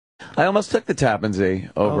I almost took the Tappan Zee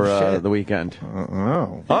over the weekend.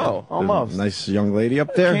 Almost. Nice young lady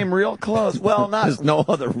up there. Came real close. Well, not. There's no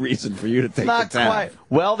other reason for you to take Not the Tap. quite.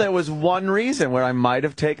 Well, there was one reason where I might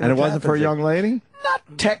have taken And the it wasn't for a Tappan Zee. young lady?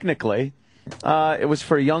 Not technically. It was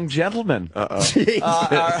for a young gentleman.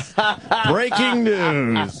 Breaking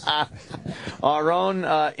news. Our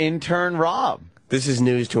own intern Rob. This is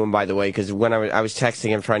news to him, by the way, because when I was texting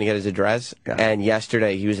him trying to get his address, and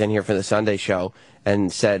yesterday he was in here for the Sunday show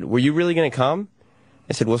and said, "Were you really going to come?"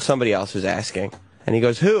 I said, "Well, somebody else was asking." And he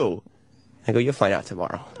goes, "Who?" I go, "You'll find out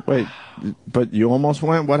tomorrow." Wait, but you almost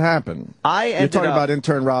went? What happened? You're talking about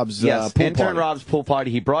Intern Rob's pool Intern party. Rob's pool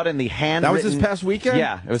party. He brought in the handwritten... That was this past weekend?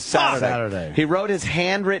 Yeah, it was Saturday. He wrote his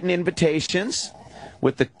handwritten invitations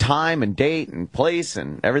with the time and date and place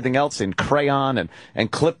and everything else in crayon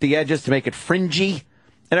and clipped the edges to make it fringy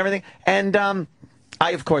and everything. And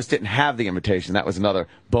I, of course, didn't have the invitation. That was another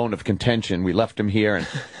bone of contention. We left him here, and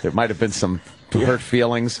there might have been some hurt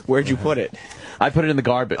feelings. Where'd you put it? I put it in the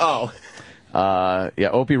garbage. Oh.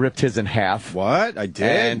 Opie ripped his in half. What? I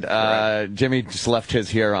did? And Jimmy just left his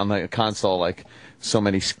here on the console like so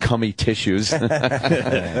many scummy tissues.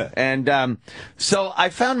 And so I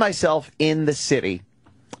found myself in the city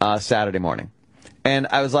Saturday morning. And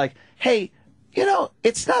I was like, hey, you know,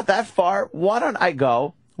 it's not that far. Why don't I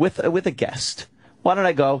go with a guest? Why don't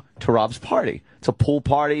I go to Rob's party? It's a pool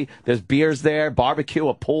party. There's beers there, barbecue,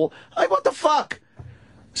 a pool. Like, what the fuck?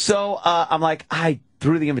 So I'm like, I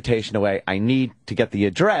threw the invitation away. I need to get the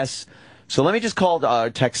address. So let me just call,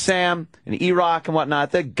 text Sam and E-Rock and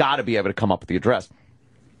whatnot. They've got to be able to come up with the address.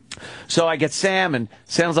 So I get Sam, and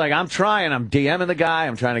Sam's like, I'm trying. I'm DMing the guy.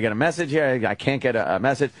 I'm trying to get a message here. I can't get a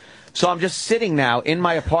message. So I'm just sitting now in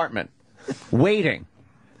my apartment, waiting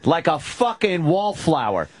like a fucking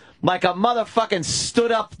wallflower, like a motherfucking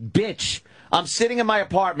stood-up bitch. I'm sitting in my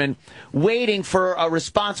apartment waiting for a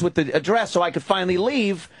response with the address so I could finally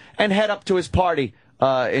leave and head up to his party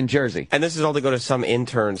in Jersey. And this is all to go to some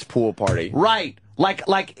intern's pool party. Right.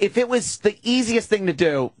 Like if it was the easiest thing to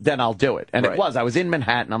do, then I'll do it. And It was. I was in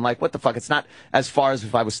Manhattan. I'm like, what the fuck? It's not as far as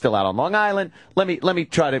if I was still out on Long Island. Let me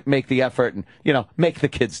try to make the effort and, you know, make the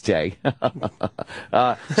kid's day.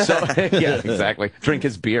 Yeah, exactly. Drink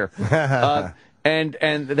his beer. And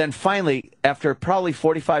then finally, after probably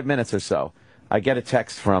 45 minutes or so, I get a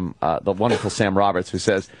text from the wonderful Sam Roberts who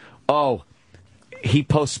says, oh, he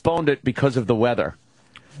postponed it because of the weather.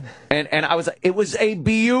 And I was like, it was a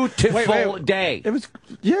beautiful day. It was,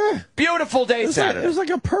 yeah. Beautiful day Saturday. It was like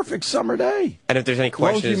a perfect summer day. And if there's any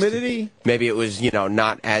questions, low humidity. Maybe it was, you know,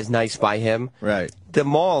 not as nice by him. Right. The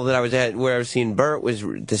mall that I was at, where I was seeing Bert, was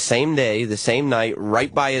the same day, the same night,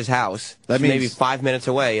 right by his house. That means maybe 5 minutes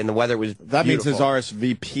away, and the weather was That beautiful. means his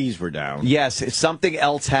RSVPs were down. Yes, something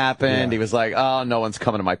else happened. Yeah. He was like, oh, no one's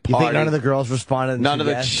coming to my party. You think none of the girls responded? None of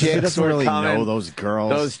the yes? He chicks doesn't were really coming. know those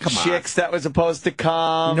girls. Those Come chicks that were supposed to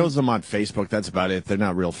come. He knows them on Facebook. That's about it. They're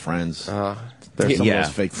not real friends. They're some of those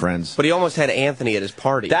fake friends. But he almost had Anthony at his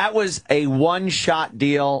party. That was a one-shot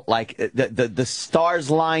deal. Like, the stars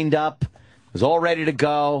lined up. It was all ready to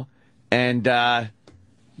go. And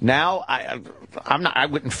now I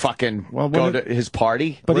wouldn't fucking go to his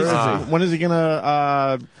party. But when is he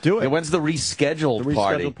gonna do it? When's the rescheduled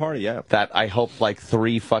party? The rescheduled party, yeah. That I hope like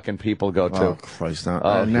 3 fucking people go to. Oh Christ! Now,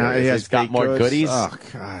 Oh, now he has he's got baked more goods. goodies. Oh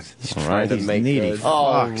God! He's All trying right. to make needy. good. Oh,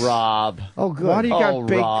 fucks. Rob. Oh, good. Why do you got Oh,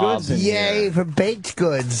 baked Rob. goods in Yay here? for baked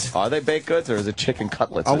goods. Are they baked goods or is it chicken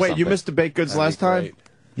cutlets? Oh or wait, you something? missed the baked goods last time. great.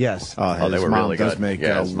 Yes. Oh, they his were mom really does good. make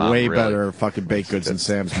Yeah, his mom way really- better fucking baked goods than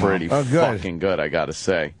Sam's mom. Pretty Oh, good. fucking good, I gotta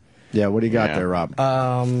say. Yeah, what do you got Yeah. there, Rob?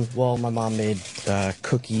 Well, my mom made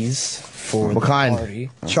cookies for the kind? party.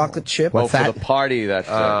 Chocolate chip. Oh, What's for that? the party,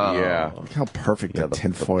 yeah. Look how perfect Yeah, that the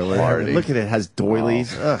tinfoil party. is. Look at it, it has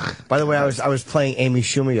doilies. Ugh. By the way, I was playing Amy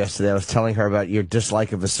Schumer yesterday. I was telling her about your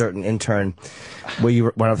dislike of a certain intern, where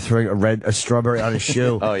you went up throwing a strawberry on his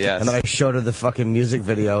shoe. Oh, yes. And then I showed her the fucking music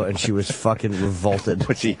video, and she was fucking revolted.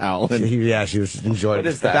 Was she howling? Yeah, she was enjoying What it.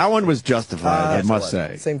 is that? That one was justified, I must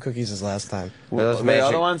say. Same cookies as last time. Those the magic,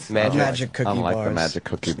 other ones? Magic cookie I don't like the bars. magic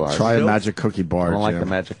cookie bars. Try a magic cookie bar, I don't like Jim. the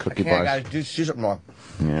magic cookie Okay, I bars. gotta do something more.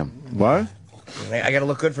 Yeah. What? I gotta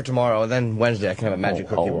look good for tomorrow, and then Wednesday I can have a magic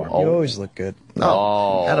cookie bar. You always look good.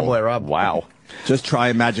 Oh, Attaboy, Rob. Wow. Just try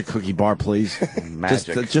a magic cookie bar, please.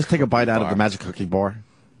 Magic just take a bite out of bar. the magic cookie bar.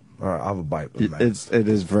 All right, I'll have a bite. It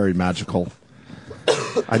is very magical.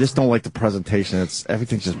 I just don't like the presentation.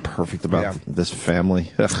 Everything's just perfect about this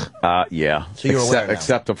family. Ugh. Yeah. So you're aware now.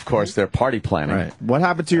 Except, of course, they're party planning. Right. What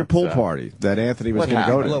happened to your pool party that Anthony was what going to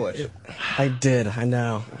go happened? to? Blew it. I did. I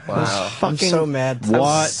know. Wow. I'm so mad.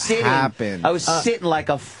 What sitting, happened? I was sitting like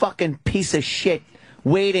a fucking piece of shit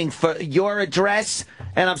waiting for your address,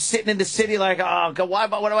 and I'm sitting in the city like, oh, God, what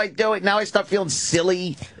do I do? Now I start feeling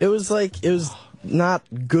silly. It was not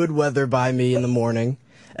good weather by me in the morning.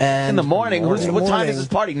 And In the morning? What time morning. is this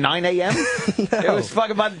party? 9 a.m.? It was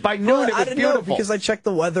fucking by noon. It was I didn't beautiful. know because I checked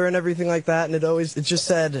the weather and everything like that, and it just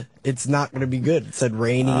said it's not going to be good. It said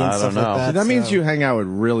rainy and stuff don't know. like that. See, that means you hang out with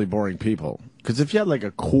really boring people. Because if you had like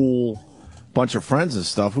a cool bunch of friends and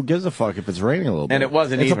stuff, who gives a fuck if it's raining a little bit? And it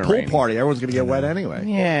wasn't it's even a pool raining. party. Everyone's going to get wet anyway.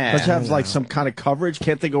 Yeah. Let's have like some kind of coverage.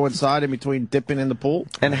 Can't they go inside in between dipping in the pool?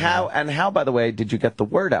 And how, by the way, did you get the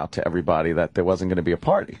word out to everybody that there wasn't going to be a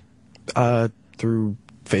party? Through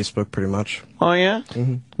Facebook, pretty much. Oh, yeah?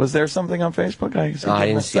 Was there something on Facebook? I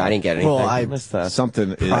didn't see. I didn't get anything. Well, I missed that.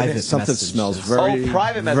 Something smells very,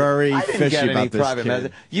 private message. very I didn't fishy get any about this private kid.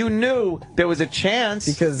 message. You knew there was a chance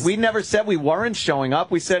Because- we never said we weren't showing up.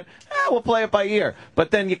 We said, we'll play it by ear.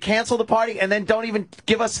 But then you cancel the party and then don't even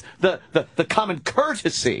give us the common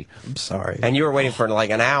courtesy. I'm sorry. And you were waiting for like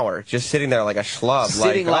an hour, just sitting there like a schlub.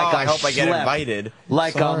 Sitting like a I hope I get schlep. invited.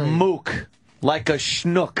 Like Sorry. a mook. Like a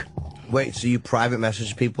schnook. Wait, so you private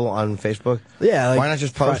message people on Facebook? Yeah, like, Why not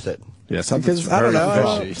just post it? Yeah, something's Because, I don't very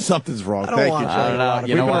know, I fishy. Something's wrong. don't Thank you, want- Joe. I don't know. You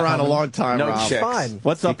We've know been what? around a long time, No Rob. chicks. Fine.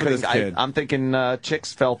 What's up with Because this kid? I'm thinking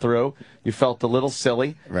chicks fell through. You felt a little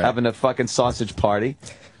silly having a fucking sausage party.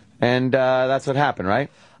 And that's what happened, right?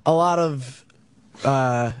 a lot of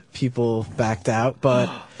people backed out, but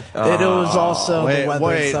it was also Wait, the weather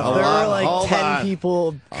wait, and stuff. hold There on, were like hold 10 on.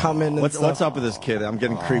 people coming and What's stuff. up with this kid? I'm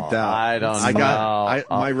getting creeped out. I don't I know. got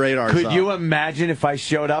my radar's Could up. you imagine if I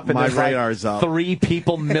showed up and My there's like radar's up. 3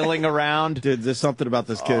 people milling around? Dude, there's something about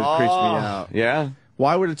this kid that creeps me out. Yeah.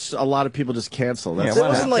 Why would a lot of people just cancel? That's, Yeah, It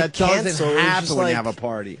wasn't like that doesn't cancel, it was happen just when you like- have a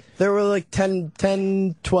party. There were like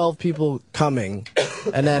 10, 12 people coming,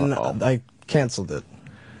 and then I canceled it.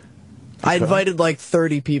 I invited like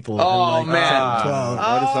 30 people. Oh, and like man. 10, 12.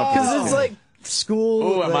 What is up with Because this it's kid? like school.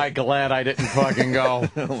 Ooh, am like- I glad I didn't fucking go.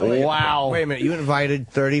 Wow. Wait a minute, you invited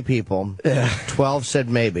 30 people. 12 said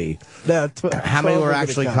maybe. Yeah, How many 12 were gonna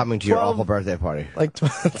actually come. coming to your 12 awful birthday party? Like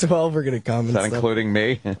 12 are going to come. Is that including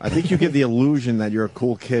me? I think you give the illusion that you're a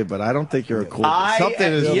cool kid, but I don't think you're a cool kid.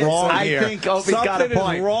 Something is yes, wrong I here. think Opie's got a Something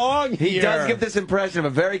point. is wrong He here. does give this impression of a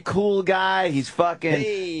very cool guy. He's fucking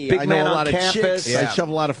big I know man a on lot of campus. chicks. I shove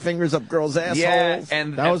a lot of fingers up girls' assholes. Yeah,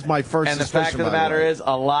 and that was my first And the suspicion, fact of the by matter way. is,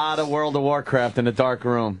 a lot of World of Warcraft in a dark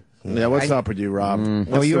room. Yeah, what's up with you, Rob? What's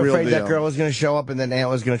Were you the real afraid that deal? girl was going to show up and then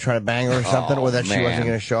Aunt was going to try to bang her or something, or that she man. wasn't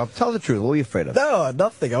going to show up? Tell the truth. What were you afraid of? No,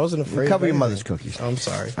 nothing. I wasn't afraid. Cover of your anything. mother's cookies. Oh, I'm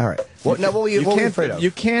sorry. All right. What were you afraid of?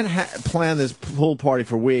 You can't plan this pool party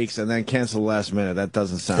for weeks and then cancel last minute. That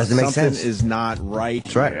doesn't sound. Doesn't make Something sense. is not right.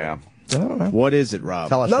 That's right. Yeah. I don't know. What is it, Rob?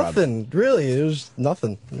 Tell us, Rob. Nothing. Really. It was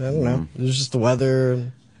nothing. I don't know. It was just the weather.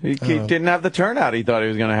 And He didn't have the turnout he thought he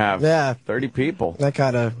was going to have. Yeah. 30 people. that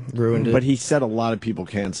kind of ruined it. But he said a lot of people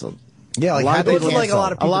canceled. Yeah, like A lot how of did it people wasn't like a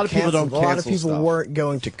lot of people. A lot of people canceled. don't A lot of cancel people stuff. weren't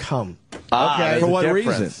going to come. Okay. For what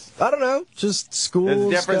reason? I don't know. Just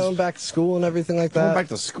schools difference. going back to school and everything like Going that. back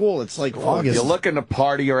to school, it's like August. You're looking to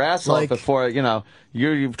party your ass off Like- before,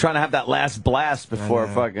 you're trying to have that last blast before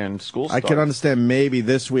fucking school I starts. can understand maybe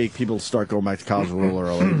this week people start going back to college a little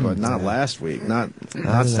early, but not last week. Not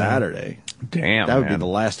Saturday. Damn, That would be man. the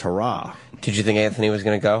last hurrah. Did you think Anthony was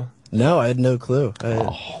going to go? No, I had no clue.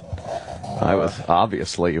 I was,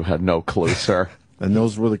 obviously, you had no clue, sir. And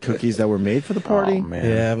those were the cookies that were made for the party? Oh, man.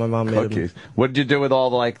 Yeah, my mom made 'em. Cookies. What did you do with all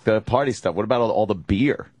the party stuff? What about all the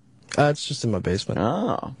beer? It's just in my basement.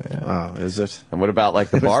 Oh. Oh, is it? And what about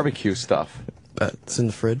the barbecue stuff? It's in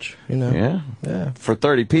the fridge, you know. Yeah. Yeah. For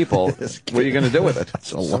 30 people, what are you going to do with it?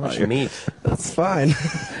 That's a So much lot. meat. That's fine.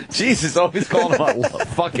 Jesus, always calling him a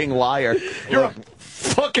fucking liar. You're a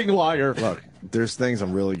fucking liar. Look, there's things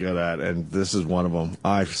I'm really good at, and this is one of them.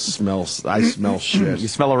 I smell shit. You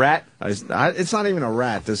smell a rat? It's not even a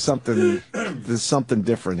rat. There's something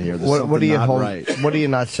different here. There's What something are you not hold, right. What are you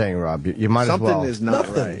not saying, Rob? You might Something as well. is not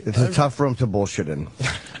right. It's a tough room to bullshit in.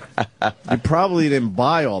 You probably didn't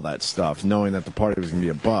buy all that stuff knowing that the party was going to be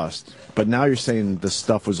a bust. But now you're saying the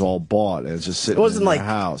stuff was all bought and it's just sitting It wasn't in like- your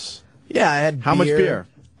house. Yeah, I had How much beer?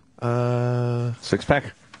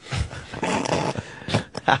 6-pack.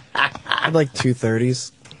 I had like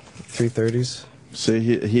 230s, 330s.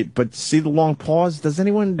 See, but see the long pause? Does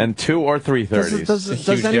anyone... And 2 or 3 30s.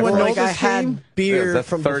 Does anyone know Like I this had game? beer That's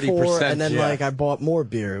from 30%, before, and then yeah. like I bought more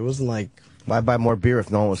beer. It wasn't like Why buy more beer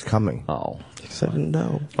if no one was coming? Oh. because I didn't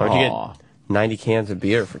know. Why'd you Aw. get 90 cans of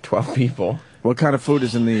beer for 12 people? What kind of food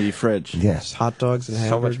is in the fridge? Yes. Hot dogs and So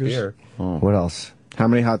hamburgers. much beer. What else? How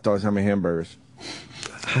many hot dogs? How many hamburgers?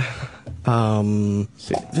 Um,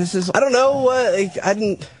 See, this is... I don't know what. Like, I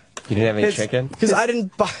didn't. You didn't have any chicken? Because I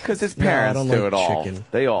didn't buy. Because his No, I parents don't do like it all. chicken.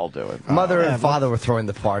 They all do it. Mother and father were throwing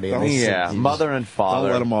the party. And they Yeah, said, mother and Don't father.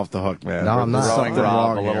 let him off the hook, man. No, I'm not. There's Throwing something Rob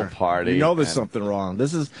wrong a little here. party. You know there's and- something wrong.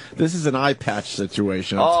 This is an eye patch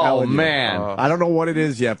situation. I'm Oh, telling you. man. I don't know what it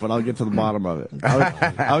is yet, but I'll get to the bottom of it.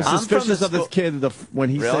 I was I'm suspicious from of the this kid when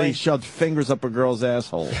he said Really? he shoved fingers up a girl's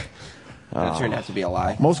asshole. That turned out to be a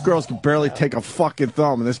lie. Most girls can barely take a fucking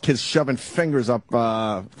thumb, and this kid's shoving fingers up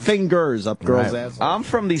girls' assholes. I'm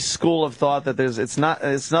from the school of thought that it's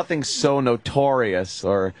nothing so notorious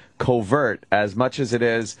or covert as much as it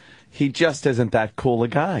is he just isn't that cool a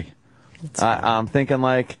guy. I'm thinking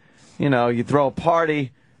like, you throw a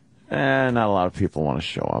party and not a lot of people want to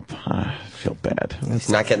show up. I feel bad. He's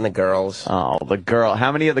not getting the girls. Oh, the girl.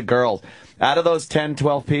 How many of the girls? Out of those 10,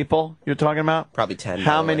 12 people you're talking about? Probably 10.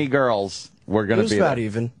 How many girls were going It to was be about there?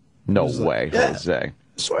 even. No It was way, like- yeah. Jose. I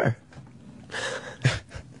swear.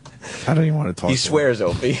 I don't even want to talk. He to swears,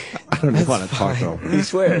 Opie. I don't even want to talk to him. He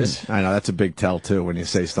swears. I know that's a big tell too when you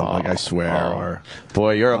say stuff like "I swear" or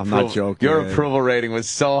Boy, your I'm not approval, joking. your approval rating was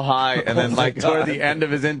so high, and then like toward the end of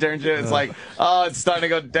his internship, it's like, oh, it's starting to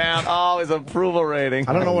go down. Oh, his approval rating.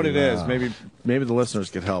 I don't know what it is. Maybe the listeners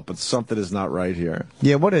could help, but something is not right here.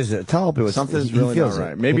 Yeah, what is it? Tell me what Something's he really not feels it.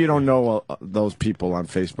 right. Maybe you don't know those people on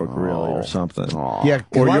Facebook really, or something. Yeah, 'cause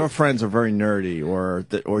or my- your friends are very nerdy,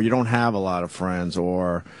 or you don't have a lot of friends,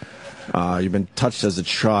 or you've been touched as a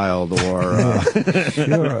child, or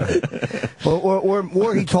Sure.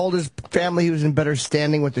 or he told his family he was in better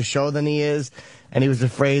standing with the show than he is, and he was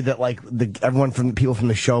afraid that like people from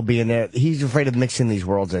the show being there. He's afraid of mixing these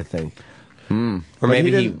worlds, I think. Or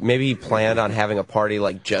maybe he planned on having a party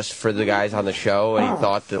like just for the guys on the show, and he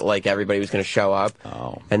thought that like everybody was going to show up,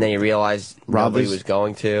 and then he realized nobody was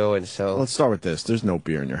going to, and so let's start with this. There's no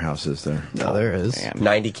beer in your house, is there? No, there is.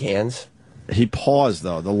 90 cans. He paused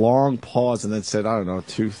though, the long pause, and then said, "I don't know,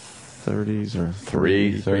 230s or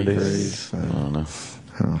 330s. I don't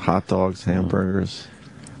know. Hot dogs, hamburgers.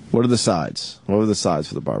 What are the sides? What were the sides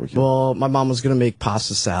for the barbecue? Well, my mom was gonna make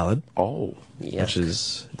pasta salad, Oh, Yeah. which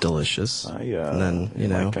is delicious. like And then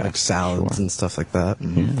that. like salads and stuff like that.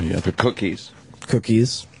 yeah, the cookies.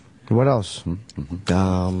 Cookies. What else?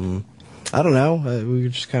 I don't know. We were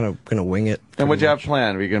just kind of gonna wing it. And what'd you have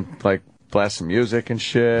planned? We can like blast some music and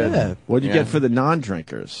shit. Yeah. What'd you Yeah. get for the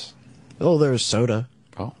non-drinkers? Oh, there's soda,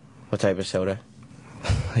 Oh, What type of soda?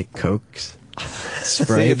 like Cokes,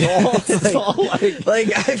 Sprite. It's all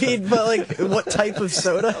like, I mean, but like, what type of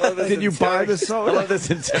soda? did you buy the I soda? love this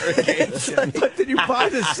interrogation. But did you buy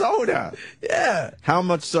the soda? Yeah. How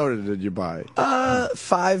much soda did you buy?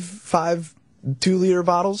 Five 2-liter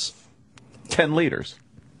bottles. 10 liters.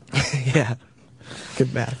 Yeah.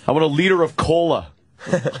 Good math. I want a liter of cola.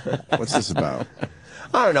 What's this about?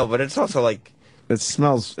 I don't know, but it's also like It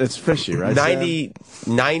smells. It's fishy, right?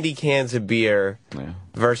 90 cans of beer Yeah.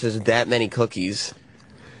 versus that many cookies.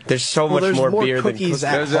 There's so Well, much there's more more beer than cookies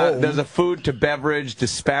cookies. at There's a food to beverage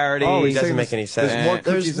disparity. Oh, It he's doesn't saying make any there's sense. more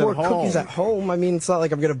There's cookies more at home. cookies at home. I mean, it's not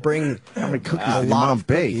like I'm gonna bring. How many cookies A did your lot mom of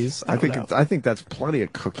bake? cookies. I think I think that's plenty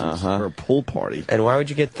of cookies for a pool party. And why would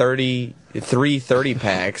you get 30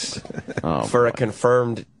 packs for a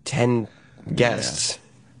confirmed 10 guests?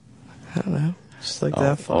 I don't know. Just like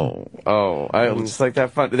that fun. It's like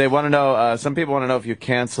that fun. They want to know. Some people want to know if you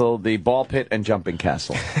canceled the ball pit and jumping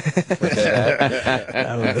castle.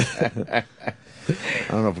 I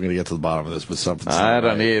don't know if we're gonna get to the bottom of this, but something's I not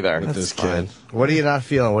don't right either. with this fine. kid. What are you not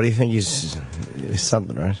feeling? What do you think he's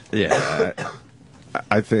something, right? Yeah,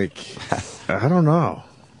 I think I don't know.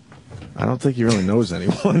 I don't think he really knows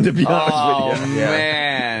anyone, to be honest with you.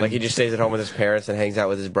 Man. Like he just stays at home with his parents and hangs out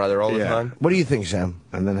with his brother all the Yeah. time? What do you think, Sam?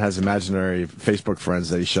 And then has imaginary Facebook friends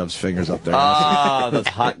that he shoves fingers up there. Those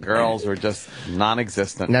hot girls were just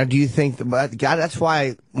non-existent. Now, do you think? God, that's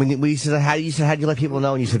why when you said how do you let people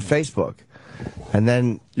know, and you said Facebook, and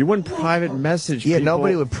then You wouldn't private message. yeah, people.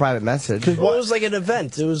 nobody would private message. Well, it was like an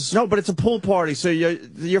event. It was No, but it's a pool party, so your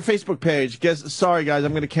Facebook page. Sorry guys,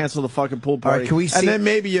 I'm going to cancel the fucking pool party. right, can we see- And then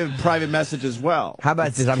maybe you private message as well. How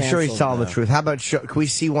about this? I'm sure he's Canceled telling the now. truth. How about can we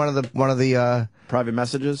see one of the Private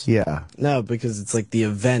messages. yeah? no, because it's like the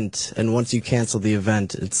event, and once you cancel the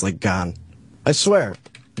event, it's like gone. I swear,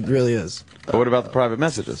 it really is. But what about the private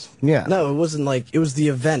messages? Yeah. No, it wasn't like it was the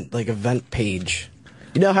event, like event page.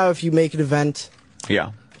 You know how if you make an event Yeah.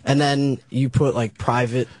 and then you put like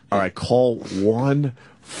private, All right, call one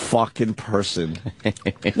fucking person.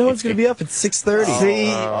 no one's gonna be up at 6:30. See?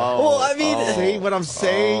 Well, I mean, See what I'm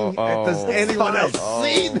saying? Does anyone else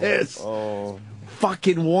see this?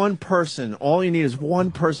 fucking one person. All you need is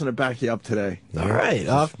one person to back you up today. All right,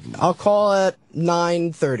 I'll call at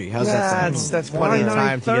 9:30. How's that sound? That's plenty of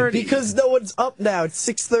time to get. Because no one's up now. It's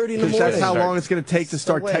 6:30 in the morning. That's how long it's going to take to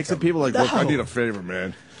start texting people. Like, look, I No. need a favor,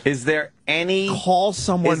 man. Is there any Call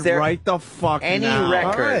someone Is there right the fuck any now.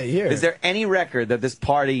 record? All right, here. Is there any record that this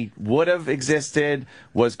party would have existed,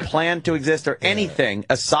 was planned to exist, or anything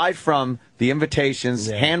aside from the invitations,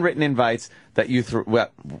 handwritten invites that you threw? Well,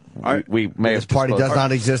 we may This have party disclosed. does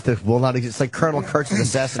not exist. It will not exist. It's like Colonel Kurtz's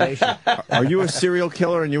assassination. Are you a serial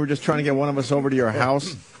killer and you were just trying to get one of us over to your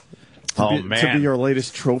house? To be your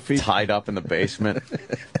latest trophy? Tied up in the basement.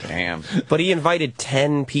 Damn. But he invited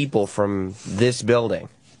 10 people from this building.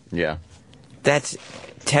 Yeah. That's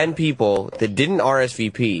 10 people that didn't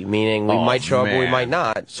RSVP, meaning we might show up or we man. might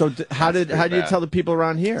not. So how did you bad. tell the people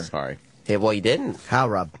around here? Sorry. Yeah, well, he didn't. How,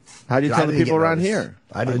 Rob? How do you I tell the didn't people get around noticed. here?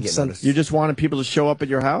 I didn't get noticed. You just wanted people to show up at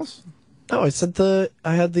your house? No, I said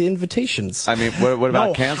I had the invitations. I mean, what about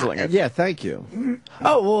No, canceling it? Yeah, thank you.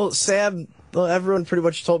 Oh, well, Sam, everyone pretty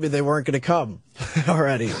much told me they weren't going to come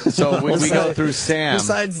already. So we go through Sam.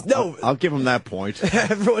 Besides, no, I'll give them that point.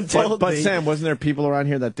 everyone told But me. Sam, wasn't there people around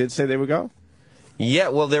here that did say they would go? Yeah,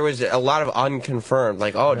 well, there was a lot of unconfirmed.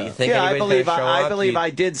 Like, oh, do you think Yeah, I anybody's believe going to show up? I believe Do you- I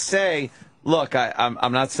did say, look,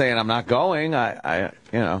 I'm not saying I'm not going. I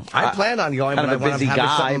plan on going, kind but of a when busy I'm having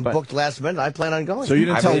guy, something but booked last minute, I plan on going. So you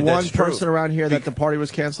didn't I tell believe one that's true. person around here that the party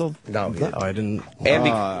was canceled? No, No, I didn't.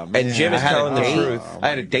 And Jim I is had telling a the date. truth. I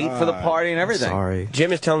had a date for the party and everything. Sorry.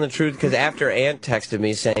 Jim is telling the truth because after Ant texted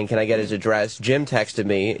me saying, can I get his address, Jim texted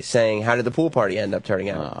me saying, how did the pool party end up turning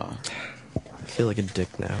out? I feel like a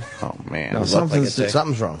dick now. Oh man, No, something's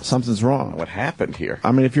wrong. Something's wrong. what happened here?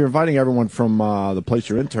 I mean, if you're inviting everyone from the place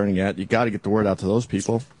you're interning at, you got to get the word out to those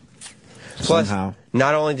people. Plus, Somehow.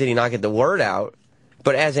 not only did he not get the word out,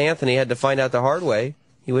 but as Anthony had to find out the hard way,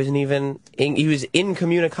 he wasn't even, he was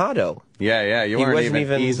incommunicado. Yeah, you He weren't wasn't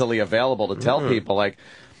even easily available to tell people. Like,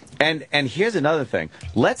 and here's another thing.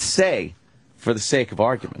 Let's say, for the sake of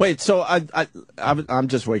argument, Wait, so I'm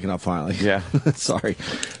just waking up finally. Yeah. Sorry.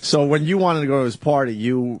 So when you wanted to go to his party,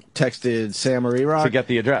 you texted Sam or E-Rock? to get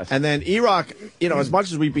the address. And then E-Rock, as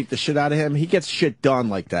much as we beat the shit out of him, he gets shit done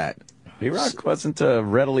like that. B-Rock wasn't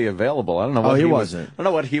readily available. I don't know. Oh, What he was. wasn't. I don't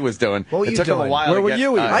know what he was doing. What were it you took him a doing? while Where to were get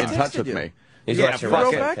you? I in touch with texted me. He's Yeah, watching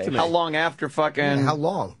fucking- wrestling tape. How long after fucking? How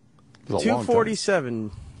long? It was a long time.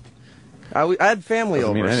 2:47. I had family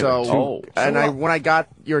Doesn't mean over, anything. so when I got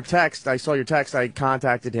your text, I saw your text. I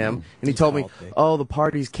contacted him, and he told me, "Oh, the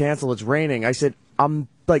party's canceled. It's raining." I said, "I'm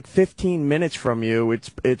like 15 minutes from you.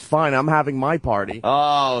 It's fine. I'm having my party."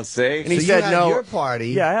 Oh, see. And he So said, you had "No, your party.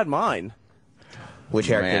 Yeah, I had mine." Which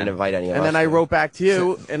Eric Man. didn't invite any of And us then I to. wrote back to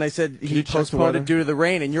you, and I said he you check the postponed weather? it due to the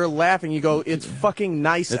rain. And you're laughing. You go, "It's fucking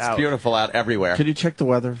nice It's out." beautiful out everywhere. Could you check the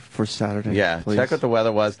weather for Saturday? Yeah, please? check what the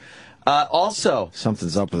weather was. Also,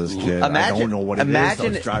 Something's up with this kid. imagine, I don't know what it is.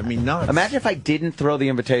 imagine, It's driving me nuts. Imagine if I didn't throw the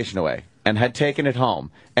invitation away and had taken it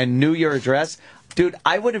home and knew your address. Dude,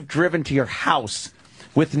 I would have driven to your house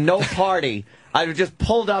with no party. I would have just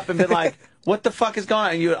pulled up and been like, what the fuck is going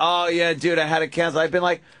on? And you would, oh, yeah, dude, I had to cancel. I'd been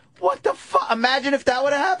like, what the fuck? Imagine if that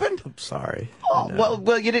would have happened. I'm sorry. Oh,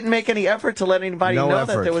 well, you didn't make any effort to let anybody No know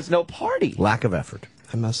effort. that there was no party. Lack of effort.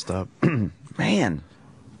 I messed up. Man,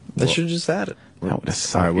 They should have just had it. that would have All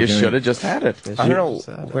sucked. right, we're You gonna- should have just had it. I don't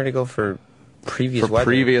know where to go for previous For weather.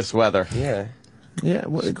 previous weather. Yeah. Yeah,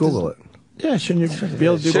 well, Google it. Yeah, shouldn't you be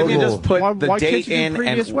able to do Shouldn't you Google? just put Why the can't date you do in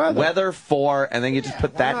previous and weather? for, and then you just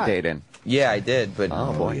put that not? date in? Yeah, I did, but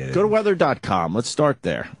Oh boy. Go to weather.com. Let's start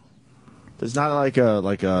there. There's not like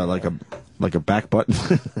a back button.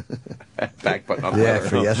 Back button on Yeah, weather.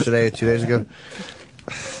 for yesterday, 2 days ago.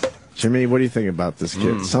 Jimmy, what do you think about this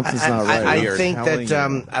kid? Something's not right. I Weird. think Telling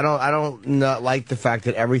that you. I don't not like the fact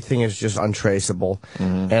that everything is just untraceable,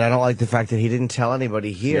 and I don't like the fact that he didn't tell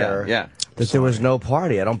anybody here Yeah. that there was no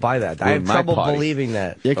party. I don't buy that. I have my trouble party. believing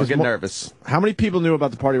that. Yeah, Don't 'cause get mo- nervous. How many people knew about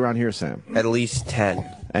the party around here, Sam? at least 10.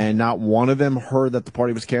 And not one of them heard that the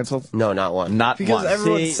party was canceled? No, not one. Not Because once.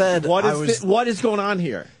 everyone said what I is was. what is going on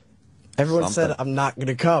here? Everyone said Something. I'm not going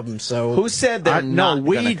to come. So Who said they're No, not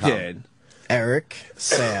we gonna come? did. Eric,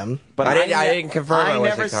 Sam. But I didn't confirm I I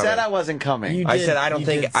wasn't never said coming. I wasn't coming. You I did- said I don't you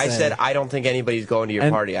think. did I say. said I don't think anybody's going to your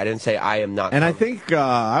And- party. I didn't say I am not. And I coming. think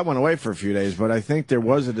I went away for a few days, but I think there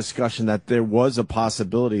was a discussion that there was a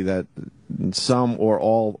possibility that some or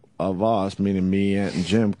all of us, meaning me, Ant, and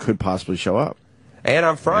Jim, could possibly show up. And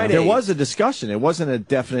on Friday, There was a discussion. It wasn't a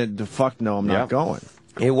definite fuck no, I'm Yeah. not going.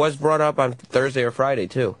 It was brought up on Thursday or Friday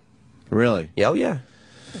too. Really? Yeah, oh, yeah.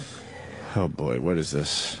 Oh boy, what is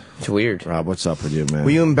this? It's weird. Rob, what's up with you, man?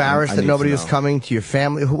 Were you embarrassed I that need nobody to was know. coming to your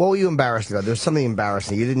family? What were you embarrassed about? There was something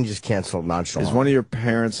embarrassing. You didn't just cancel nonchalant. Is one of your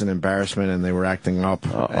parents an embarrassment and they were acting up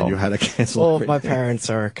and you had to cancel? Well, everything? my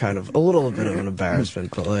parents are kind of a little bit of an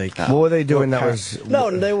embarrassment, but like, What were they doing that was...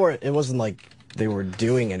 no, they weren't. It wasn't like they were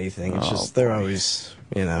doing anything. It's just they're always,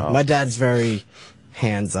 you know. My dad's very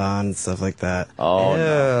hands-on and stuff like that. Oh,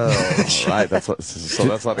 no. Right. That's what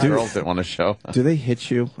the girls didn't want to show. Do they hit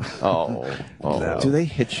you? Oh. Do they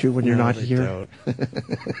hit you when you're not they here?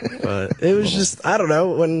 don't. But it was just, I don't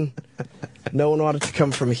know, when no one wanted to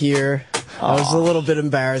come from here. That was a little bit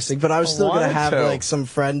embarrassing, but I was still going to have like some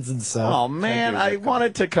friends and stuff. Oh man, I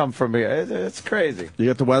wanted to come from here. It's crazy. You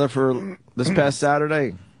got the weather for this past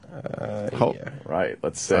Saturday? Yeah. Right.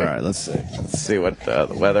 Let's see. All right, let's see. Let's see what the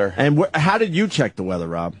weather. And how did you check the weather,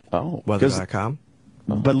 Rob? Oh, Weather.com.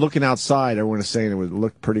 But looking outside, everyone is saying it would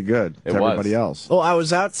look pretty good to It was. everybody else. Well, I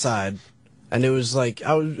was outside, and it was like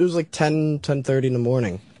it was like 10:30 in the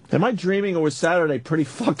morning. Am I dreaming, or was Saturday pretty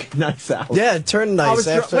fucking nice out? Yeah, it turned nice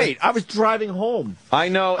after. I was driving home. I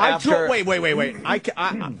know. Wait.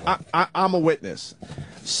 I'm a witness.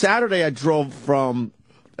 Saturday, I drove from.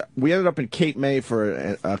 We ended up in Cape May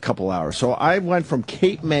for a couple hours. So I went from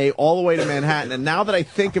Cape May all the way to Manhattan. And now that I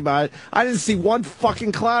think about it, I didn't see one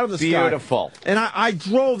fucking cloud in the sky. Beautiful. And I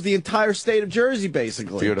drove the entire state of Jersey,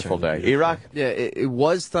 basically. Beautiful day. E-Rock? Yeah, it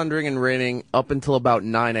was thundering and raining up until about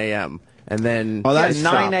 9 a.m. And then... Oh, Yeah,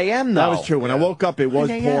 9 a.m. though. That was true. When I woke up, it was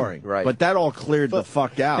 9 a.m. pouring. Right. But that all cleared the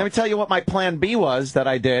fuck out. Let me tell you what my plan B was that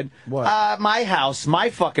I did. What? My house, my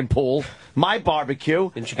fucking pool, my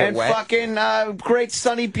barbecue, Didn't you get and wet? fucking great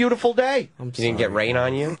sunny, beautiful day. You didn't get rain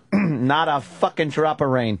on you? Not a fucking drop of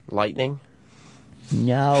rain. Lightning?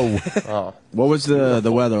 No. Oh. What was the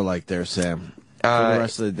weather like there, Sam? For the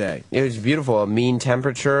rest of the day. It was beautiful. A mean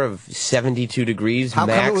temperature of 72 degrees. How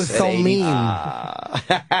max come it was at so 80. mean?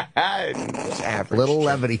 It's average. Little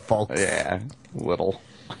levity, folks. Yeah, little.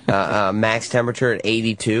 Max temperature at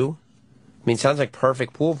 82. I mean, sounds like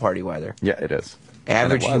perfect pool party weather. Yeah, it is.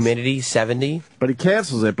 Average And it was. humidity 70. But he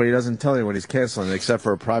cancels it, but he doesn't tell you when he's canceling it, except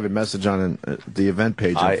for a private message on the event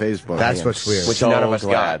page on Facebook. That's what's weird. Which So none of us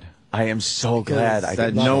glad. got. I am so glad I that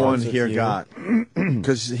did no not one with here you. got.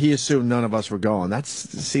 Because he assumed none of us were going.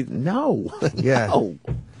 No. Yeah. No.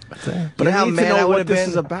 But You know I how need to mad know I what would've this been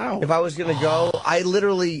is about. If I was going to go, I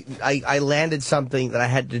literally, I landed something that I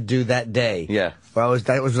had to do that day. Yeah. That was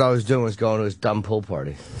what I was doing, was going to his dumb pool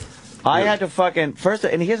party. I had to fucking first,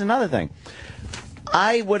 and here's another thing.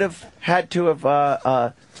 I would have had to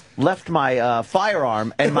have left my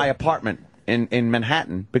firearm in my apartment in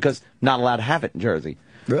Manhattan because not allowed to have it in Jersey.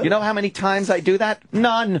 Really? You know how many times I do that?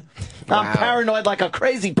 None. I'm Wow. paranoid like a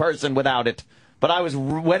crazy person without it. But I was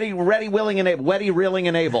ready, willing, and able. Ready, willing,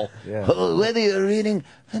 and able. Yeah. Ready, reading,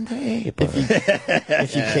 and able.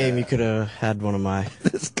 If you came, you could have had one of my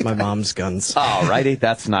mom's guns. Oh, righty,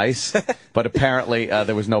 that's nice. But apparently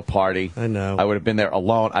there was no party. I know. I would have been there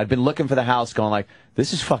alone. I'd been looking for the house, going like,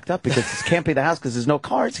 this is fucked up because this can't be the house because there's no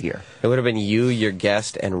cars here. It would have been you, your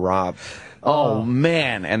guest, and Rob. Oh,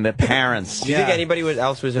 man, and the parents. Do you think anybody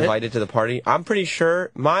else was invited to the party? I'm pretty sure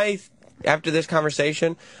after this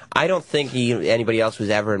conversation, I don't think anybody else was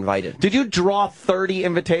ever invited. Did you draw 30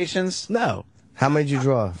 invitations? No, How many did you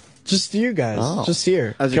draw? just you guys, Oh. just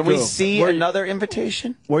here. As a Can we group. see another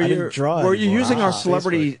invitation? Were I you didn't draw Were you anymore. using our Ah,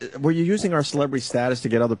 celebrity? Were you using our celebrity status to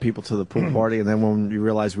get other people to the pool party, and then when you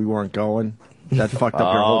realized we weren't going, that fucked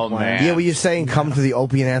up your whole Oh, plan? man. Yeah, were you saying come to the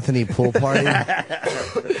Opie and Anthony pool party?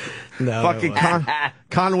 No, Fucking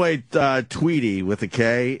Conway Tweedy with a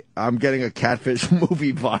K. I'm getting a Catfish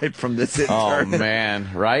movie vibe from this Oh, intern. man,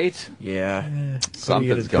 right? Yeah.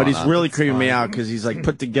 Something's But going he's on. really creeping me out because he's like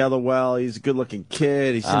put together well. He's a good-looking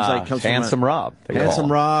kid. He seems like comes Handsome from Rob. a,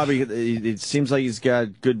 handsome Rob. It seems like he's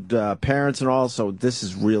got good parents and all. So this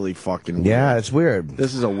is really fucking weird. Yeah, it's weird.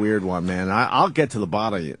 This is a weird one, man. I'll get to the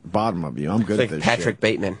bottom of you. I'm good It's at like this Patrick shit.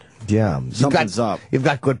 Bateman. Yeah. Something's up. You've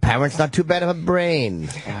got good parents, not too bad of a brain.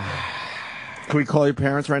 Can we call your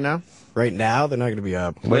parents right now? Right now, they're not going to be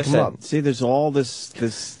up. Wake 'em up. See, there's all this.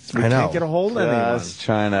 We I know. can't get a hold of anyone. Just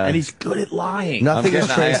trying to... And he's good at lying. Nothing is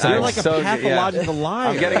traceable. You're like a pathological liar.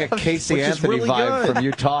 I'm getting a Casey Which is Anthony really vibe good. from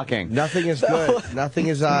you talking. Nothing is good. Nothing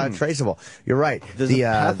is traceable. You're right. There's The,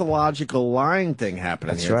 a pathological lying thing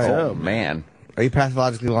happening That's here, right. Oh, too. man. are you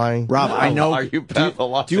pathologically lying? Rob, I know. Are you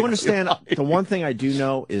pathologically Do you understand? lying? The one thing I do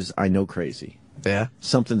know is I know crazy. Yeah.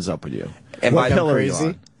 Something's up with you. And What by pill are you crazy?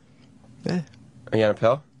 on? Yeah. Are you on a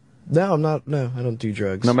pill? No, I'm not. No, I don't do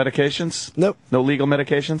drugs. No medications? Nope. No legal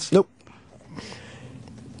medications? Nope.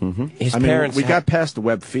 His I mean, parents. we got past the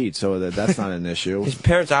web feed, so that's not an issue. His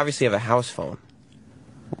parents obviously have a house phone.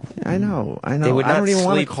 I know. They would I not don't even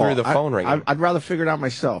want to sleep call through the phone ringing. I'd rather figure it out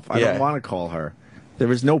myself. I don't want to call her.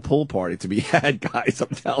 There is no pool party to be had, guys.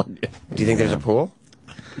 I'm telling you. Do you think there's a pool?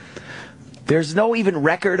 There's no even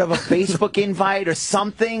record of a Facebook invite or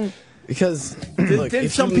something? Because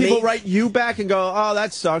Did some people write you back and go, "Oh,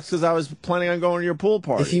 that sucks," because I was planning on going to your pool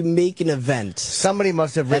party? If you make an event, somebody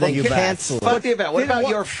must have written you back. Cancel it. Fuck the event. What about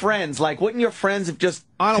your friends? Like, wouldn't your friends have just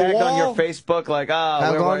on a tagged wall on your Facebook, like,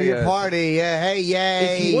 I'm going to your party. Yeah, hey,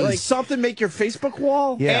 yay. Wouldn't something make your Facebook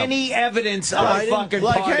wall? Yeah. Any evidence of a fucking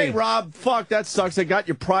like, party? hey, Rob, fuck, that sucks. I got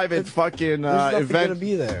your private fucking there's nothing event. gonna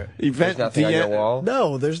be there. Event There's nothing on your wall?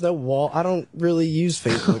 No, there's no wall. I don't really use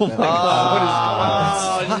Facebook.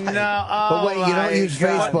 Oh, no. But wait, you don't use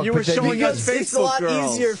Facebook. You were showing us Because it's a Facebook lot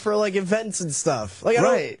girls. easier for like events and stuff. Like, I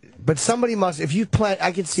don't, Right. But somebody must, if you plan,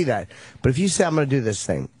 I can see that. But if you say, I'm going to do this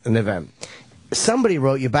thing, an event, somebody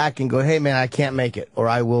wrote you back and go, hey, man, I can't make it, or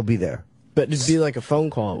I will be there. but it'd be like a phone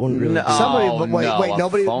call. It wouldn't really. No. Somebody, Oh, but no, a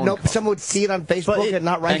nobody, phone call. someone would see it on Facebook and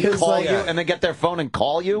not write And you. call you, and then get their phone and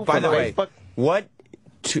call you By from the way, Facebook? what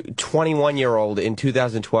 21-year-old in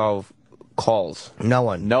 2012 calls? No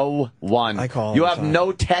one. No one. I call You all have the time.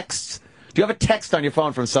 no texts? Do you have a text on your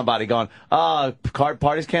phone from somebody going,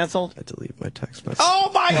 party's canceled? I delete my text message. Oh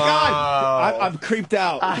my God! I'm creeped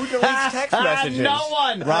out. Who deletes text messages? No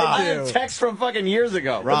one. Rob. I have text from fucking years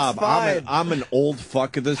ago. Rob, fine. I'm an old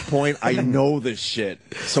fuck at this point. I know this shit.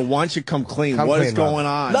 So why don't you come clean? What is clean, Rob. going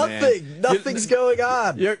on? Nothing. Man? Nothing's going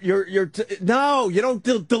on. No, you don't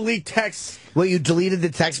delete texts. Well, you deleted the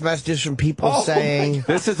text messages from people Oh, saying.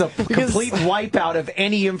 This is a complete wipeout of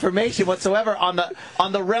any information whatsoever on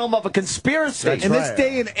the realm of a conspiracy. That's In right. this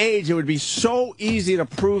day and age, it would be so easy to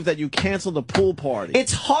prove that you canceled the pool party.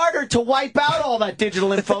 It's harder to wipe out all that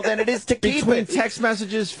digital info than it is to keep Between it. text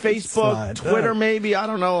messages, Facebook, not. Twitter, maybe. I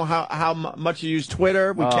don't know how much you use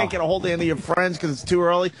Twitter. We can't get a hold of any of your friends because it's too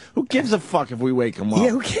early. Who gives a fuck if we wake them up? Yeah,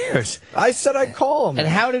 who cares? I said I'd call him. And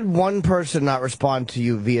how did one person not respond to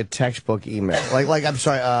you via textbook email? I'm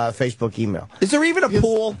sorry, Facebook email. Is there even a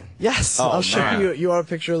pool? Yes, Oh, I'll show man. you. You want a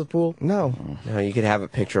picture of the pool? No, No, you could have a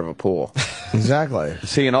picture of a pool. exactly.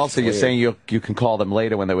 See, and also you're saying you can call them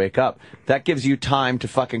later when they wake up. That gives you time to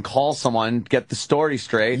fucking call someone, get the story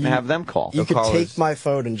straight, and have them call. You could call take us. my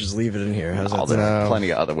phone and just leave it in here. How's Oh, that? there's plenty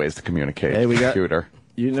of other ways to communicate. Hey, we got- Computer.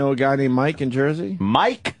 You know a guy named Mike in Jersey?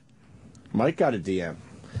 Mike? Mike got a DM.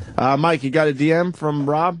 Mike, you got a DM from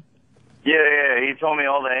Rob? Yeah, he told me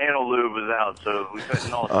all the anal lube was out, so we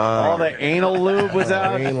couldn't all. All the anal lube was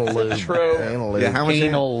out? Anal lube. True. Anal lube. Yeah, how much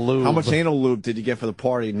Anal lube. How much anal lube did you get for the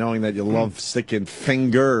party, knowing that you love sticking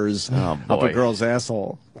fingers up boy. a girl's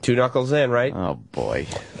asshole? 2 knuckles in, right? Oh, boy.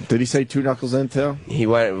 Did he say 2 knuckles in too? He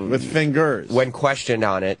went With fingers. When questioned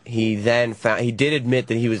on it, he then found he did admit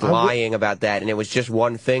that he was lying about that, and it was just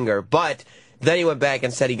 1 finger. But then he went back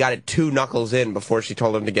and said he got it 2 knuckles in before she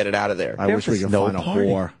told him to get it out of there. I wish we was could no find a party.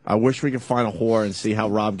 whore. I wish we could find a whore and see how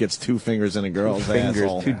Rob gets 2 fingers in a girl's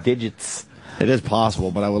asshole. 2 digits. It is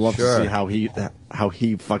possible, but I would love to see how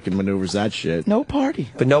he fucking maneuvers that shit. No party.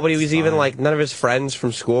 But nobody was even like, none of his friends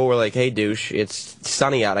from school were like, hey, douche, it's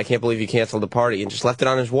sunny out. I can't believe you canceled the party, and just left it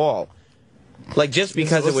on his wall. Like, just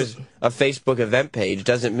because it was a Facebook event page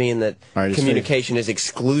doesn't mean that All right, communication is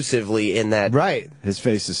exclusively in that. Right. His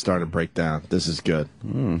face is starting to break down. This is good.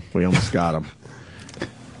 We almost got him.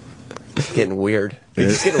 It's getting weird.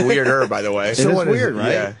 It's getting weirder, by the way. It is what is weird, it?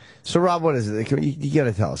 right? Yeah. So, Rob, what is it? You got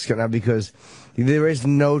to tell us now, because there is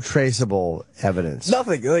no traceable evidence.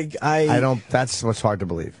 Nothing. Like I don't. That's what's hard to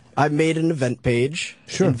believe. I made an event page.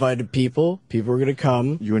 Sure. Invited people. People were going to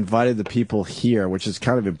come. You invited the people here, which is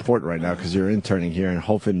kind of important right now because you're interning here and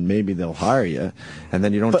hoping maybe they'll hire you, and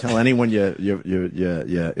then you don't tell anyone you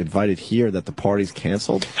invited here that the party's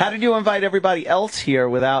canceled. How did you invite everybody else here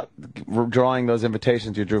without drawing those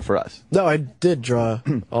invitations you drew for us? No, I did draw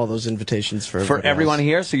all those invitations for For everyone else.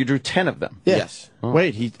 here, so you drew 10 of them. Yeah. Yes.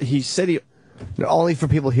 Wait, he said he Only for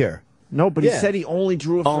people here. no, but he Yeah. said he only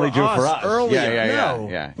drew it Only for drew us for us. earlier. Yeah.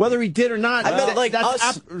 No. Whether he did or not, I meant, like, that's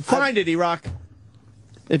us. find it, E-Rock,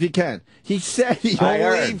 if you can. He said he I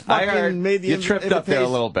only heard. fucking made the You tripped up there a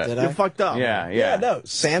invitation. little bit. Did You I? fucked up. Yeah. Yeah, no.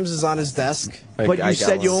 Sam's is on his desk. But you I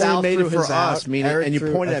said got you one. only Sal made threw it for his out. us, meaning, Eric and you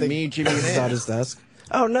threw- pointed I at think me, Jimmy, and It's on Ann. his desk.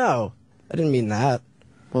 Oh, no. I didn't mean that.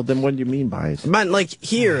 Well, then what do you mean by it? I meant, like,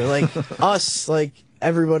 here, like, us, like,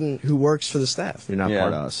 everyone who works for the staff. You're not Yeah.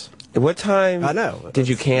 part of us. At what time I know. did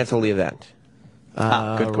you cancel the event?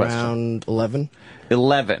 Good question. Around 11.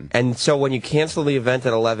 11. And so when you canceled the event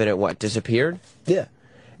at 11, it what, disappeared? Yeah.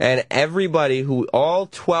 And everybody all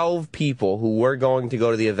 12 people who were going to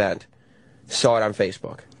go to the event saw it on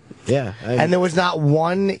Facebook. Yeah. And there was not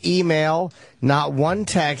one email, not one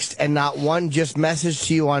text, and not one just message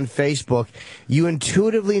to you on Facebook. You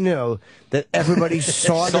intuitively knew that everybody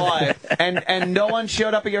saw it, and no one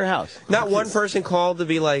showed up at your house. Not one person called to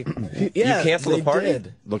be like, you canceled the party?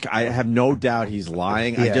 Did. Look, I have no doubt he's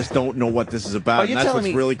lying. I just don't know what this is about. And that's what's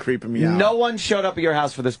really creeping me out. No one showed up at your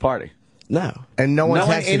house for this party. No. And no one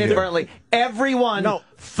inadvertently. Everyone,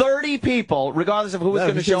 30 people, regardless of who was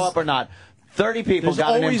going to show up or not, 30 people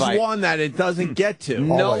got an invite. There's always one that it doesn't get to.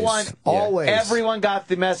 Always. Everyone got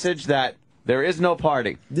the message that there is no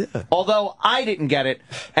party. Yeah. Although I didn't get it,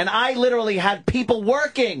 and I literally had people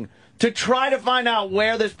working to try to find out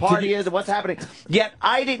where this party is and what's happening. Yet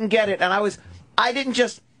I didn't get it, and I didn't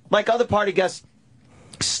just, like other party guests,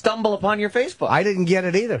 stumble upon your Facebook. I didn't get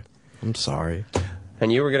it either. I'm sorry.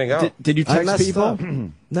 And you were going to go. Did you text people?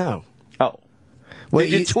 No. Oh. Well,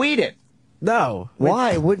 did you tweet it? No.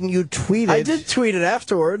 Why wouldn't you tweet it? I did tweet it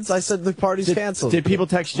afterwards. I said the party's canceled. Did people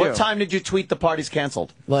text you? What time did you tweet the party's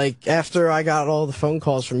canceled? Like, after I got all the phone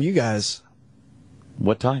calls from you guys.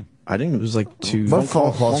 What time? I didn't. It was like 2. What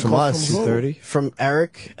phone calls from us? 2:30 from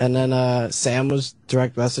Eric, and then Sam was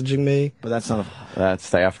direct messaging me. But that's not.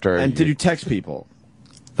 That's after. And did you text people?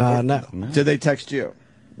 No. Did they text you?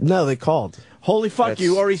 No, they called. Holy fuck!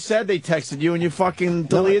 You already said they texted you, and you fucking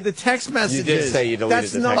deleted the text messages. You did say you deleted the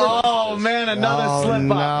text messages. Oh man, another slip up.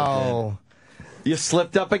 No. You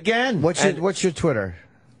slipped up again. What's your Twitter?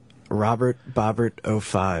 Robert Bobbert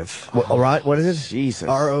 05. All right. What is it? Jesus.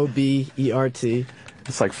 ROBERT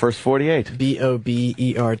It's like first 48.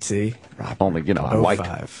 BOBERT Only, white.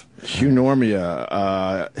 05. Hugh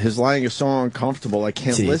Normia, his lying is so uncomfortable I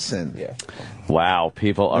can't listen. Yeah. Wow,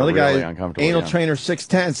 people are Another really guy, uncomfortable. Anal Trainer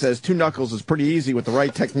 610 says 2 knuckles is pretty easy with the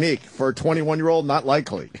right technique. For a 21-year-old, not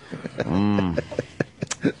likely.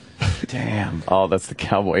 Damn. Oh, that's the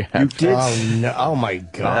cowboy hat. You did. Oh no! Oh my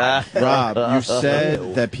God! Rob, you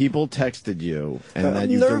said that people texted you and that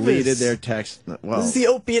you nervous. deleted their text. Well, This is the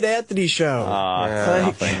Opie and Anthony show.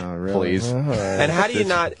 really? Please. And how do you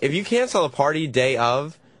not, if you cancel a party day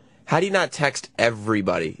of, how do you not text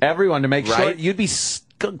everybody? Everyone to make sure Right? you'd be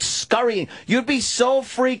scurrying. You'd be so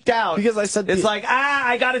freaked out. Because I said it's like,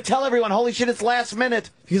 I got to tell everyone. Holy shit, it's last minute.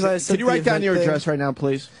 Because I said Can you write down your address right now,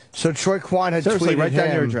 please? So Troy Kwan had Seriously, tweeted write down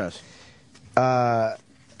him. your address.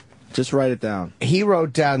 Just write it down. He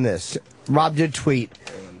wrote down this. Rob did tweet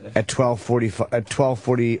at 12:45. At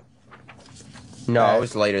 12:40. No, it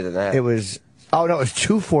was later than that. It was. Oh no, it was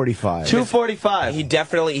 2:45.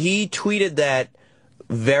 2:45. He tweeted that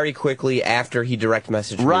very quickly after he direct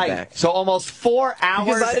messaged me Right. back. So almost 4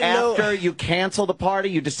 hours I didn't know- after you cancel the party,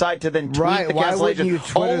 you decide to then tweet Right, the why cancellation. wouldn't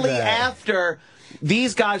you Twitter Only that? after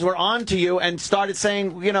these guys were on to you and started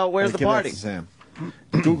saying, where's the Give that party? to Sam.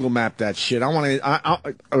 Google map that shit. I want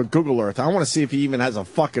to Google Earth. I want to see if he even has a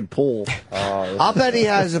fucking pool. I'll bet he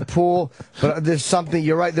has a pool, but there's something.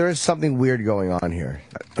 You're right. There is something weird going on here,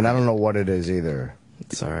 and I don't know what it is either.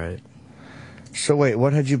 It's all right. So wait,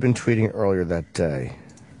 what had you been tweeting earlier that day?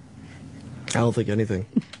 I don't think anything.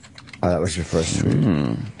 Oh, that was your first tweet.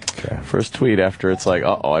 Okay. First tweet after it's like,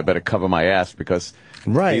 I better cover my ass because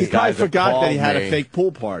Right. these He probably guys have forgot that he called had me. a fake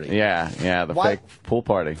pool party. Yeah, the Why- fake pool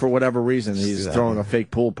party. For whatever reason, he's throwing a fake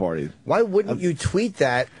pool party. Why wouldn't you tweet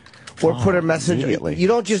that or put a message? immediately. You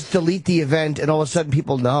don't just delete the event and all of a sudden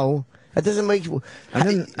people know. That doesn't make.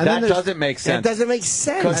 That doesn't make sense. It doesn't make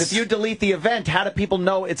sense. Because if you delete the event, how do people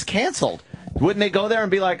know it's canceled? Wouldn't they go there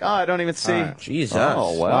and be like, I don't even see. Jesus.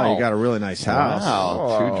 Oh, wow. Wow, you got a really nice house.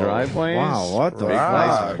 Wow, 2 driveways. Wow, what the big fuck?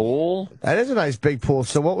 nice pool. That is a nice big pool.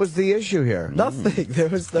 So what was the issue here? Nothing. There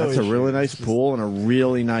was no That's a issue. really nice pool and a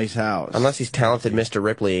really nice house. Unless he's talented Mr.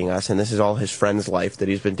 Ripleying us, and this is all his friend's life that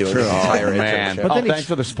he's been doing True. his entire Oh, intern man. show. then he- Thanks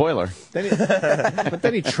for the spoiler. But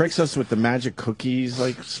then he tricks us with the magic cookies.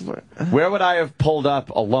 Like, Where would I have pulled up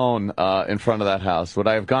alone in front of that house? Would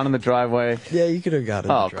I have gone in the driveway? Yeah, you could have got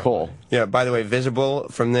it. Oh, cool. Yeah, by the way, visible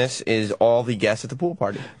from this is all the guests at the pool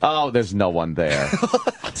party. Oh, there's no one there.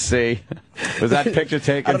 See? Was that picture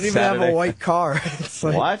taken I don't even Saturday? have a white car. It's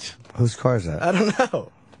like, What? Whose car is that? I don't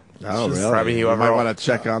know. oh, really? probably You whoever- might want to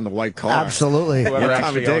check on the white car. Absolutely. Whoever What time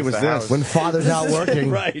actually of day owns was the this? house. When father's out working.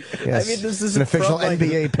 Right. Yes. I mean, this is an official from, like,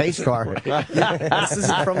 NBA pace car. This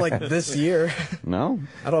isn't from like this year. No?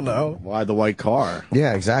 I don't know. Why the white car?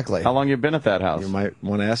 Yeah, exactly. How long you been at that house? You might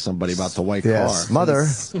want to ask somebody about the white Yes, car. mother.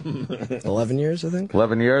 11 years, I think.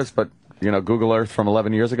 11 years, but, Google Earth from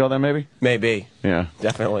 11 years ago then, maybe? Maybe. Yeah.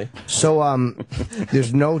 Definitely. So,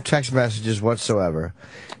 there's no text messages whatsoever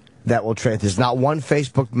that will trace. There's not one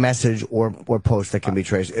Facebook message or post that can be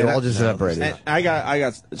traced. It all just evaporated. And I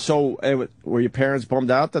got. So, were your parents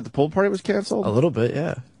bummed out that the pool party was canceled? A little bit,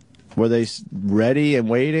 yeah. Were they ready and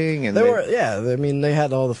waiting? And They were, yeah. I mean, they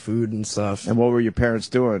had all the food and stuff. And what were your parents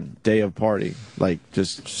doing day of party? Like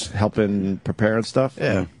just helping prepare and stuff?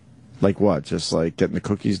 Yeah. Like what? Just like getting the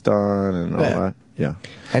cookies done and all that? Yeah.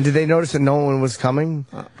 And did they notice that no one was coming?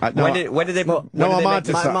 When did they? No, I'm on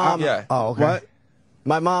to my some- mom. Yeah. Oh, okay. What?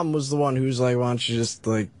 My mom was the one who was like, "Why don't you just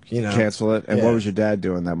like, Cancel it. And Yeah. what was your dad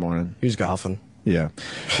doing that morning? He was golfing." Yeah.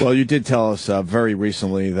 Well, you did tell us very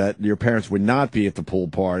recently that your parents would not be at the pool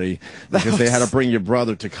party because they had to bring your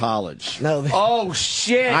brother to college. No. Oh,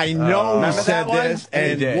 shit. I know he Remember said that one? this, He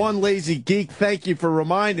and did. one lazy geek, thank you for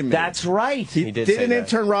reminding me. That's right. He did say Didn't that.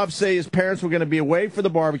 Intern Rob say his parents were going to be away for the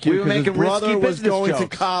barbecue We were because his making brother risky was business going to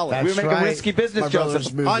jokes. college? We were making right. risky business My jokes.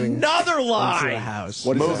 brother's moving Another into lie. a house.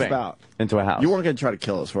 What is this Moving. about? Into a house. You weren't going to try to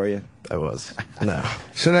kill us, were you? I was. No.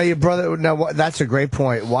 So now your brother. Now that's a great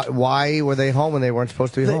point. Why were they home when they weren't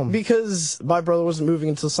supposed to be home? Because my brother wasn't moving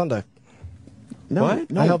until Sunday. No,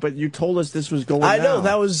 What? no, but you told us this was going I know down.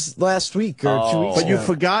 that was last week or 2 weeks But you ago.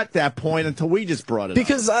 forgot that point until we just brought it up.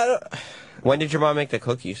 Because When did your mom make the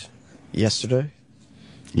cookies? yesterday.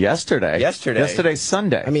 Yesterday. Yesterday. Yesterday's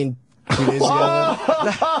Sunday. I mean, 2 days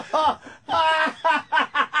ago.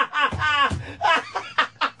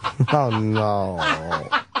 Oh no.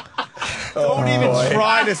 Don't even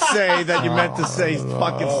try to say that you meant to say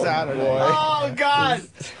fucking Saturday. Oh, God.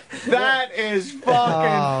 That is fucking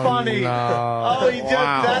funny. no. Oh,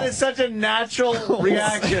 that is such a natural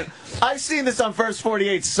reaction. I've seen this on First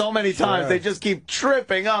 48 so many times. They just keep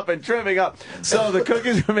tripping up and tripping up. So the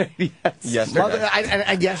cookies were made Yesterday.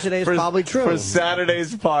 And yesterday is for, probably true. for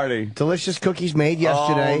Saturday's party. Delicious cookies made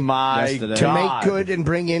yesterday. Oh, my Yesterday. to God. make good and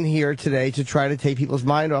bring in here today to try to take people's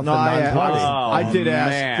mind off No, the I non-party. did ask.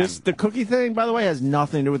 man. The cookie thing, by the way, has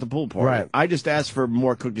nothing to do with the pool party. Right. I just asked for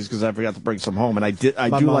more cookies because I forgot to bring some home, and I do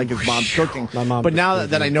mom- like his mom's cooking. My mom but now gave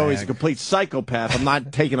that me I a know he's a bag. complete psychopath, I'm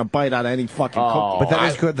not taking a bite out of any fucking cookie. But that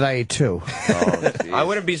is good that I ate two. I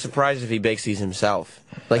wouldn't be surprised if he bakes these himself.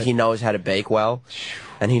 Like he knows how to bake well,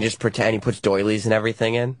 and he just he puts doilies and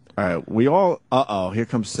everything in. All right, we all. Here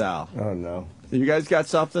comes Sal. Oh no. You guys got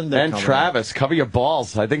something? They're And coming. Travis, cover your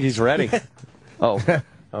balls. I think he's ready. Oh,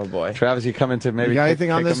 Oh boy. Travis, you come in to maybe You got kick-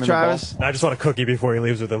 anything on kick this, him in the Travis? I just want a cookie before he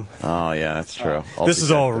leaves with him. balls? Oh, yeah, that's true. This is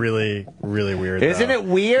all really, really weird. Isn't though. it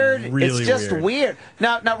weird? Really it's just weird.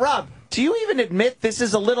 Now, Rob, do you even admit this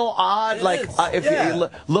is a little odd? If you're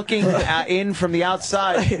looking in from the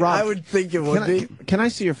outside. I would think it would be. Can I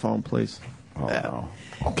see your phone, please? Oh, no.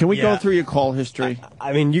 Can we go Yeah. through your call history?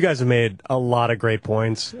 I mean, you guys have made a lot of great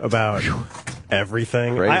points about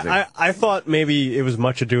everything. Crazy. I thought maybe it was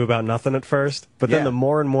much ado about nothing at first, but then Yeah. the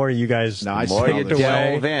more and more you guys No, I More smell you this.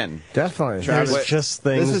 delve in. Definitely. there's just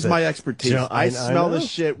things. This is that my expertise. don't- I smell know. this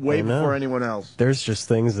shit way I know. before anyone else. There's just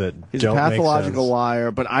things that He's a don't make pathological sense.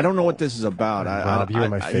 liar, but I don't know what this is about. Rob, you're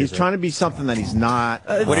my He's favorite. trying to be something that he's not.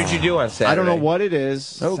 What did you do on Saturday? I don't know what it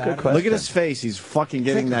is. Oh, good question. Look at his face. He's fucking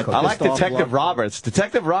getting that. I like pissed off Detective look. Roberts.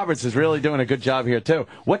 Detective Roberts is really doing a good job here, too.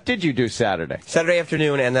 What did you do Saturday? Saturday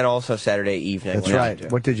afternoon and then also Saturday evening. That's What did right. you do?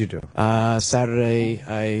 What did you do? Saturday,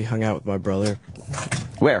 I hung out with my brother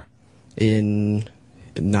Where? in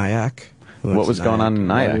Nyack. What was going on in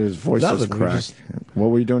Why Nyack? His voice Nothing, was we cracked. just- What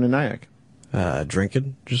were you doing in Nyack?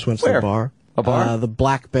 Drinking. Just went to Where? the bar. A bar? The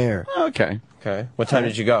Black Bear. Okay. Okay. What time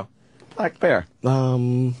did you go? Black Bear.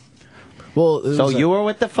 Well, it So was you were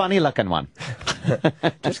with the funny-looking one.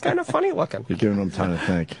 Just kind of funny looking. You're giving him time to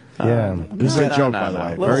think. Yeah. It was a good joke, by the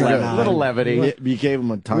way. Very good. Little levity. You gave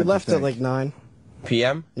him a time. we left to at think. like 9.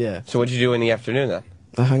 PM? Yeah. So what'd you do in the afternoon then?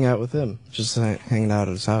 I hung out with him, just hanging out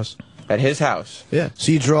at his house. At his house. Yeah.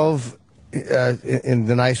 So you drove in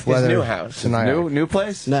the nice weather new house. to Nyack. New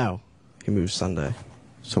place? No, he moved Sunday.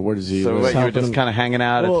 So where does he So live? what, you were helping just him- kind of hanging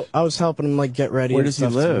out? Well, I was helping him like get ready. Where and does he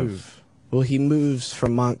stuff to live? move. Well, he moves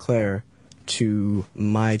from Montclair to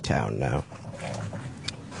my town now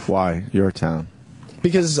Why? Your town.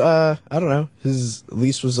 because I don't know. His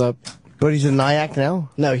lease was up. But he's in Nyack now?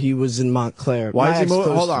 No, he was in Montclair. Why is he Nyack's moving?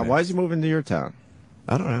 close Hold to on. me. Why is he moving to your town?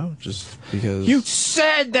 I don't know. Just because You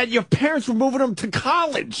said that your parents were moving him to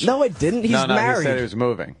college. No, I didn't. He's no, married. he said he was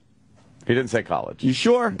moving. He didn't say college. You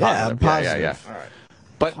sure? Yeah, I'm Positive. Yeah. positive. All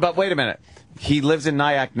right. But wait a minute. He lives in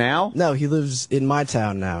Nyack now? No, he lives in my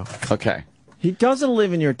town now. Okay. He doesn't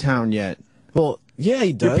live in your town yet. Well, yeah,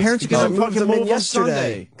 he does. Your parents are because I gonna moved fucking him in move on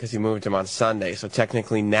Sunday. Because he moved him on Sunday. So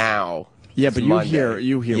technically now. Yeah, it's but Monday.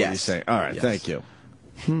 you hear what Yes. he's saying. All right, Yes. thank you.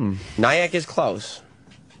 Nyack is close.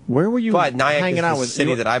 Where were you But Nyack hanging is out the with?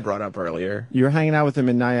 city that I brought up earlier. You were hanging out with him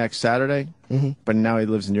in Nyack Saturday, but now he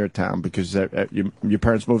lives in your town because your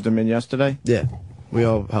parents moved him in yesterday. Yeah, we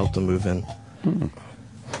all helped him move in.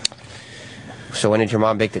 So when did your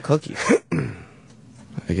mom bake the cookies?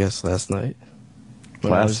 I guess last night.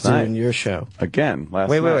 When I was doing your show. Again, last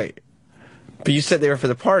Wait, night. wait. But you said they were for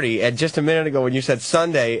the party, and just a minute ago when you said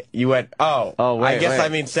Sunday, you went, oh, wait, I guess wait. I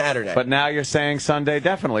mean Saturday. But now you're saying Sunday,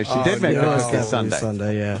 definitely. She did make the cookies Sunday.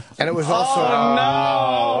 Sunday, yeah. And it was also...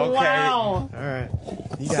 Oh, no! okay. Wow! All right.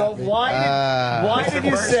 So why did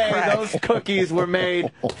you say those cookies were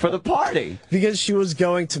made for the party? Because she was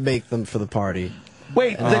going to make them for the party.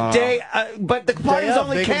 Wait, the day, but the party was of,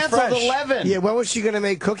 only make 'em canceled fresh. 11. Yeah, when was she going to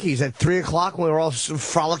make cookies? At 3 o'clock when we were all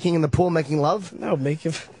frolicking in the pool making love? No,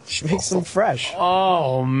 she makes them fresh.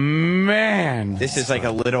 Oh, man. This is like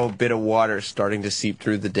a little bit of water starting to seep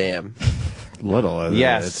through the dam. Little.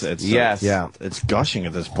 Yes. It's Yes. Yeah. It's gushing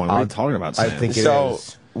at this point. What are you talking about, I Sam? think it So,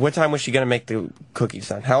 is. what time was she going to make the cookies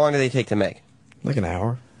then? How long do they take to make? Like an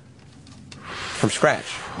hour. From scratch?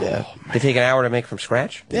 Yeah. They take an hour to make from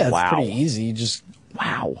scratch? Yeah, it's Wow. pretty easy. You just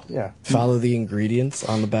follow the ingredients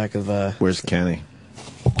on the back of Where's Kenny?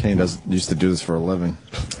 Kenny used to do this for a living.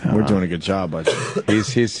 We're doing a good job, but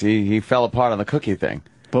He fell apart on the cookie thing.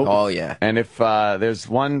 Oh, yeah. And if there's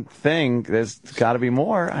one thing, there's got to be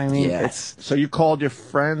more. I mean, Yeah. it's... So you called your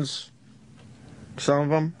friends, some of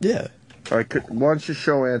them? Yeah. All right, why don't you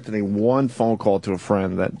show Anthony one phone call to a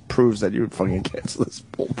friend that proves that you would fucking cancel this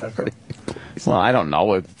pool party? Well, I don't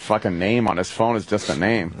know. A fucking name on his phone is just a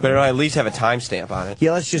name. But it'll at least have a timestamp on it.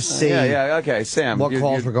 Yeah, let's just see. Yeah, okay, Sam. What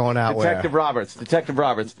calls were going out Detective Roberts. Detective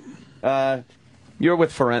Roberts. You're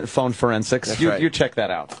with phone forensics. That's You right. you check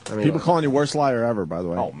that out. People calling you worst liar ever, by the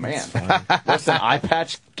way. Oh, man. What's an eye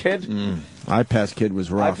patch kid? Eye Patch Kid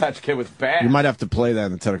was Eye rough. patch kid was bad. You might have to play that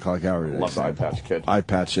in the 10 o'clock hour today. Love Sam. eye patch kid. Eye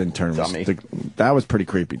Patch intern. Dummy. That was pretty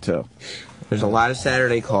creepy, too. There's a lot of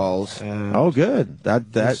Saturday calls. Oh, good.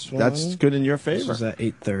 This That's one? good in your This favor. was at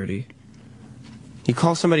 8:30. You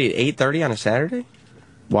call somebody at 8:30 on a Saturday?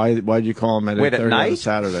 Why'd you call him at 8:30 Wait, at on a night?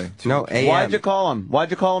 Saturday? No, AM. Why'd you call him?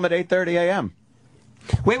 Why'd you call him at 8:30 a.m.?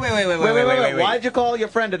 Wait. Wait. Why'd you call your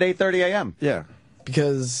friend at 8:30 a.m.? Yeah.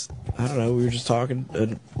 Because, I don't know, we were just talking,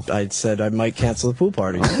 and I said I might cancel the pool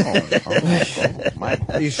party.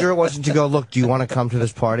 Are you sure it wasn't to go, look, do you want to come to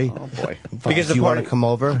this party? Oh, boy. Because Do the you want party, to come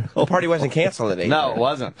over? the party wasn't canceled at 8. No, it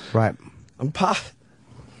wasn't. Right. I'm pop.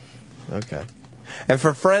 Okay. And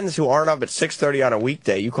for friends who aren't up at 6:30 on a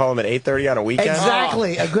weekday, you call them at 8:30 on a weekend?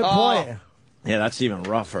 Exactly. A good point. Yeah, that's even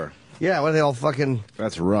rougher. Yeah, what are they all fucking...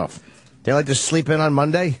 That's rough. They like to sleep in on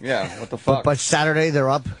Monday? Yeah, what the But fuck? by Saturday, they're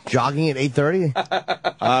up jogging at 8:30?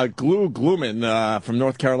 Glooman from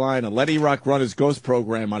North Carolina. Let E-Rock run his ghost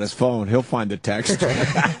program on his phone. He'll find the text.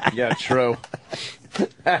 Yeah, true.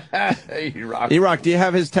 E-Rock. E-Rock, do you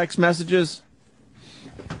have his text messages?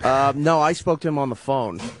 No, I spoke to him on the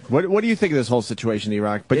phone. What do you think of this whole situation,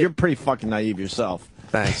 E-Rock? But you're pretty fucking naive yourself.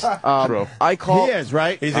 Thanks. True. I called. He is,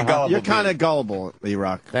 right? He's a gullible You're kind of gullible,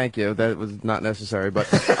 E-Rock. Thank you. That was not necessary, but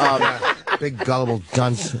Big gullible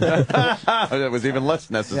dunce. That was even less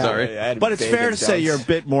necessary. But it's fair to say you're a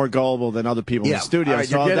bit more gullible than other people in the studio. all right,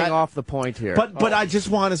 so you're getting that- off the point here. But I just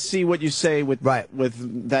want to see what you say with Right.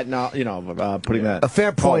 with that. Now putting that. A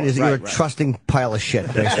fair point is that you're a right. trusting pile of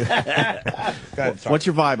shit, basically. What's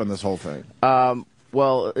your vibe on this whole thing?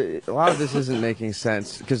 Well, a lot of this isn't making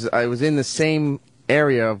sense because I was in the same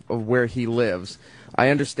area of where he lives. I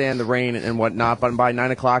understand the rain and whatnot, but by 9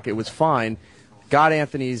 o'clock it was fine. Got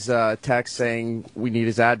Anthony's text saying we need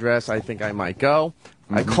his address. I think I might go.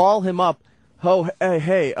 I call him up. Oh,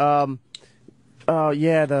 hey,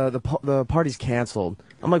 yeah, the party's canceled.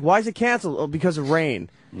 I'm like, why is it canceled? Oh, because of rain.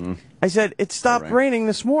 I said, it stopped raining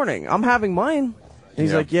this morning. I'm having mine. And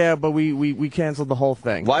he's like, yeah, but we canceled the whole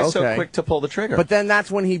thing. Why so Okay. quick to pull the trigger? But then that's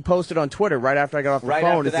when he posted on Twitter right after I got off the right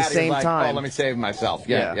phone after at that, the same he was like, time. Oh, let me save myself.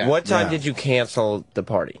 Yeah. Yeah. What time did you cancel the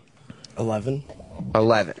party? 11.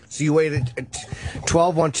 11. So you waited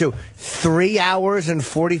 12, 1, 2, 3 hours and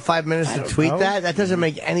 45 minutes to tweet know. that? That doesn't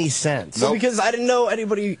make any sense. Well, because I didn't know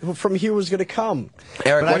anybody from here was going to come.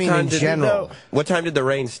 Eric, But I mean in general. What time did the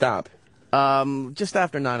rain stop? Just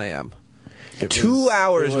after 9 a.m. 2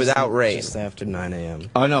 hours It without wasn't rain. Just after 9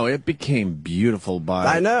 a.m. Oh no, it became beautiful by.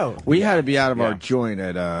 I know. We had to be out of our joint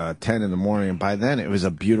at 10 in the morning, and by then it was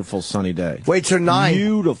a beautiful sunny day. Wait, so 9,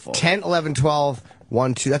 Beautiful. 10, 11, 12,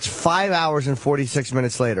 1, 2. That's 5 hours and 46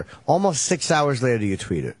 minutes later. Almost 6 hours later, you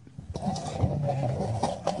tweet it.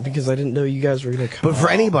 Because I didn't know you guys were going to come. But for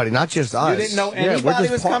anybody, not just us. You didn't know we're anybody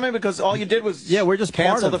just was part- coming because all you did was we're just part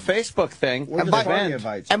cancel of the Facebook thing. We're the just party event.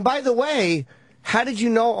 invites. And by the way, how did you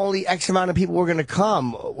know only X amount of people were going to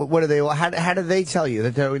come? What are they? How did they tell you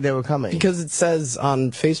that they were coming? Because it says on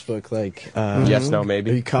Facebook, like, Yes, no, are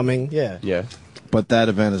maybe. you coming? Yeah. Yeah. But that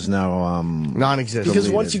event is now non-existent. Because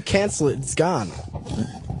Deleted. once you cancel it, it's gone.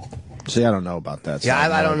 See, I don't know about that. Yeah, so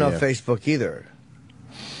have I no don't know idea. Facebook either.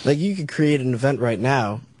 Like, you could create an event right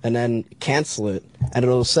now and then cancel it, and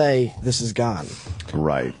it'll say, this is gone.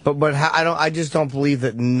 Right. But I just don't believe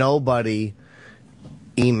that nobody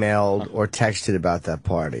emailed or texted about that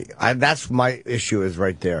party. That's my issue is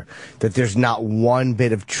right there. That there's not one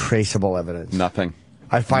bit of traceable evidence. Nothing.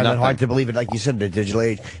 I find that hard to believe it. Like you said, the digital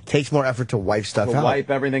age takes more effort to wipe stuff out. Wipe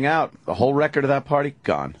everything out. The whole record of that party,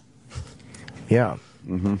 gone. Yeah.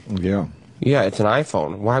 Mm-hmm. Yeah. Yeah, it's an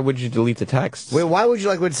iPhone. Why would you delete the text? Wait, why would you,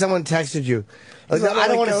 like, when someone texted you? Like, I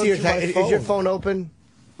don't want to see your text. Is your phone open?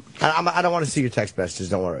 I don't want to see your text messages,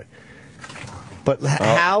 don't worry. But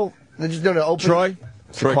how? Just don't open. Troy?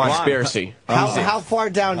 Conspiracy. How far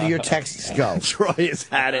down do your texts go? Troy has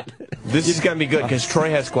had it. This is going to be good because Troy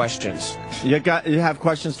has questions. You have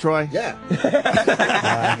questions, Troy? Yeah.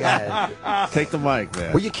 Take the mic,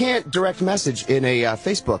 man. Well, you can't direct message in a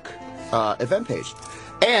Facebook event page.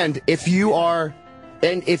 And if you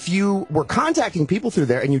were contacting people through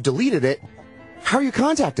there and you deleted it, how are you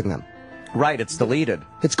contacting them? Right, it's deleted.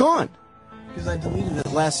 It's gone. Because I deleted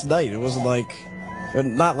it last night. It wasn't like...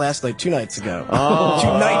 Not last night, 2 nights ago. 2 nights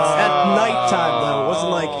at nighttime, though. It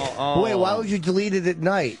wasn't like... Wait, why would you delete it at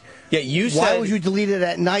night? Yeah, you said... Why would you delete it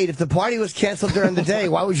at night? If the party was canceled during the day,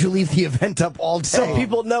 why would you leave the event up all day? So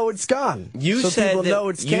people know it's gone. You said people that know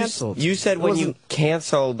it's canceled. You said when you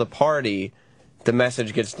cancel the party, the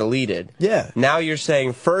message gets deleted. Yeah. Now you're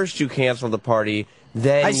saying first you cancel the party,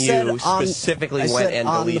 then you specifically went and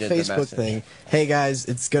deleted the Facebook message. thing. Hey guys,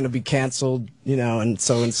 it's going to be canceled, and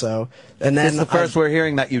so and so. And then This is the first we're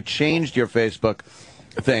hearing that you changed your Facebook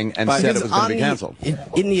thing and said it was going to be canceled.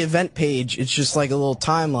 In the event page, it's just like a little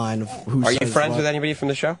timeline of who. Are you friends with anybody from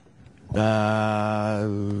the show?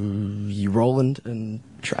 Roland and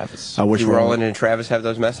Travis. Which Roland and Travis have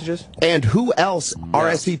those messages? And who else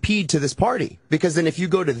RSVP'd to this party? Because then if you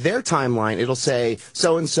go to their timeline, it'll say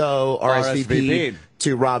so-and-so RSVP'd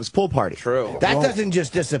to Rob's pool party. True. That doesn't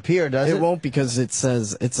just disappear, does it? It won't, because it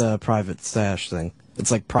says it's a private stash thing.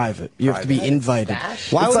 It's like private. You have to be invited. Why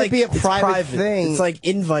It's would like, it be a it's private thing? It's like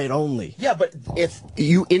invite only. Yeah, but if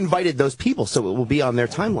you invited those people, so it will be on their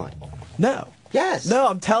timeline. No. Yes. No,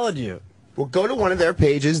 I'm telling you. Well, go to one of their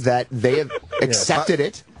pages that they have accepted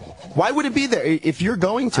it. Why would it be there? If you're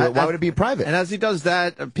going to it, why would it be private? And as he does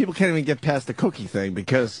that, people can't even get past the cookie thing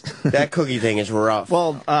because... That cookie thing is rough.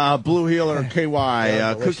 Well, Blue Healer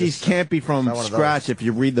KY, cookies can't be from scratch if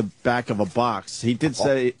you read the back of a box. He did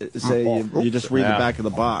say you just read the back of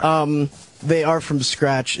the box. They are from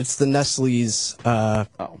scratch. It's the Nestle's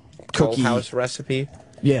cookie house recipe.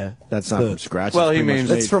 Yeah, that's not from scratch. Well, he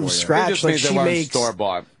means it's from scratch. Like she makes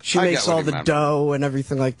store-bought. She makes all the dough and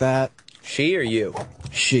everything like that. She or you?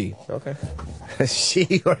 She. Okay.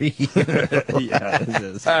 She or you? Yeah, it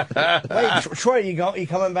is. Wait, Troy, you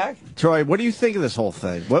coming back? Troy, what do you think of this whole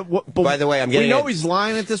thing? What, by the way, I'm getting. We know he's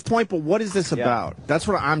lying at this point, but what is this about? That's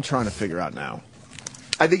what I'm trying to figure out now.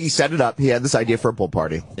 I think he set it up. He had this idea for a pool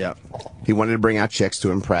party. Yeah. He wanted to bring out chicks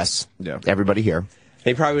to impress everybody here.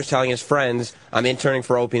 He probably was telling his friends, I'm interning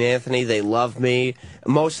for Opie and Anthony. They love me.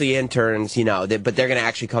 Mostly interns, but they're going to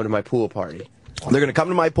actually come to my pool party. They're going to come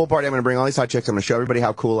to my pool party. I'm going to bring all these hot chicks. I'm going to show everybody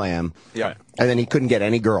how cool I am. Yeah. And then he couldn't get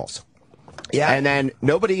any girls. Yeah. And then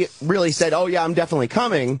nobody really said, oh, yeah, I'm definitely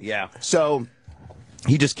coming. Yeah. So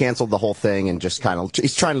he just canceled the whole thing and just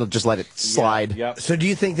he's trying to just let it slide. Yeah. So do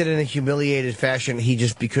you think that in a humiliated fashion,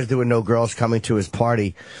 because there were no girls coming to his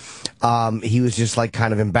party, he was just like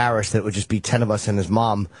kind of embarrassed that it would just be 10 of us and his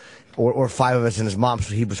mom, or 5 of us and his mom,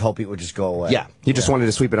 so he was hoping it would just go away. Yeah, he just wanted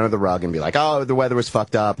to sweep it under the rug and be like, oh, the weather was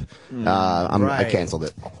fucked up. I canceled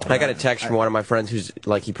it. I got a text from one of my friends who's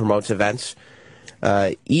he promotes events.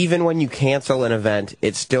 Even when you cancel an event,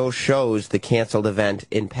 it still shows the canceled event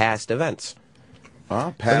in past events.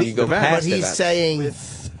 Past you go events. past But he's events. saying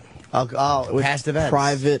with past events.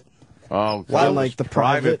 Private. Oh, Why like the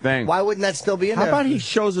private thing? Why wouldn't that still be in How there? about he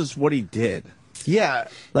shows us what he did? Yeah.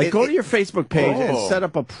 Go to your Facebook page and set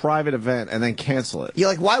up a private event and then cancel it.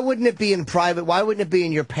 Yeah, why wouldn't it be in private? Why wouldn't it be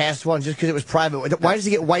in your past one just because it was private? Why does it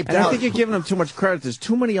get wiped And out? I think you're giving him too much credit. There's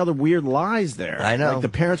too many other weird lies there. I know. Like the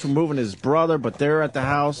parents were moving his brother, but they're at the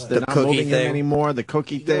house. They're The not cookie moving him thing. anymore. The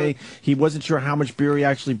cookie thing. He wasn't sure how much beer he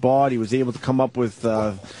actually bought. He was able to come up with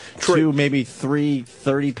 2, maybe 3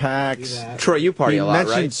 30-packs. Troy, you party He a lot,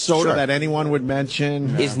 mentioned right? soda that anyone would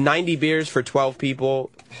mention. Is 90 beers for 12 people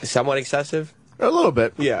somewhat excessive? A little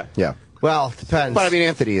bit. Yeah. Yeah. Well, depends. But I mean,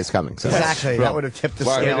 Anthony is coming. So exactly. That would have tipped the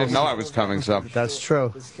Well, he scales. didn't know I was coming, so. That's true.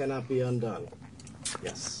 This cannot be undone.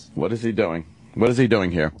 Yes. What is he doing? What is he doing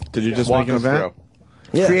here? Did you just Walk make an us event?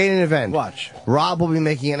 through. Yeah. Create an event. Watch. Rob will be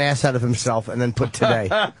making an ass out of himself and then put today.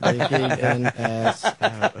 Making an ass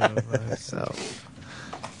out of myself.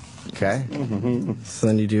 Okay. So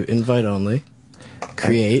then you do invite only,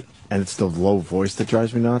 create. And it's the low voice that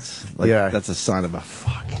drives me nuts. Like, Yeah. That's a sign of a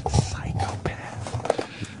fucking psychopath.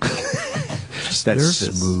 That's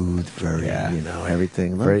smooth, very,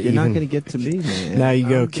 everything. Look, Very you're not even. going to get to me, man. Now you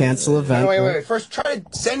go cancel event. Wait. First, try to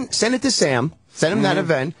send it to Sam. Send him that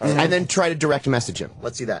event, and then try to direct message him.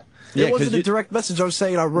 Let's see that. Yeah, It wasn't 'cause a you- direct message. I was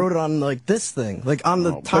saying I wrote it on like this thing, like on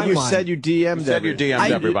the timeline. But you said you DM'd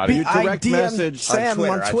everybody. You direct DM'd message Sam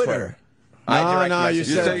on Twitter. No, you You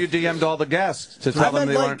said said you DM'd all the guests to I tell them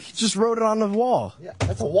meant they like weren't. just wrote it on the wall. Yeah,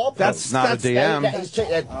 that's a wall. That's not a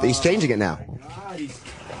DM. He's changing it now.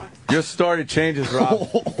 Your story changes, Rob.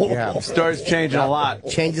 Yeah. Your story's changing a lot.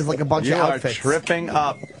 Changes like a bunch You of are outfits. tripping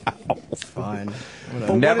up. Fine.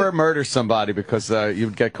 Never murder somebody because you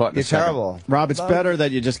would get caught in You're a second. terrible. Rob, it's better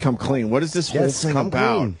that you just come clean. What is this whole Yes, thing come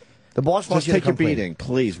about? clean. The boss wants Just you to take your come clean. beating,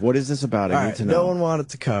 please. What is this about? All I need right, to know. no one wanted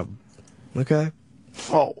to come. Okay.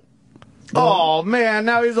 Oh, man,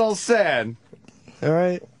 now he's all sad. All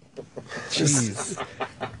right. Jeez.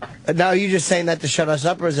 Now, are you just saying that to shut us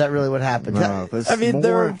up, or is that really what happened? No, there's I mean,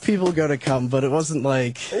 there more. were people going to come, but it wasn't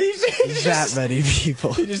like that many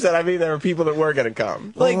people. He just said, I mean, there were people that were going to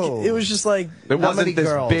come. Like, Whoa. it was just like, There How wasn't many this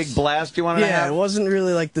girls? big blast you wanted to yeah, have? it wasn't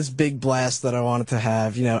really like this big blast that I wanted to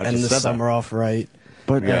have, you know, end just the said that. summer off right.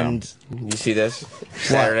 But And You see this?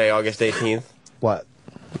 Saturday, August 18th. What?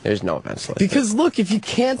 There's no events like because look, if you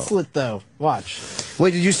cancel it though, watch.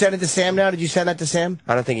 Wait, did you send it to Sam now? Did you send that to Sam?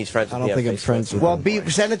 I don't think he's friends with I me don't on think I'm Facebook. friends with Well, him.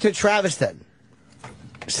 send it to Travis then.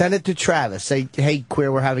 Send it to Travis. Say, hey,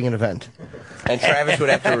 queer, we're having an event. And Travis would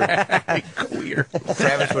have to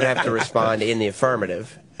Travis would have to respond in the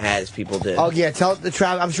affirmative, as people did. Oh, yeah, tell the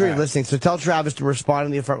Travis. I'm sure you're listening, so tell Travis to respond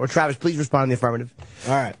in the affirmative. Or Travis, please respond in the affirmative.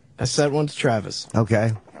 All right, I sent one to Travis.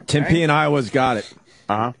 Okay. Tim P in Iowa's got it.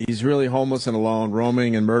 He's really homeless and alone,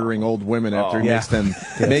 roaming and murdering old women after he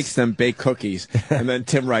makes them bake cookies. And then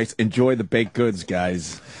Tim writes, "Enjoy the baked goods,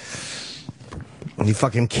 guys." And he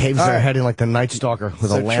fucking caves their head in like the Night Stalker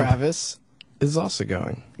with So a lamp. Travis is also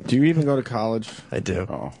going. Do you even go to college? I do.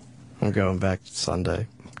 Oh. I'm going back Sunday.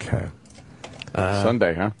 Okay.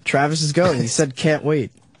 Sunday, huh? Travis is going. He said can't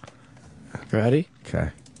wait. Ready? Okay.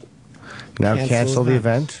 Now cancel the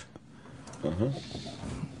event.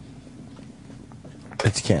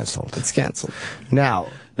 It's canceled. It's canceled. Now,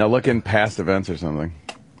 Now look in past events or something.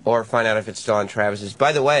 Or find out if it's still on Travis's.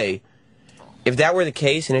 By the way, if that were the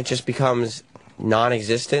case and it just becomes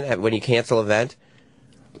non-existent when you cancel an event,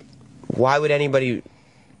 why would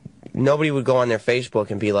nobody would go on their Facebook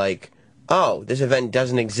and be like, oh, this event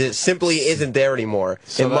doesn't exist, simply isn't there anymore.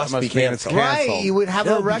 So it that must be must mean it's canceled. canceled. you would have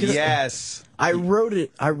No, a record. because- Yes. I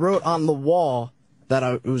wrote on the wall that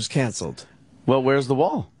it was canceled. Well, where's the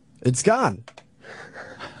wall? It's gone.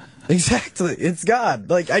 Exactly. It's gone.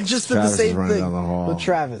 Like, I just did Travis the is same running thing down the hall. with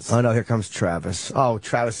Travis. Oh, no, here comes Travis. Oh,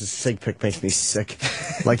 Travis's sig pic makes me sick.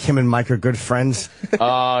 Like him and Mike are good friends.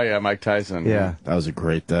 Oh, yeah, Mike Tyson. Yeah. That was a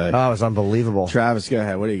great day. Oh, it was unbelievable. Travis, go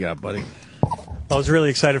ahead. What do you got, buddy? I was really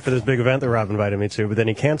excited for this big event that Rob invited me to, but then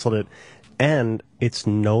he canceled it, and it's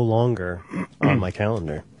no longer on my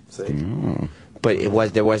calendar.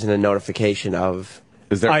 But there wasn't a notification of...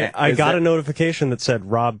 Is there? I got a notification that said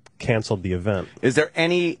Rob canceled the event. Is there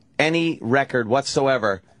any record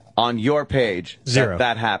whatsoever on your page Zero.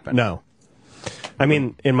 that happened? No. I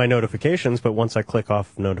mean, in my notifications, but once I click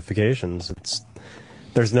off notifications,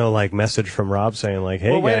 there's no like message from Rob saying like,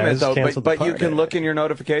 "Hey Well, wait a minute guys, though. canceled But the you party." can look in your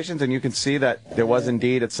notifications and you can see that there was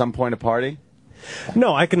indeed at some point a party.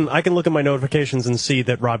 No, I can look at my notifications and see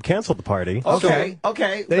that Rob canceled the party. Okay.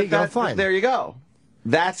 There but you go, fine. There you go.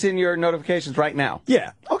 That's in your notifications right now.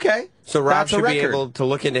 Yeah. Okay. So Rob That's a should be record. able to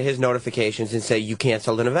look into his notifications and say, you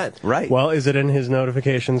canceled an event. Right. Well, is it in his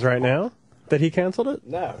notifications right now that he canceled it?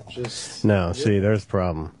 No, just... No. See, there's the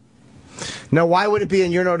problem. Now, why would it be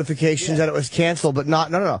in your notifications that it was canceled, but not?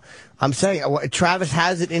 No. I'm saying Travis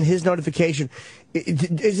has it in his notification.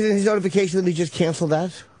 Is it in his notification that he just canceled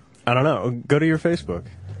that? I don't know. Go to your Facebook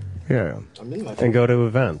Yeah. and go to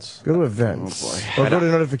events. Go to events. Or go to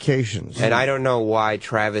notifications. And I don't know why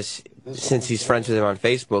Travis, since he's friends with him on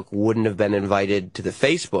Facebook, wouldn't have been invited to the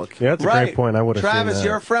Facebook. Yeah, that's a right. great point. I would have Travis, seen that.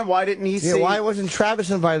 you're a friend. Why didn't he Yeah, see? why wasn't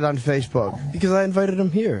Travis invited on Facebook? Because I invited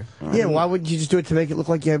him here. Yeah, why wouldn't you just do it to make it look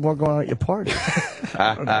like you had more going on at your party?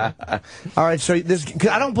 All right, so this, cause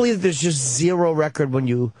I don't believe there's just zero record when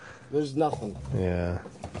you... There's nothing. Yeah.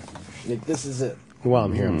 Nick, this is it. While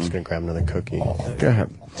I'm here, I'm just going to grab another cookie. Go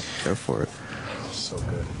ahead. Go for it. So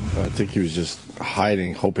good. I think he was just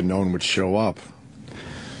hiding, hoping no one would show up.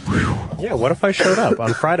 Yeah, what if I showed up?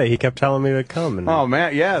 On Friday, he kept telling me to come. And Oh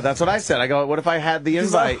man, yeah, that's what I said. I go, what if I had the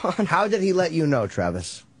invite? How did he let you know,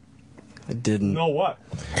 Travis? I didn't. No, what?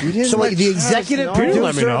 You didn't So, like, let the Travis executive know? didn't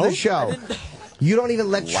let me producer of know. the show, you don't even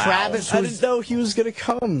let Travis, I who's didn't know he was going to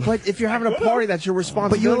come. But if you're having a party, that's your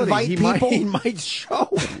responsibility. invite He might show.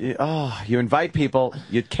 You invite people,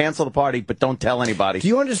 you cancel the party, but don't tell anybody. Do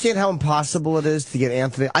you understand how impossible it is to get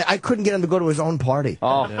Anthony? I couldn't get him to go to his own party.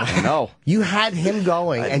 Oh, no. You had him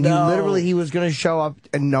going, and he was going to show up,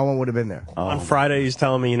 and no one would have been there. On Friday, he's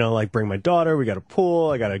telling me, like, bring my daughter. We got a pool.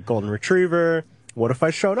 I got a golden retriever. What if I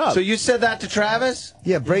showed up? So you said that to Travis?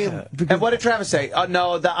 Yeah, bring him. And what did Travis say? Oh,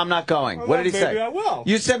 no, I'm not going. What did he say? Maybe I will.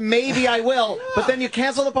 You said, maybe I will, but then you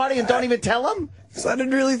cancel the party and don't even tell him? So I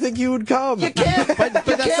didn't really think you would come. You can't, but that's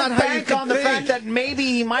can't not how you bank on the think. fact that maybe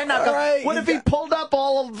he might not come. All right, What if he pulled up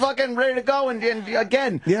all fucking ready to go and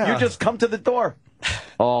again, Yeah. you just come to the door?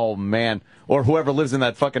 Oh, man. Or whoever lives in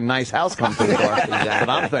that fucking nice house comes to the door. That's what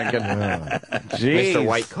I'm thinking. Jeez. Mr.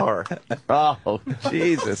 White Car. Oh,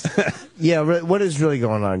 Jesus. Yeah, what is really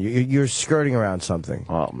going on? You're skirting around something.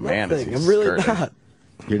 Oh, man. Is he I'm really skirting. not.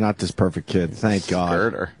 You're not this perfect kid. Thank God.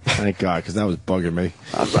 Skirter. Thank God, because that was bugging me.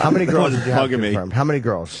 How many girls did you have Bugging me. confirmed? How many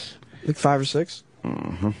girls? Like 5 or 6.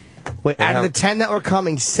 Wait, out of the 10 that were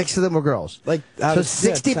coming, 6 of them were girls. Like, So out of-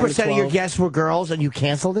 60% of your guests were girls, and you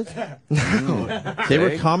canceled it? They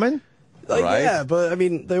were coming? Like, Right. yeah, but I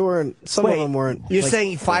mean, they weren't. Some of them weren't. You're like,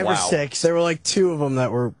 saying 5 or Wow. 6. there were like 2 of them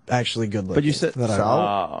that were actually good looking. But you said- that I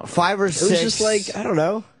So, 5 or 6. It was just like, I don't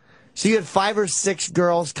know. So you had 5 or 6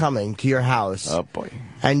 girls coming to your house, Oh, boy.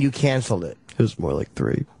 and you canceled it. It was more like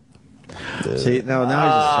 3. See, no,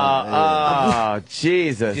 now Oh,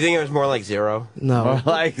 Jesus. Do you think it was more like 0? No.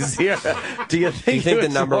 Like 0? Do you Do think, you think it the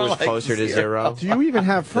number more was like closer to 0? do you even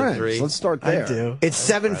have three. friends? Let's start there. I do. It's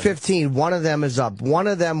 7:15. One of them is up. One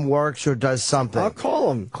of them works or does something. I'll call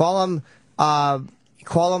them. Call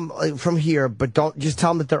them from here, but don't just tell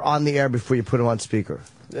them that they're on the air before you put them on speaker.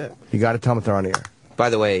 Yeah. You got to tell them that they're on the air. By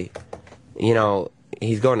the way, you know,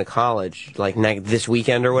 he's going to college, like this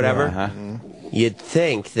weekend or whatever. Uh-huh. You'd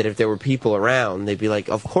think that if there were people around, they'd be like,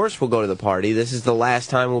 of course we'll go to the party. This is the last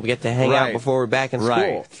time we'll get to hang out Right. before we're back in Right.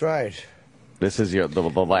 school. That's right. This is the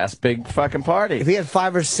last big fucking party. If he had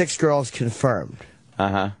 5 or 6 girls confirmed,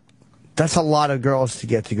 Uh-huh. that's a lot of girls to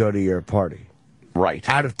get to go to your party. Right.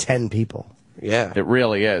 Out of 10 people. Yeah. It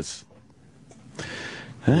really is.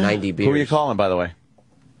 90 beers. Who are you calling, by the way?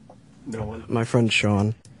 No one. My friend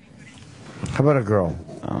Sean. How about a girl?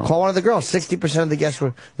 Call one of the girls. 60% of the guests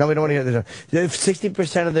were. No, we don't want to hear this. If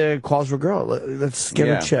 60% of the calls were girls, let's get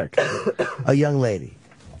Yeah. a chick. A young lady.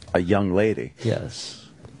 A young lady. Yes.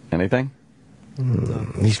 Anything?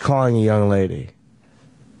 He's calling a young lady.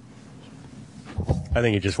 I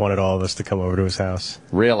think he just wanted all of us to come over to his house.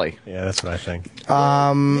 Really? Yeah, that's what I think.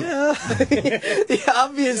 Yeah,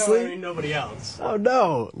 obviously. nobody else. Oh,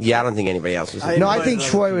 no. Yeah, I don't think anybody else was. No, I think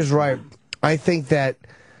Troy was right. I think that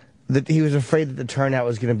he was afraid that the turnout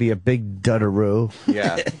was going to be a big duddaroo.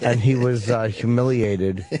 Yeah. And he was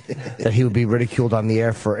humiliated that he would be ridiculed on the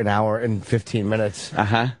air for an hour and 15 minutes.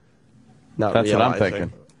 Uh-huh. Not That's what I'm realizing.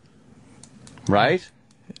 thinking. Right?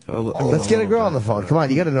 Let's get a girl on the phone. Come on,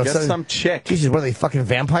 you got to know Get something. some chick. Jesus, what are they, fucking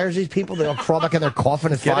vampires, these people? They all crawl back in their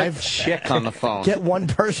coffin at Get 5? a chick on the phone. Get one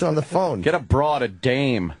person on the phone. Get a broad, a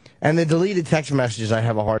dame. And the deleted text messages, I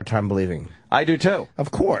have a hard time believing. I do too.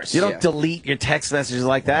 Of course. You don't delete your text messages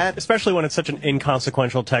like that. Especially when it's such an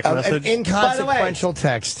inconsequential text An message. inconsequential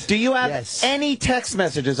text. Do you have Yes. any text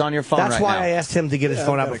messages on your phone That's right why now? I asked him to get his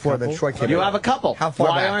phone out before the Troy came You in. have a couple. How far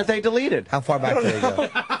Why back? aren't they deleted? How far back do they go?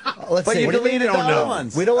 Let's But see. you What do deleted mean the don't other know?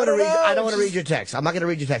 ones. We don't want to read. know. I don't want to read your text. I'm not going to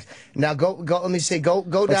read your text. Now go. Let me see. Go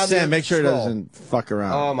But down. Sam, there, make sure it scroll. doesn't fuck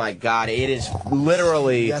around. Oh my God! It is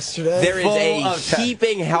literally Yesterday? There is Full a of text.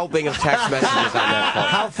 heaping helping of text messages on that phone.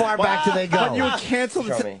 How far back do they go? But you would cancel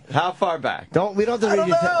Show the. me. How far back? We don't have to read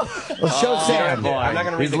your text. Well, show Sam. boy. I'm not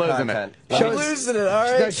going to read He's the losing content. it. Show, Losing it, all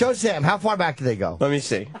no, right? show Sam. How far back do they go? Let me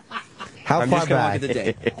see. How I'm far just going to back? look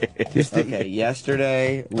at the date. Okay,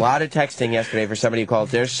 yesterday, a lot of texting yesterday for somebody who called.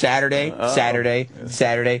 There's Saturday,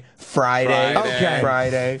 Saturday, Friday, Okay.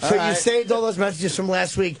 Friday. So you saved all those messages from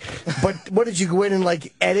last week, but what did you go in and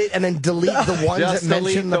like edit and then delete the ones Just that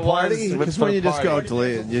delete mentioned the the ones party? with- Because when the you just go party.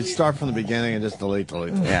 delete, you start from the beginning and just delete.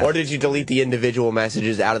 Yeah. Or did you delete the individual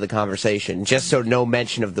messages out of the conversation just so no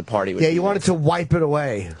mention of the party was Yeah, you wanted to wipe it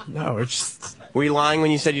away. No, it's just. Were you lying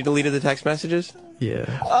when you said you deleted the text messages? Yeah.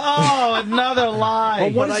 Oh, another lie.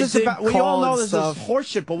 Well, what But is I this did about? We call all know and this stuff. is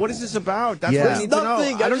horseshit, but what is this about? That's Yeah. what I need to know.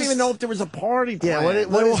 Nothing. I I don't just- even know if there was a party plan. Yeah, what is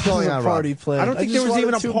There going was on, a party Rob? plan. I don't think there just was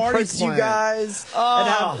even wanted a to party impress plan. you guys and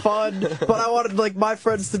have fun, but I wanted like my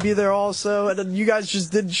friends to be there also, and then you guys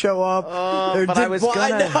just didn't show up. Or but I did- was well,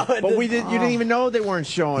 gonna. know, and But we then- didn't. You didn't even know they weren't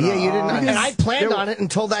showing Yeah, up. you didn't. And I planned There- on it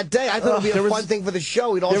until that day. I thought it would be there a was- fun thing for the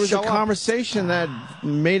show. We'd all There was show a up. conversation that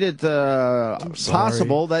made it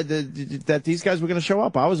possible that these guys were going to show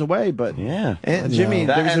up. I was away, but and Jimmy,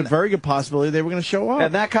 there was a very good possibility they were going to show up.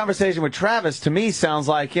 And that conversation with Travis, to me, sounds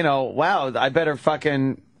like, wow, I better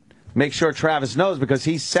fucking make sure Travis knows, because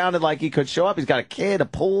he sounded like he could show up. He's got a kid, a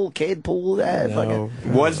kid pool.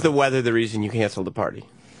 Was the weather the reason you canceled the party?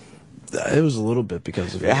 It was a little bit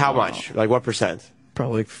because of it. How much? Like what percent?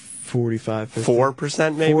 Probably like 45, 50.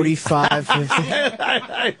 4% maybe? 45, 50.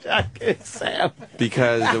 Sam.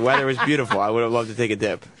 Because the weather was beautiful. I would have loved to take a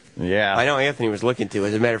dip. Yeah. I know Anthony was looking to.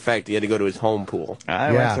 As a matter of fact, he had to go to his home pool.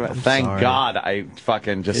 Thank God I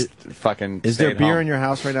fucking Is there stayed beer home. in your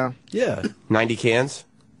house right now? Yeah. 90 cans?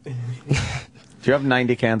 Do you have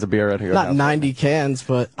 90 cans of beer at your Not house? 90 cans,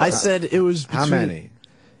 but I said it was between... How many?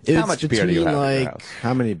 How much beer do you have at your house?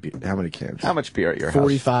 How many cans? How much beer at your house?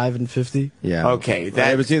 45 and 50. Yeah. Okay.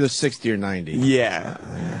 It was either 60 or 90. Yeah.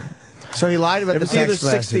 So he lied about It the was either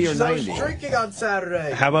text 60 or message. I was 90. drinking on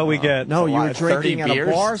Saturday. How about we get? No, you were 30 drinking at a beers?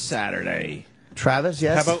 bar Saturday. Travis,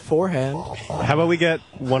 yes? How about Forehand. How about we get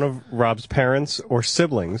one of Rob's parents or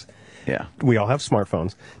siblings? Yeah. We all have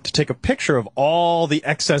smartphones, to take a picture of all the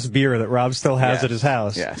excess beer that Rob still has Yes. at his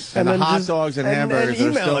house. Yes. And the then hot just- dogs and and hamburgers are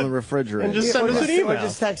email still it. in the refrigerator. And just send us an Or email.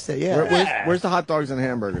 just text it, yeah. Where's the hot dogs and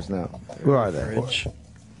hamburgers now? Where are they?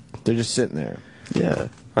 They're just sitting there. Yeah.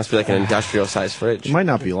 Must be like an industrial-sized fridge. You might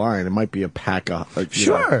not be lying. It might be a pack of a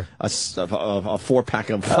 4-pack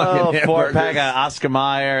of fucking hamburgers. 4-pack of Oscar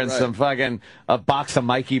Mayer and some fucking a box of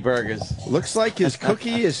Mikey burgers. Looks like his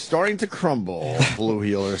cookie is starting to crumble, Blue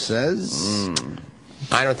Healer says.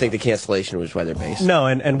 I don't think the cancellation was weather-based. No,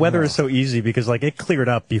 and weather is so easy because like it cleared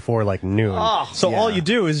up before like noon. So yeah. all you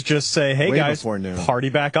do is just say, "Hey Way guys, before noon. party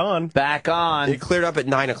back on." Back on. It cleared up at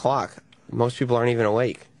 9 o'clock. Most people aren't even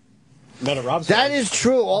awake. Not at Rob's That is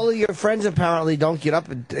true. All of your friends apparently don't get up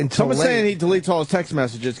until Someone's late. saying he deletes all his text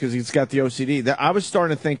messages because he's got the OCD. I was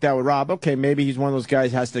starting to think that with Rob. Okay, maybe he's one of those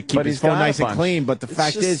guys who has to keep But his he's phone got a nice and bunch. clean. But the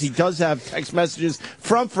fact is, he does have text messages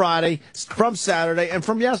from Friday, from Saturday, and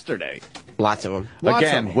from yesterday. Lots of them. Lots of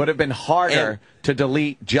Again, them. would have been harder And- to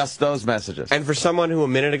delete just those messages. And for someone who a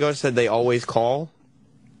minute ago said they always call,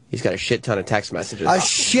 he's got a shit ton of text messages. A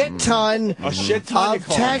shit ton A shit ton of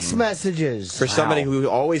text messages. For somebody who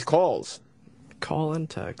always calls. Call and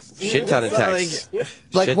text. Shit ton of texts.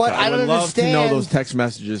 Like Shit what? ton. I I don't would love understand. to know those text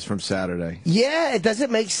messages from Saturday. Yeah, it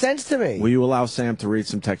doesn't make sense to me. Will you allow Sam to read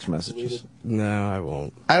some text messages? No, I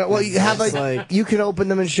won't. I don't, well, you have It's like you can open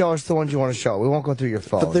them and show us the ones you want to show. We won't go through your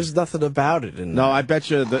phone. But there's nothing about it in No, I bet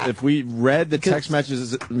you that if we read the text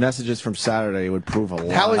messages from Saturday, it would prove a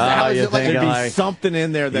lot. How is you it like? think There'd be like- something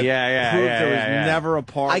in there that proved there was never a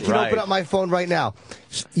party. I can open up my phone right now.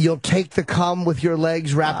 You'll take the cum with your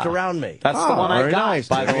legs wrapped around me. That's the one I very got, nice,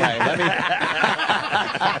 by the Jimmy. way. Let me.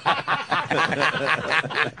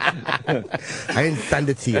 I didn't send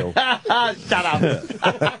it to you. Shut up.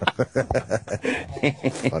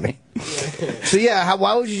 Funny. So yeah,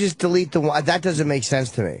 why would you just delete the one? That doesn't make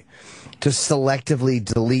sense to me. To selectively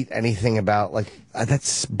delete anything about like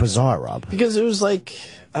that's bizarre, Rob. Because it was like,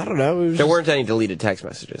 I don't know. It was There weren't any deleted text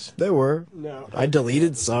messages. There were. No. I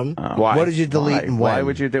deleted some. Why? What did you delete and when? Why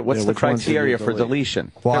would you do? What's Yeah, the which ones did you criteria for delete?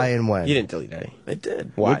 deletion? Why and when? You didn't delete any. I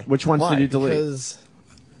did. Why? Which ones Why? did you delete? Because,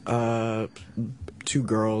 two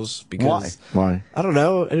girls. Because Why? I don't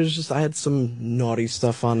know. It was just I had some naughty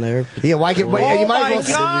stuff on there. Yeah, why get? Wait, you might as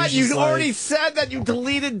well. God! You You already said that you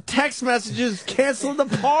deleted text messages, canceled the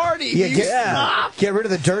party. Yeah, You get, get rid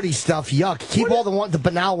of the dirty stuff. Yuck. Keep all the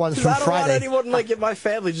banal ones I from don't want Friday. anyone like in my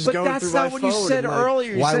family just But going that's through my not what phone. you said and, like,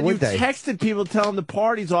 earlier. You Why said would you they? texted people telling the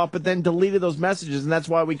party's off, but then deleted those messages, and that's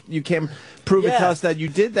why you can't prove it to Yeah. us that you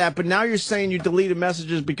did that. But now you're saying you deleted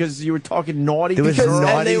messages because you were talking naughty. It was because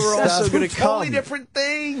naughty and they were stuff. also going two to totally come. different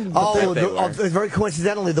things. Oh, they were. very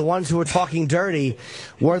coincidentally, the ones who were talking dirty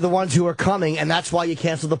were the ones who were coming, and that's why you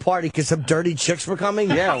canceled the party, because some dirty chicks were coming?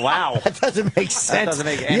 Yeah, wow. That doesn't make sense. doesn't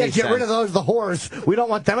make any Yeah, get rid sense. of those, the whores. We don't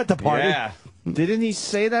want them at the party. Yeah. Didn't he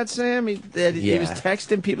say that, Sam? He Yeah. was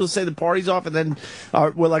texting people to say the party's off, and then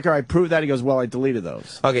we're like, all right, prove that. He goes, well, I deleted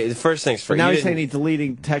those. Okay, the first things But first. now You he's saying didn't, he's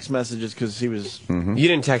deleting text messages because he was. you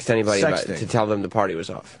didn't text anybody Sexting. to tell them the party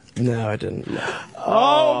was off. No, I didn't.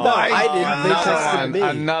 Oh, No, my I didn't. They texted me.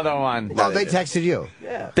 Another one. No, they texted you.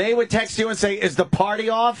 Yeah. They would text you and say, "Is the party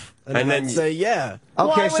off?" And then I'd say, yeah. Why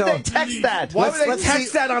Okay, would so they text that? Why would they let's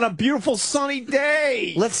text see- that on a beautiful sunny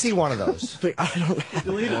day? let's see one of those. I don't have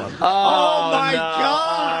one. Oh, my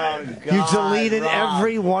God. You deleted Rob.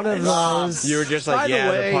 every one of those. You were just By like, the yeah,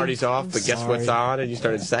 way- the party's off, but guess what's on? And you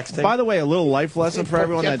started sexting. By the way, a little life lesson for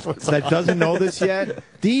everyone that doesn't know this yet.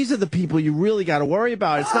 These are the people you really got to worry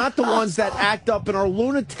about. It's not the ones that act up and are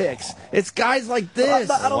lunatics. It's guys like this.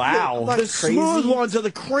 I'm not The crazy. smooth ones are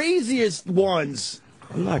the craziest ones.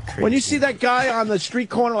 I'm not crazy. When you see that guy on the street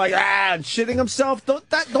corner like, and shitting himself, those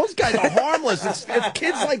guys are harmless. It's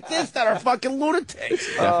kids like this that are fucking lunatics.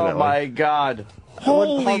 Oh my God!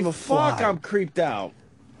 Holy harm a fuck, fly. I'm creeped out.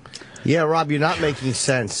 Yeah, Rob, you're not making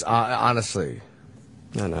sense, honestly.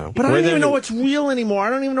 I know. But I don't even know what's real anymore. I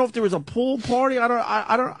don't even know if there was a pool party. I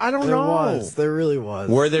don't There know. was. There really was.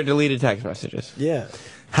 Were there deleted text messages? Yeah.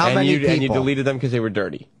 How and many you, people? And you deleted them because they were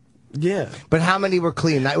dirty. Yeah. But how many were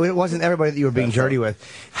clean? It wasn't everybody that you were being dirty with.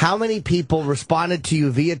 How many people responded to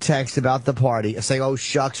you via text about the party, saying, "Oh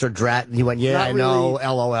shucks" or "drat"? And you went, "Yeah, Not I know, really.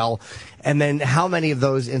 LOL." And then how many of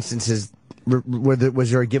those instances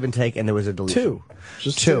was there a give and take, and there was a deletion? Two.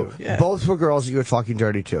 Just Two. Yeah. Both were girls that you were talking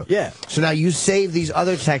dirty to. Yeah. So now you save these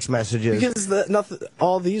other text messages. Because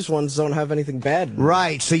all these ones don't have anything bad in them.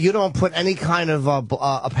 Right. So you don't put any kind of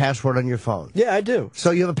a password on your phone. Yeah, I do. So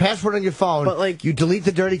you have a password on your phone, But, like- you delete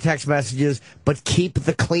the dirty text messages, but keep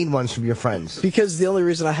the clean ones from your friends. Because the only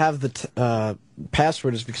reason I have the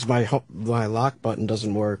password is because my lock button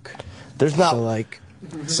doesn't work. There's not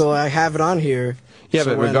So I have it on here. Yeah,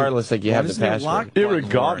 so but when- regardless, like you have the password.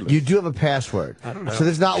 Irregardless. You do have a password. I don't know. So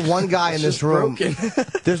there's not one guy in this room.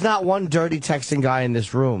 There's not one dirty texting guy in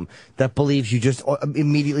this room that believes you just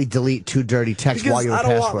immediately delete two dirty texts Because while you're I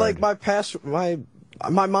don't password. want like my password.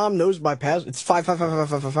 My mom knows my password. It's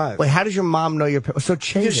 5555555. Wait, how does your mom know your password? So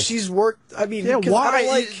change Because it. she's worked. I mean, Yeah, because why? I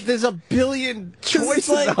don't like. There's a billion choices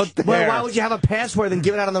like- out there. Well, why would you have a password and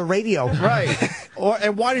give it out on the radio? Right.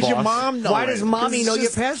 And why does your mom know Why it? does mommy know your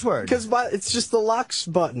password? Because it's just the locks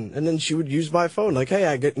button, and then she would use my phone. Like,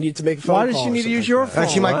 hey, need to make a phone Why does call she or need to something use like your that. phone?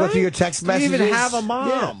 And she might go What? through your text You messages. even have a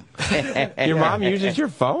mom. Your mom uses your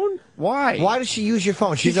phone? Why? Why does she use your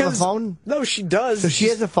phone? She doesn't have a Because- phone? No, she does. So she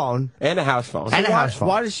has a phone. And a house phone. And a why, house phone.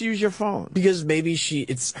 why does she use your phone? Because maybe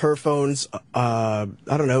it's her phone's. I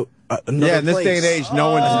don't know. Another Yeah, in this place. day and age,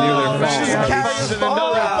 no one's near their phone. She carries She's a in phone.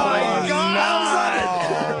 another Oh, place.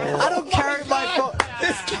 I don't carry my phone.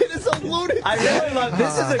 This kid is a lunatic. I really love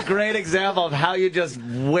this. Is a great example of how you just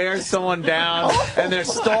wear someone down and their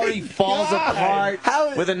story falls apart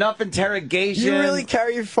How- with enough interrogation. You really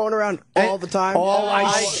carry your phone around all the time? all I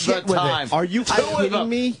the shit with it. time. Are you Two of kidding them.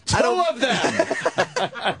 me? Two of them.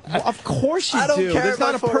 Well, of course you I don't do. carry There's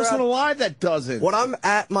not my a phone person around. alive that doesn't. When I'm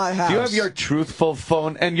at my house. Do you have your truthful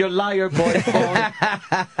phone and your liar boy phone?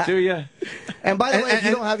 Do you? And by the way, if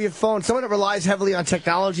you don't have your phone, someone that relies heavily on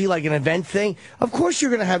technology, like an event thing, of course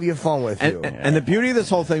you're going to have your phone with you. And the beauty of this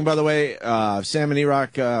whole thing, by the way, Sam and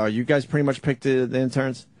E-Rock, you guys pretty much picked the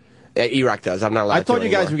interns? E-Rock does. I'm not allowed I to thought you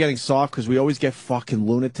guys anymore. were getting soft because we always get fucking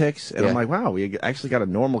lunatics. And Yeah. I'm like, wow, we actually got a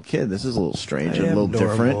normal kid. This is a little strange and a am little normal.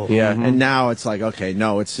 different. Yeah. And now it's like, okay,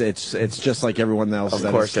 no, it's just like everyone else Of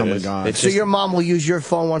that course has come it and is. gone. It's So your mom will use your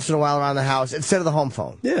phone once in a while around the house instead of the home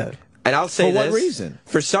phone. Yeah. And I'll say For what this, reason?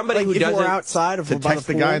 For somebody Like who if doesn't... we're outside, if to we're by text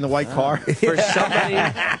the pool, guy in the white car. For somebody...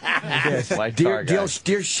 White Dear, car guy.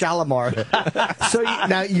 dear Shalimar. So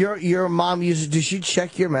now your mom uses. Does she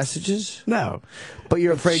check your messages? No. But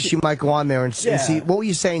you're afraid she might go on there and Yeah. see. What were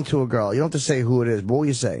you saying to a girl? You don't have to say who it is. But what were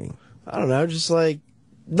you saying? I don't know. Just like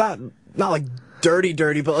not like dirty,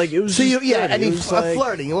 but like it was. So just you, yeah, flirty. any It was like-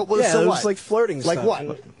 flirting. What was Yeah, so it what? was like flirting. Like stuff.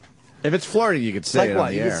 what? If it's flirty, you could say Like it what? on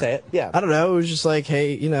the You air. can say it. Yeah. I don't know. It was just like,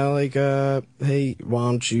 hey, hey, why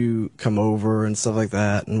don't you come over and stuff like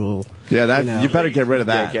that, and we'll. Yeah, that You know. you better get rid of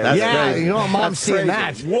that. Yeah, That's Yeah, crazy. you know, mom's That's seeing crazy.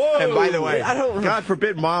 that. Whoa! And by the way, I don't- God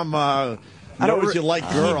forbid, mom I don't knows you like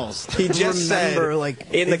girls. He just said remember,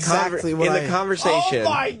 like, in the exactly what I- conversation. Oh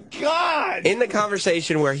my God! In the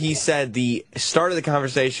conversation where he said the start of the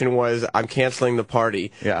conversation was I'm canceling the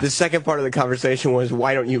party. Yeah. The second part of the conversation was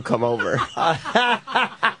why don't you come over?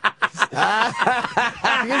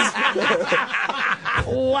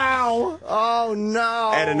 Wow! Oh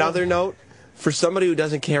no. And another note, for somebody who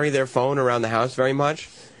doesn't carry their phone around the house very much,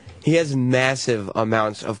 he has massive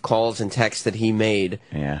amounts of calls and texts that he made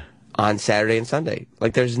Yeah. on Saturday and Sunday.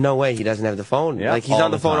 Like, there's no way he doesn't have the phone. Yeah, Like, he's all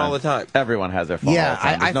on the phone time. all the time. Everyone has their phone Yeah, all the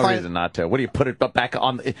time. There's I no find- reason not to. What do you put it back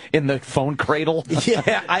on in the phone cradle?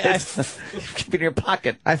 Yeah, Keep it in your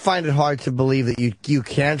pocket. I find it hard to believe that you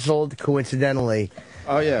canceled coincidentally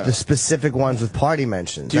Oh, yeah. the specific ones with party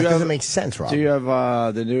mentions. That doesn't make sense, Rob. Do you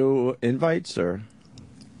have the new invites or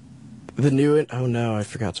The new? Oh no, I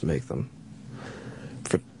forgot to make them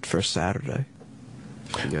for Saturday.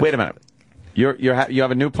 Wait a minute. You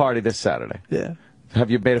have a new party this Saturday. Yeah. Have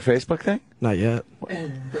you made a Facebook thing? Not yet.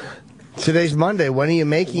 Today's Monday. When are you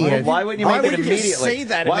making it? Why wouldn't you make it immediately? Say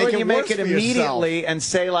that and Why make wouldn't it you make worse it for immediately and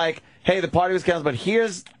say like, "Hey, the party was canceled, but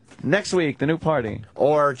here's next week the new party."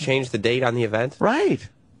 Or change the date on the event. Right.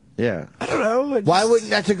 Yeah. I don't know. Why wouldn't?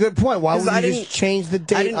 That's a good point. Why 'Cause wouldn't I you just didn't- change the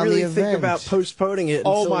date I didn't on really the event? think about postponing it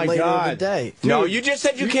Oh, until my later in the God. day. No, you just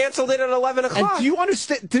said you canceled it at 11 And o'clock. do you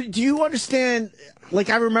understand? Do you understand? Like,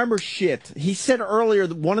 I remember shit. He said earlier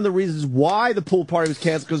that one of the reasons why the pool party was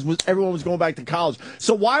canceled because everyone was going back to college.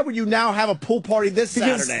 So why would you now have a pool party this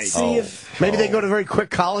Saturday? See if Maybe they go to very quick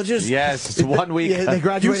colleges. Yes, it's 1 week. Yeah, they You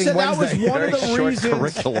graduating said that was Wednesday. one of Very the short reasons.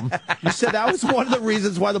 curriculum. You said that was one of the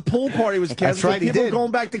reasons why the pool party was canceled. That's right, he People did. were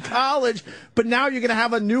going back to college, but now you're going to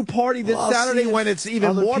have a new party this Well, I'll Saturday see if when it's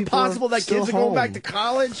even other more people are possible that still kids are going back home. to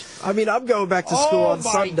college. I mean, I'm going back to school Oh, on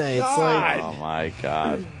my Sunday. It's like Oh my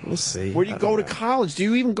God. we'll see. Where do you go to college? Do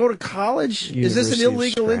you even go to college? Is this an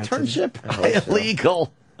University of illegal Scranton. internship?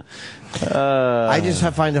 Illegal. I just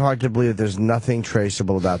find it hard to believe that there's nothing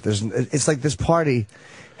traceable about this. It's like this party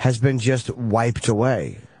has been just wiped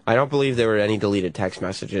away. I don't believe there were any deleted text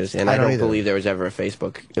messages, and I I don't don't either. believe there was ever a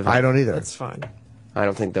Facebook event. I don't either. That's fine. I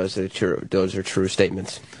don't think those are true. Those are true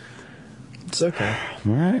statements. It's okay.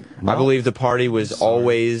 All right. I believe the party was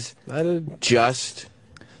always I did. just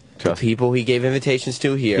the people he gave invitations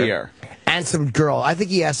to here. And some girl. I think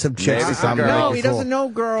he asked some chicks Maybe to some come. girl. and No, make he it cool. doesn't know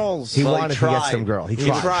girls. He Well, wanted to get some girl. He He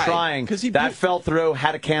tried. was trying. 'Cause he that fell through,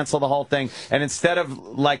 had to cancel the whole thing. And instead of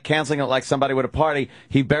like canceling it like somebody would a party,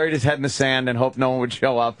 he buried his head in the sand and hoped no one would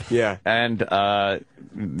show up. Yeah. And,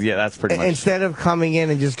 yeah, that's pretty much. Instead of coming in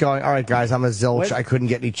and just going, all right, guys, I'm a zilch. What? I couldn't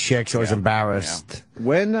get any chicks. I was embarrassed.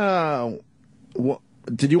 When,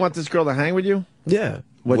 did you want this girl to hang with you? Yeah.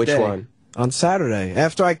 Which day? one? On Saturday,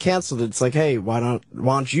 after I canceled it, it's like, hey, why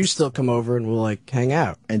don't you still come over and we'll like hang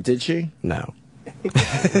out? And did she? No.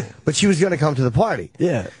 But she was going to come to the party.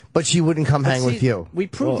 Yeah. But she wouldn't come hang with you. We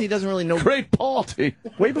proved he doesn't really know. Great party.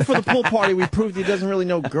 Way before the pool party, we proved he doesn't really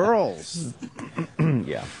know girls.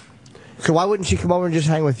 Yeah. So why wouldn't she come over and just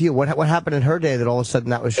hang with you? What happened in her day that all of a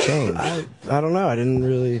sudden that was changed? I don't know. I didn't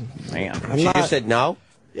really. Man. I'm She not. just said no?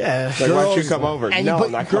 Yeah. Like, why don't you come over? And No, but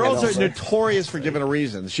I'm not coming girls are over. notorious for giving a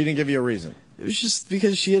reason. She didn't give you a reason. It was just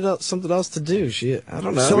because she had something else to do. I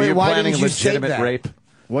don't know. So Were you why planning didn't a you say legitimate that? rape?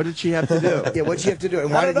 What did she have to do? Yeah, what'd you have to do?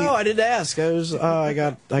 And I why don't didn't know. you? I didn't ask. I was. I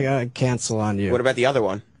got to cancel on you. What about the other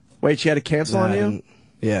one? Wait, she had to cancel Nah, on I you? didn't-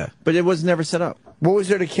 Yeah. But it was never set up. What was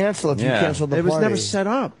there to cancel if you Yeah. canceled the It was party? never set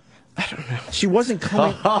up. I don't know. She wasn't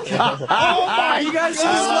coming. Oh my You guys just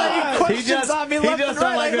like questions on me left and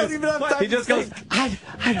right. I don't even have time He to just goes, think.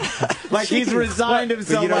 I don't. Like he's resigned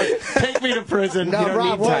himself. Like, take me to prison. No, You don't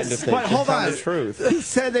Rob, need what? time to think. But hold Tell on. the truth. He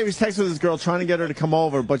said that he was texting with this girl trying to get her to come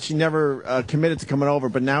over, but she never committed to coming over.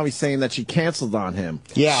 But now he's saying that she canceled on him.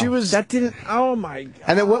 Yeah. She was. That didn't. Oh my God.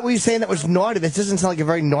 And then what were you saying that was naughty? This doesn't sound like a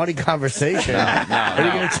very naughty conversation. Are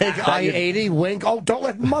you going to take I-80, wink? Oh, don't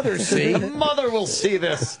let mother see. Mother will see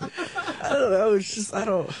this. I don't know. It's just I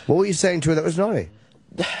don't. What were you saying to her that was naughty?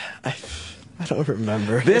 I don't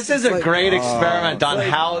remember. This is a like- great experiment on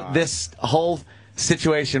how this whole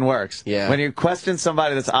situation works. Yeah. When you question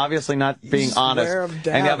somebody that's obviously not being just honest, wear 'em and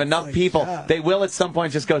down. you have enough Like, people, God. they will at some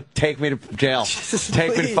point just go, take me to jail.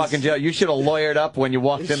 Take me to please. fucking jail. You should have lawyered up when you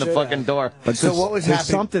walked in the should fucking have. door. But So what was there's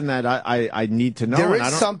happening? something that I need to know. There and I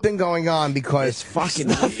is don't- something going on because fucking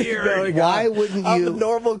Going why on. wouldn't I'm a you?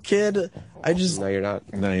 normal kid. I just No, you're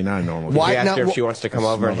not. No, you're not normal. Why You asked not? her if she wants to come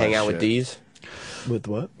over and smell hang that out with shit. D's. with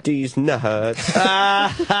what? D's nuts.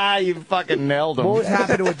 You fucking nailed him. What was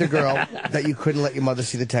happening with the girl that you couldn't let your mother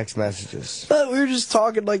see the text messages? We were just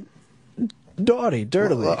talking like naughty,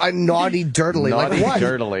 dirtily. Naughty, dirtily. Naughty, like what?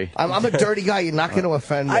 dirtily. I'm a dirty guy. You're not going to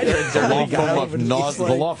offend me. I didn't The law, dirty firm guy, of but na- it's the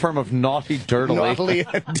like- law firm of Naughty Dirtily.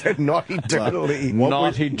 Naughty, dirtily. What Naughty,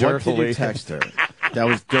 What did dirtily. you text her? That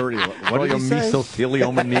was dirty. What All did your he say?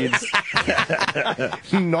 mesothelioma needs.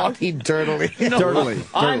 Naughty, dirtily. Dirtily.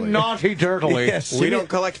 I'm Naughty Dirtily. Yes. We don't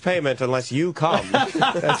collect payment unless you come.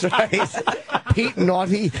 That's right. Pete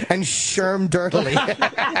Naughty and Sherm Dirtily.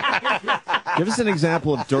 Give us an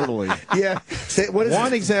example of dirtily. Yeah. Say, what is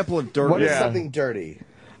One example of dirty. What is something dirty?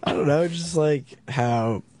 I don't know, just like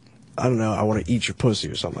how I don't know. I want to eat your pussy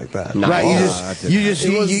or something like that. Right, that's you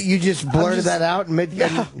just blurted that out in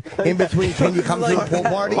between. Can you come to a pool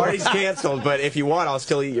party? Party's canceled, but if you want, I'll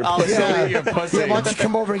still eat your I'll pussy. still eat your pussy. Why don't you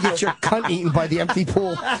come over and get your cunt eaten by the empty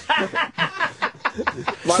pool?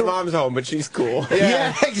 Like My mom's home, but she's cool.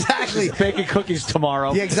 Yeah, exactly. Baking cookies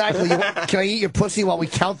tomorrow. Yeah, exactly. Can I eat your pussy while we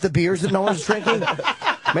count the beers that no one's drinking?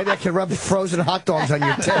 Maybe I can rub frozen hot dogs on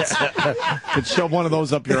your tits. Could shove one of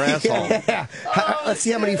those up your asshole. Yeah. Let's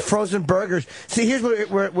see how many frozen burgers. See, here's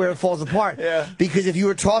where it falls apart. Yeah. Because if you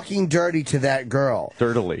were talking dirty to that girl,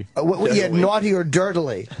 Dirtily. Yeah, naughty or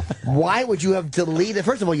dirtily, why would you have deleted?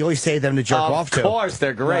 First of all, you always say them to jerk off to. Of course,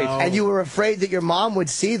 they're great. No. And you were afraid that your mom would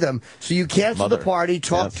see them, so you canceled the party,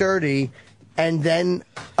 talked dirty, and then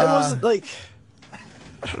it wasn't like,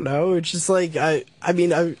 I don't know. It's just like I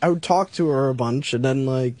mean, I would talk to her a bunch, and then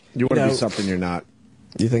like You want to be something you're not.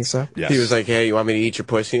 You think so? Yes. He was like, "Hey, you want me to eat your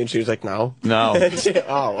pussy?" And she was like, "No." No.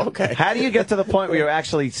 Oh, okay. How do you get to the point where you're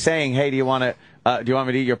actually saying, "Hey, do you want me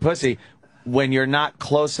to eat your pussy?" When you're not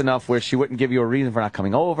close enough where she wouldn't give you a reason for not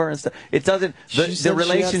coming over and stuff. It doesn't. The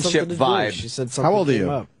relationship vibe. She said something. How old are you?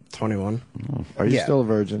 Up. 21. Are you still a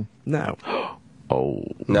virgin? No. Oh.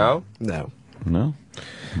 No? No. No.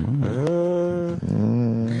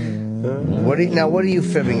 what are you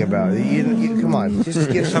fibbing about? You come on,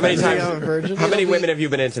 just give. How many times? Virgin? How many women have you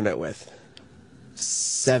been intimate with?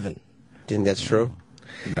 7. Do you think that's true?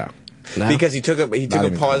 No. No. Because he took a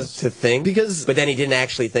pause close. to think. But then he didn't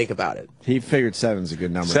actually think about it. He figured 7's a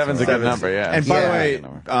good number. Seven's a good number, yeah. And by the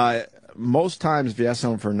Yeah. way, most times if you ask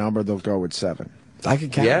someone for a number, they'll go with 7. I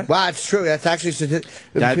could count. Yeah. Wow, it's true. That's actually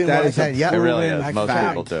That is a yeah. It really proven is. Most fact.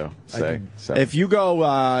 people do. Say. So. If you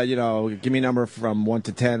go, give me a number from 1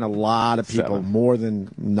 to 10, a lot of people, 7. more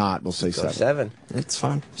than not, will say 7. 7. It's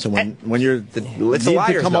fine. So when you're It's a need to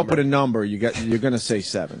liar's come up number. with a number, you're going to say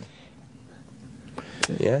 7.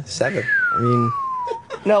 Yeah, 7. I mean,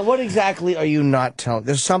 No, what exactly are you not telling?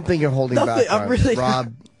 There's something you're holding Nothing, back I'm on. really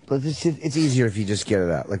Rob, but it's easier if you just get it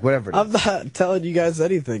out. Like, whatever it is. I'm not telling you guys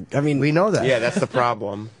anything. I mean, We know that. Yeah, that's the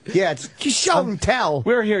problem. Yeah, it's you show and tell.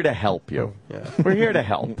 We're here to help you. Yeah. We're here to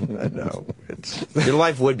help. I know. Your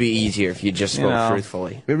life would be easier if you just spoke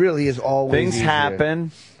truthfully. It really is always Things easier.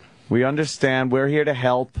 happen. We understand. We're here to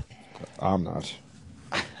help. I'm not.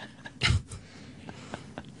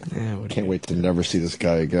 yeah, Can't wait to never see this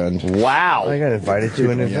guy again. Wow. I got invited to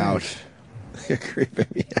an Me event. out. You're creeping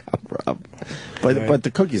me out, Rob. But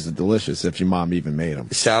the cookies are delicious if your mom even made them.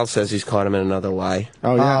 Sal says he's caught him in another lie.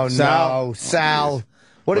 Oh, yeah. Oh, Sal? no, Sal.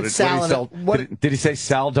 What did Sal... Did he say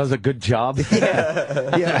Sal does a good job?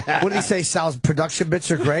 Yeah. What did he say? Sal's production bits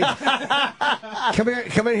are great. Come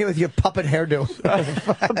in here with your puppet hairdo.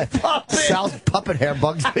 Sal's puppet hair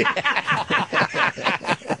bugs me.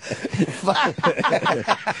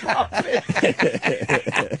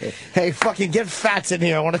 Hey, fucking get Fats in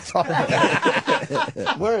here. I want to talk.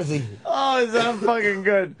 Where is he? Oh, is that fucking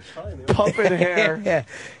good? Puppet hair. Yeah.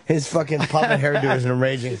 His fucking puppet hairdo is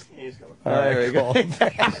enraging. All right, there we go.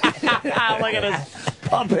 Look at his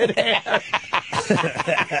puppet hair.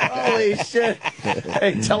 Holy shit.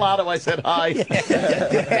 Hey, tell Otto I said hi.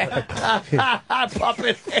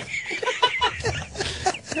 Puppet hair.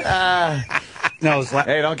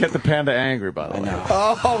 Hey, don't get the panda angry, by the way.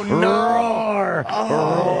 Oh, no. Roar.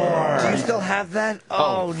 Roar. Do you still have that?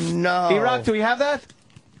 Oh, no. E-Rock, do we have that?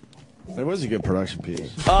 It was a good production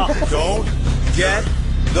piece. Don't get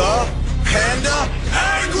the panda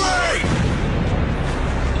angry!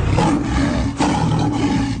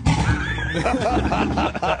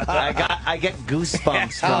 I get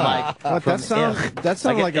goosebumps from like. What, from that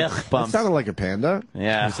sounded like a panda.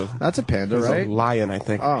 Yeah. That's a panda, It's right? a lion, I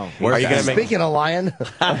think. Oh. Are you gonna make? Speaking of lion,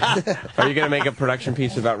 Are you gonna make a production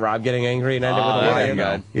piece about Rob getting angry and end it with a lion?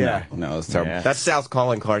 Good. Yeah. No, it's terrible. Yeah. That's Sal's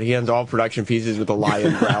calling card. He ends all production pieces with a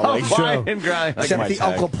lion growling. Lion growling. except the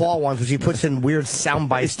Uncle Paul ones, which he puts in weird sound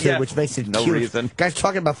bites too, Yeah. which makes it No cute. reason. Guys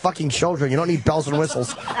talking about fucking children. You don't need bells and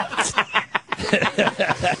whistles.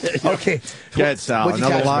 Okay. Go ahead, Sal. What'd you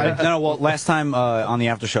Another catch, lie? man? No, well, last time on the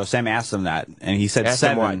after show, Sam asked him that, and he said Asked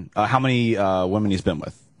him 7. How many women he's been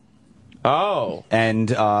with? Oh. And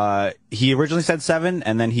he originally said 7,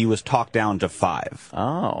 and then he was talked down to 5.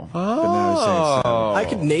 Oh. I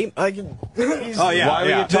could name. I could. Oh yeah. Why were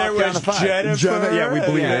you talking down to 5? Jennifer. Yeah, we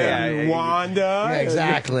believe it. and Wanda. Yeah,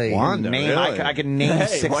 exactly. Wanda, Name, really? I can name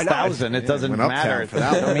Hey, why not? 6,000. It doesn't went uptown matter. It for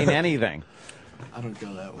that doesn't mean anything. I don't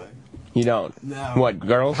go that way. You don't? No. What,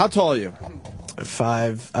 girls? How tall are you?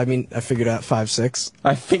 5. I mean, I figured out 5'6".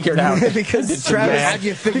 I figured out. Because Travis, how'd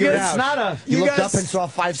you figure it out? It's not a. You You looked guys- up and saw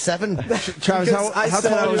 5'7"? Travis, Because I how said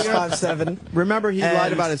tall I are was you? 5'7". Remember, he lied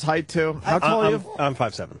And- about his height, too. How tall are you? I'm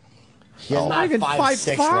 5'7". He's not Not even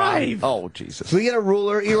 5'6", 5'5". Oh, Jesus. Can we get a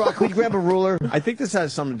ruler? E-Rock, can we grab a ruler? I think this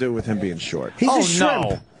has something to do with him being short. He's Oh, a shrimp.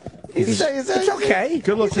 no. It's okay.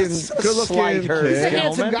 Good looking slight kid. He's a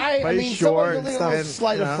handsome guy. But I he's mean, short. someone with a little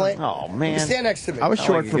slight of flame. Oh, man. Stand next to me. I was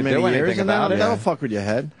short you for could many do anything years, and about it. that'll fuck with your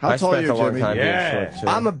head. How I tall are spent you, a long Jimmy? time being short, too.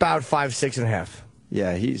 I'm about 5'6.5".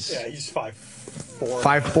 Yeah, he's. he's 5'4".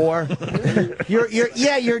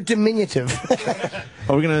 5'4". You're diminutive.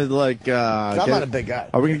 Are we gonna like? I'm not a big guy.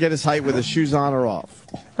 Are we gonna get his height with his shoes on or off?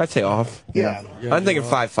 I'd say off. Yeah. I'm thinking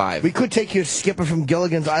 5'5". We could take your Skipper from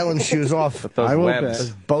Gilligan's Island shoes off. Those I will webs. Those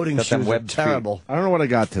boating Got them shoes are webbed feet. terrible. I don't know what I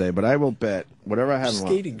got today, but I will bet whatever I have.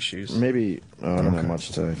 Skating shoes. Maybe I don't have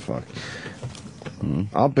much today. Fuck.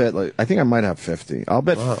 I'll bet. Like I think I might have 50. I'll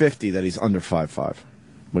bet 50 that he's under 5'5"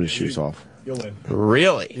 with his shoes off. You'll win.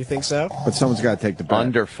 Really? You think so? But someone's got to take the bet.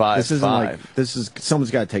 Under 5'5". This isn't like this is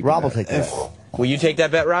someone's got to take. Rob the will bet. take that. Will you take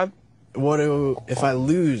that bet, Rob? If I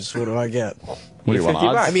lose, what do I get? What do you want, 50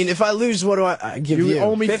 odds? bucks? I mean, if I lose, what do I give you? You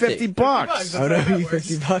owe me 50. 50 bucks. I owe you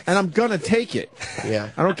 50 bucks. And I'm gonna take it. Yeah.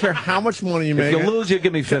 I don't care how much money you make. If you lose, you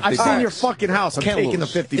give me 50 I've bucks. seen your fucking house. I'm Can't taking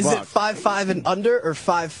lose. the 50 Is bucks. it 5'5" and under or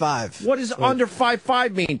 5'5"? What does under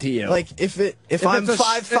 5'5" mean to you? Like if I'm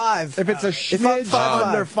 5'5", if it's a if I'm smidge 5'5",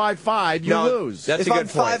 under 5'5", you No, lose. that's if a I'm good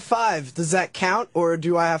point. 5'5", does that count or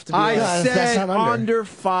do I have to be? I like, that's said not under. under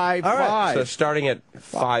 5'5". All right. So starting at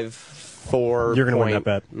 5'4", You're gonna win that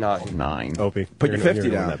bet. 9. Opie. Put you're your gonna 50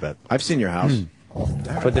 win down. that bet. I've seen your house.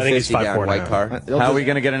 Put the I think it's 50 down, 5'4" white now. car. How are we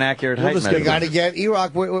going to get an accurate height just measure? You got to get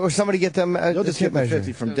E-Rock or somebody get them. You'll the just tip get the measure.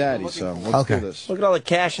 50 from Daddy, so let's Okay. do this. Look at all the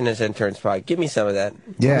cash in this intern's pocket. Give me some of that.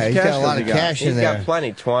 Yeah, much he's cash got a lot does of he got? cash in He's there. got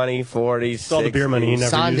plenty. 20, 40, It's all the beer money he never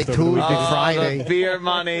Sunday, used over the Tuesday, weekend. Friday. The beer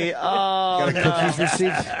money. Oh, Cookies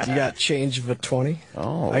receipts. you got change of a 20?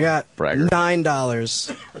 Oh, I got bragger.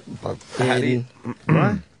 $9. How do you-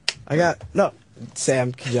 I got no.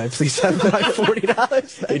 Sam, could I please have my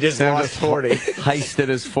 $40? He just lost 40. heisted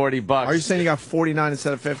his 40 bucks. Are you saying you got 49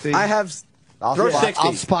 instead of 50? I have. Throw 60.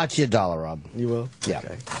 I'll spot you $1, Rob. You will. Yeah.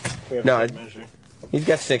 No, he's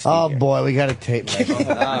got 60. Oh here. boy, we got a tape measure.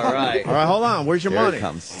 All right. All right, hold on. Where's your Here money? it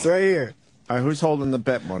comes. It's right here. All right, who's holding the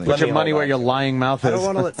bet money? Put your me money hold where on. your lying mouth I is. don't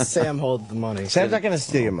want to let Sam hold the money. Sam's not going to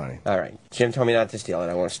steal your money. All right. Jim told me not to steal it.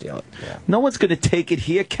 I won't steal it. No one's going to take it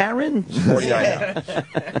here, Karen. 49.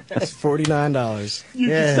 It's $49.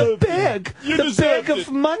 Yeah. The bag. The bag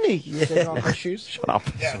of money. Take off my shoes. Shut up.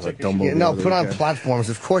 Yeah, no, put on platforms.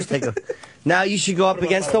 Of course, take a. Now you should go up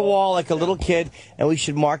against the wall like a little kid, and we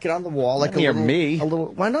should mark it on the wall like Not near a little. me. A little.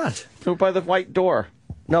 Why not? Go by the white door.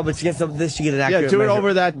 No, but it's against this. You get an accurate. do it measure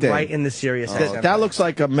over that thing. Right in the serious. head. That looks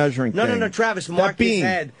like a measuring No, thing. no, Travis. Mark his beam.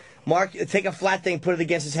 head. Take a flat thing, put it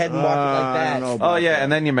against his head, and mark it like I that. don't know Oh, about yeah, that.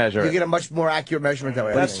 and then you measure You it. get a much more accurate measurement that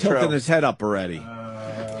way. That's true. tilting his head up already.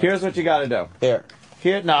 Here's what you got to do.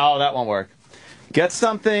 Here. No, that won't work. Get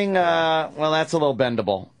something, well, that's a little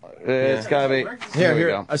bendable. It's got to be. Here, we here,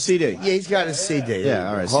 go. a CD. Yeah, he's got a CD. Yeah,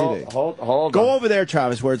 all right, Hold, CD. hold Go on. over there,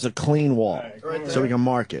 Travis, where it's a clean wall, so we can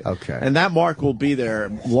mark it. Okay. And that mark will be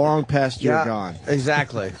there long past you're Yeah, gone.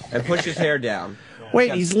 exactly. And push his hair down.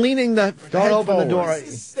 Wait, he's leaning the Don't head open the forward.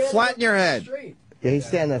 door. Flatten your head. Yeah, he's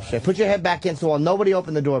standing up straight. Put your head back against the wall. Nobody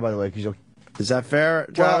open the door, by the way, because you'll. Is that fair,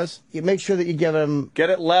 Travis? You make sure that you give him.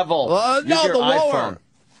 Get it level. No, Use your the lower. iPhone.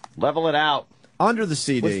 Level it out. Under the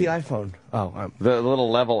CD. What's the iPhone? Oh, The little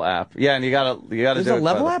level app. Yeah, and you gotta there's do a it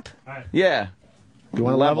level by app. Yeah. You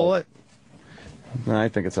want to level it? No, I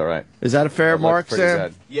think it's all right. Is that a fair That looks mark, pretty Sam?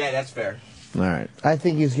 good. Yeah, that's fair. All right. I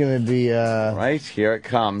think he's going to be. Right, here it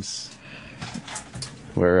comes.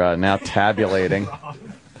 We're now tabulating.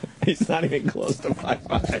 He's not even close to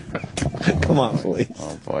 5'5". Come on, please.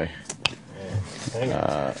 Oh, boy.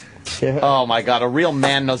 Oh, my God. A real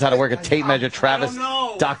man knows how to work a tape measure, Travis.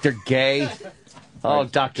 Dr. Gay. Oh,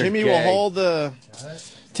 Dr. Jimmy Gay. will hold the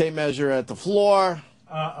tape measure at the floor.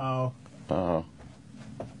 Uh-oh. Oh.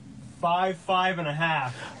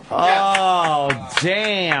 5'5.5". Oh,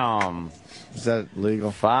 damn. Is that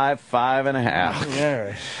legal? 5'5.5".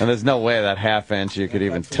 Yeah. And there's no way that half-inch you could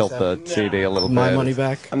even tilt the CD a little bit. My money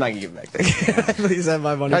back. I'm not going to give it back. Please have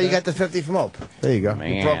my money Oh, back. you got the 50 from Ope. There you go.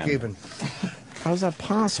 Man. You broke even. How's that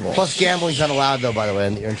possible? Plus, gambling's not allowed, though, by the way,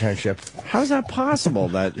 in your internship. How's that possible?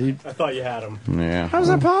 That he, I thought you had him. Yeah. how's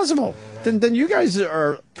that possible? Then you guys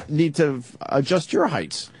need to adjust your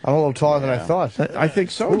heights. I'm a little taller than I thought. I think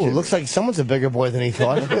so. Ooh, Jimmy. looks like someone's a bigger boy than he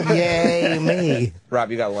thought. Yay, me. Rob,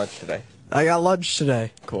 you got lunch today. I got lunch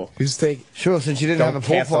today. Cool. Who's taking? Sure, since you didn't have a Don't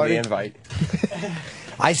pool cancel party. the invite.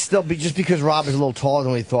 I still, just because Rob is a little taller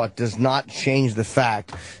than we thought, does not change the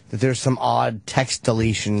fact that there's some odd text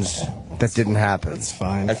deletions that didn't happen. It's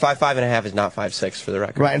fine. And 5'5.5" is not 5'6" for the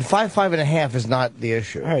record. Right, and 5'5.5" is not the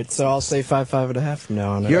issue. All right, so I'll say 5'5.5" from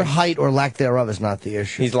now on. Your height or lack thereof is not the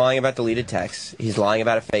issue. He's lying about deleted texts. He's lying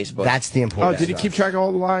about a Facebook. That's the important. Oh, did he keep track of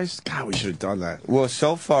all the lies? God, we should have done that. Well,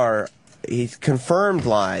 so far, he's confirmed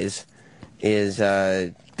lies is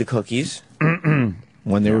the cookies.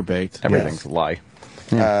 When they were baked. Everything's a lie.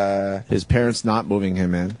 His parents not moving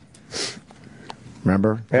him in.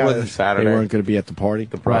 Remember? Yeah, Saturday. They weren't going to be at the party.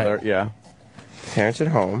 The brother, yeah. Parents at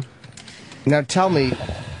home. Now tell me,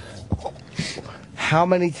 how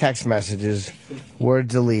many text messages were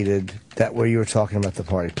deleted that where you were talking about the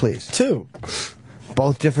party? Please. 2.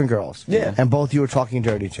 Both different girls. Yeah. And both you were talking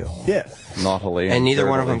dirty to. Yeah. Naughtily. And neither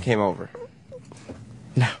one of them came over.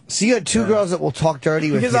 No. So you had 2 girls that will talk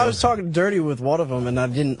dirty with Because you. I was talking dirty with one of them, and I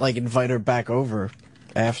didn't invite her back over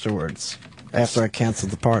afterwards. After I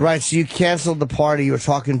canceled the party. Right, so you canceled the party, you were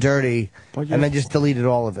talking dirty, and then just deleted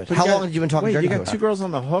all of it. How long had you been talking dirty you to got her? 2 girls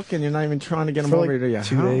on the hook, and you're not even trying to get them For over to you.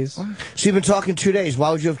 2 days. So you've been talking 2 days.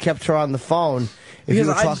 Why would you have kept her on the phone if you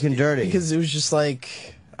were talking dirty? Because it was just I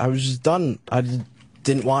was just done. I just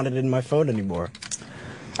didn't want it in my phone anymore.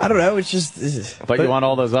 I don't know, it's just... But you want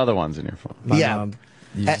all those other ones in your phone. My mom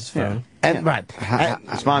uses phone. And, right.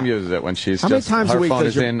 His mom uses it when she's How many just, times a her week phone does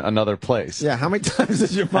is your- in another place. Yeah, how many times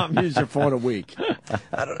does your mom use your phone a week?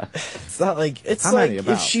 I don't. It's not like it's How like many,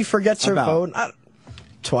 about? if she forgets her About? phone,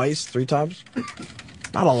 twice, 3 times.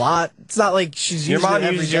 Not a lot. It's not like she's Your using mom it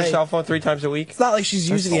every uses day. your cell phone 3 times a week? It's not like she's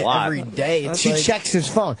using a it lot. every day. It's She like, checks his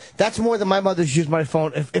phone. That's more than my mother's used my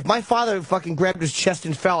phone. If my father fucking grabbed his chest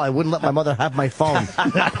and fell, I wouldn't let my mother have my phone.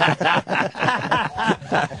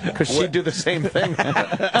 Because she'd do the same thing.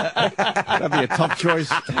 That'd be a tough choice.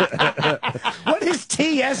 What does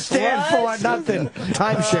TS stand for? Nothing.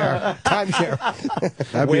 Timeshare.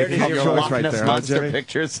 Timeshare. That'd Where be a did tough your choice Loch right Ness there. Huh, Monster Jimmy?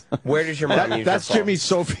 pictures. Where does your mom use That's your phone? Jimmy's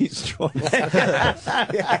Sophie's choice.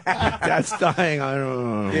 That's dying. I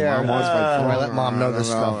don't know. Yeah, Mom wants my phone. I let mom know this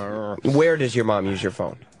stuff. Where does your mom use your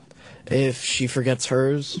phone? if she forgets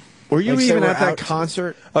hers. Were you Like, say even we're at that out-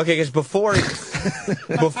 concert? Okay, because before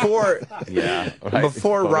Yeah. Right.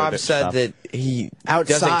 before Photo Rob dip said stuff. that he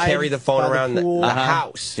Outside, doesn't carry the phone by the around the pool.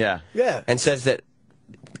 house. Yeah. Yeah. And says that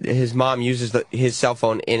his mom uses his cell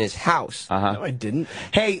phone in his house. No, I didn't.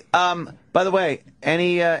 Hey, by the way,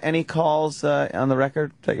 any calls on the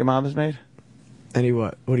record that your mom has made? Any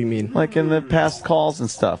what? What do you mean? Like in the past calls and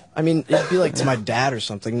stuff? I mean, it'd be like to my dad or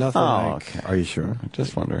something. Nothing Oh, like. okay. Are you sure?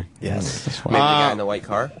 Just wondering. Yes. Just Maybe the wondering. guy in the white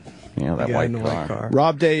car. Yeah, that Guy white in the white car.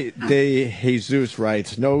 Rob de Jesus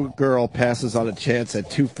writes, no girl passes on a chance at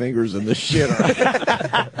 2 fingers in the shitter.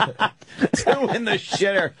 2 in the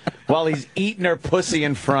shitter while he's eating her pussy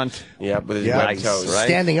in front. Yep, with his Yeah, webbed toes. right?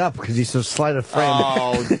 Standing up because he's so slight of frame.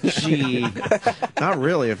 Oh, gee. Not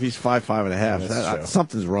really, if he's 5'5.5". true.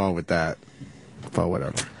 Something's wrong with that. But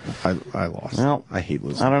whatever. I lost. Well, I hate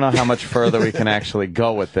losing. I don't know how much further we can actually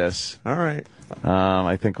go with this. All right.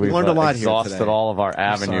 I think we've learned a lot here exhausted today. all of our Sorry,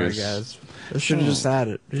 avenues. guys. I should have just had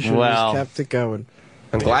it. I should have Well. just kept it going.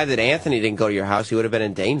 I'm glad that Anthony didn't go to your house. He would have been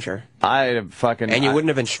in danger. I fucking. And you wouldn't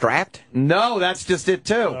have been strapped? No, that's just it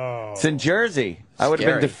too. It's in Jersey. I would have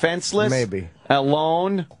been Scary. defenseless. Maybe.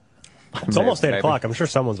 Alone. It's almost 8 Maybe. o'clock. I'm sure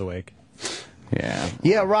someone's awake. Yeah.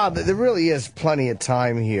 Yeah, Rob, there really is plenty of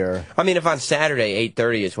time here. I mean, if on Saturday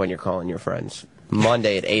 8:30 is when you're calling your friends,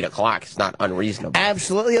 Monday at 8 o'clock, it's not unreasonable.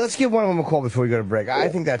 Absolutely. Let's give one of them a call before we go to break. I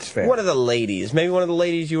think that's fair. One of the ladies, maybe one of the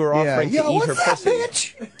ladies you were Yeah. offering Yo, to eat what's her up, pussy.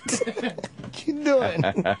 bitch? What you doing?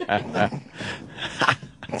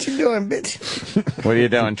 What you doing, bitch? What are you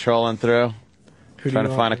doing? Trolling through? Who do Trying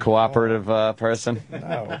you to find a want? cooperative person?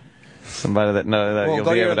 No. Somebody that know that Well, you'll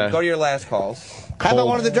go be to, able your, to go to your last calls. How about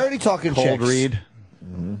one of the dirty talking cold chicks? read.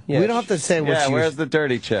 Yeah, We don't have to say what Yeah, she where's was. the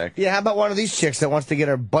dirty chick? Yeah, how about one of these chicks that wants to get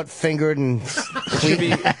her butt fingered and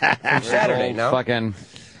clean? From Saturday, Old no? Fucking.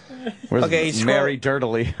 Where's Okay, he's Mary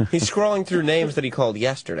Dirtily? He's scrolling through names that he called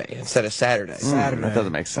yesterday instead of Saturday. That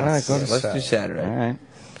doesn't make All right, sense. go to Let's do Saturday. Saturday. All right.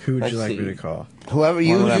 Who would Let's you like see. me to call? Whoever One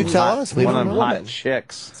you of them tell hot- us. We One don't of them know. hot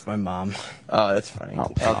chicks. It's my mom. Oh, that's funny.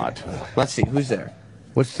 Oh, God. Let's see, who's there?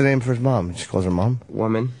 What's the name for his mom? She calls her mom?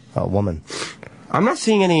 Woman. Oh, woman. I'm not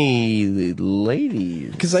seeing any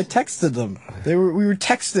ladies. Because I texted them. We were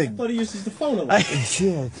texting. But he uses the phone a lot.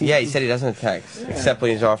 Yeah, he said he doesn't text, except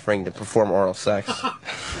when he's offering to perform oral sex.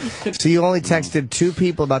 So you only texted 2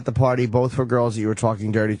 people about the party. Both were girls that you were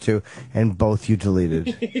talking dirty to, and both you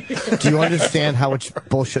deleted. Do you understand how much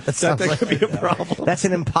bullshit that sounds like? That could be a problem. That's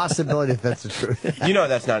an impossibility if that's the truth. You know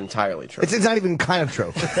that's not entirely true. It's not even kind of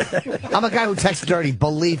true. I'm a guy who texts dirty.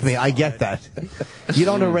 Believe me, I get that. You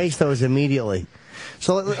don't erase those immediately.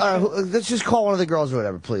 So let's just call one of the girls or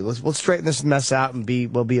whatever, please. We'll straighten this mess out and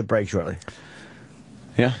we'll be at break shortly.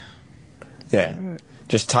 Yeah. Yeah.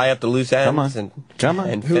 Just tie up the loose ends and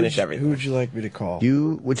finish everything. Who would you like me to call?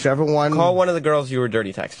 You, whichever one. Call one of the girls you were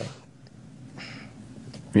dirty texting.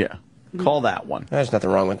 Yeah. Call that one. There's nothing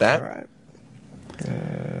wrong with that. All right.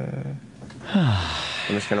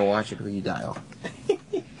 I'm just going to watch it who you dial.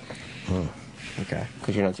 Okay.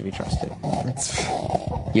 Because you're not to be trusted.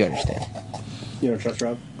 You understand. You don't trust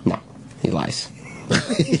Rob? No. He lies.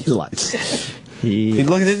 He lies. He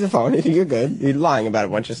looks at the phone. You're good. He's lying about a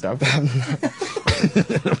bunch of stuff.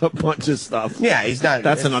 A bunch of stuff. Yeah, he's not.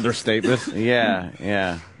 That's an understatement.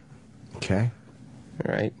 Yeah. Okay.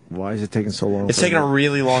 All right. Why is it taking so long? It's taking a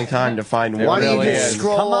really long time to find one. Why don't you really just is.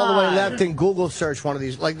 scroll all the way left and Google search one of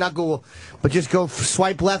these? Like, not Google, but just go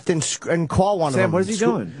swipe left and call one of them. Sam, what is he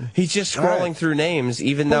doing? He's just scrolling through names,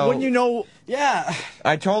 even though. When you know. Yeah.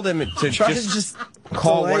 I told him to just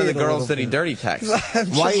call one of the girls that he dirty texts.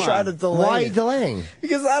 Why trying to delay? Why are you delaying?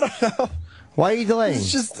 Because I don't know. Why are you delaying?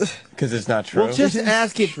 It's just Because it's not true. Well, just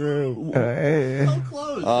ask if. true.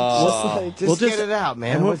 Just get it out,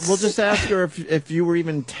 man. And we'll just ask her if you were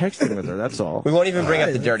even texting with her. That's all. We won't even bring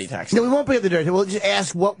up the dirty text. No, we won't bring up the dirty. We'll just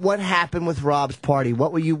ask what happened with Rob's party.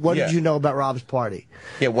 What did you know about Rob's party?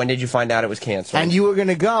 Yeah, when did you find out it was canceled? And you were going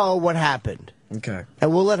to go. What happened? Okay.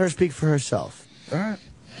 And we'll let her speak for herself. All right.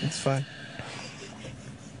 That's fine.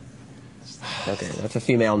 Okay, that's a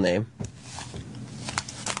female name.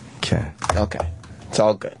 Okay. Okay. It's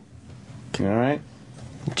all good. All right.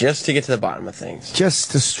 Just to get to the bottom of things.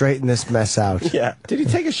 Just to straighten this mess out. Yeah. Did he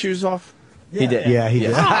take his shoes off? He did. Yeah, he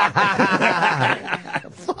did.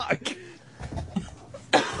 Fuck.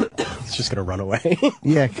 It's just gonna run away.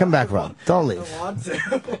 Yeah, come back, Rob. Don't leave.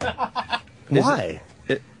 Why?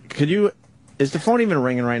 Could you? Is the phone even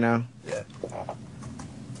ringing right now? Yeah.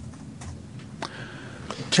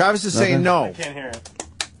 Travis is saying no. Can't hear it.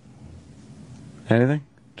 Anything,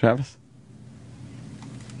 Travis?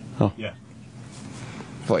 Oh. Yeah.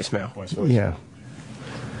 Voicemail. Yeah.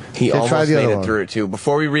 He Yeah, try almost the other made it one. through, too.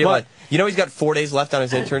 Before we realized... You know he's got 4 days left on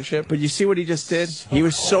his internship? But you see what he just did? He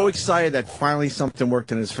was so excited that finally something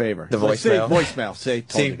worked in his favor. The Like, say voicemail? voicemail. Say,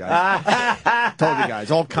 told you guys. Told you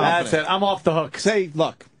guys. All confident. That's it. I'm off the hook. Say,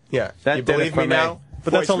 look. Yeah. That you did it believe for me me. now?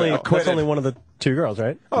 But that's only Voicemail. one of the 2 girls,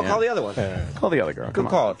 right? Oh, call the other one. Call the other girl. Good Come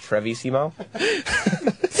on. call, Trevissimo.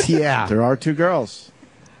 Yeah. There are 2 girls.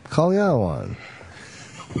 Call the other one.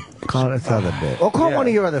 Call this other bit. Or call one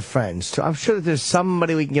of your other friends. I'm sure that there's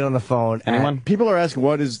somebody we can get on the phone. Anyone? People are asking,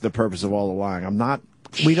 what is the purpose of all the lying? I'm not.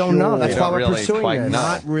 We don't know. That's We why don't we're really pursuing quite this. know.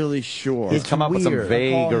 Not really sure. He's come up with some weird.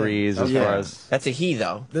 vagaries as far as. That's a he,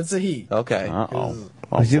 though. That's a he. Okay. Uh-oh.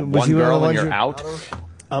 Was you- was One you one of the girl and ones you're who- out?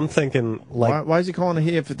 I'm thinking like Why is he calling a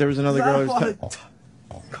he if there was another girl?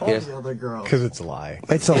 Call Yes. the other girl. because it's a lie.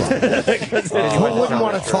 It's a lie. Who wouldn't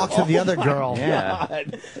want to talk to the other girl? Yeah.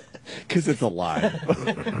 Because it's a lie.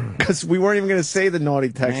 Because we weren't even going to say the naughty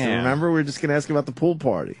text. Man. Remember? We were just going to ask about the pool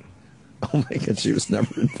party. Oh my God, she was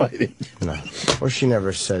never invited. No. Or she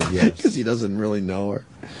never said yes. Because he doesn't really know her.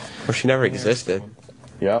 Or she never existed.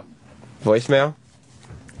 Yep. Voicemail?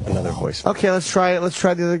 Another voice. Okay, let's try it. Let's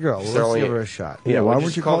try the other girl. Let's only- give her a shot. Yeah, why we'll won't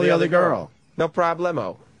just you call the other girl? No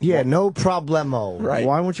problemo. Yeah, no problemo. Right.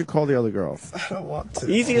 Why won't you call the other girl? I don't want to.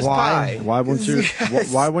 Easy as Why? pie. Why won't you?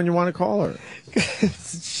 Why wouldn't you want to call her?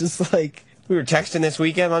 It's just like We were texting this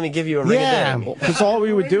weekend. Let me give you a Yeah. ring-a-ding. Because all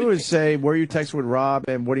we would do is say, "Where you texting with Rob,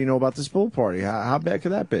 and what do you know about this pool party?" How bad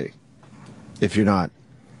could that be? If you're not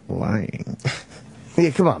lying. Yeah,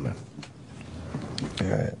 come on, man.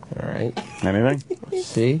 All right. Anything?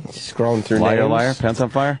 See? Scrolling through Liar, names. liar. Pants on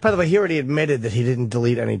fire. By the way, he already admitted that he didn't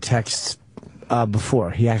delete any texts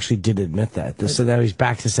before. He actually did admit that. So now he's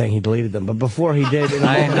back to saying he deleted them. But before he did,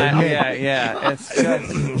 Yeah. It's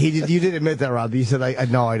good. you did admit that, Rob. You said,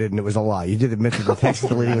 no, I didn't. It was a lie. You did admit that the text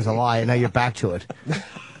deleting was a lie, and now you're back to it.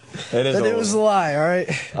 it was a lie. All right.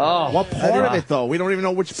 Oh, What part of it though? We don't even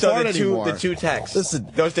know which So part the anymore. two texts. Listen,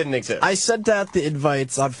 those didn't exist. I sent out the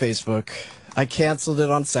invites on Facebook. I canceled it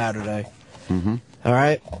on Saturday. Mm-hmm. All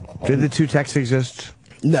right. Did the 2 texts exist?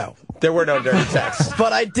 No, There were no dirty texts.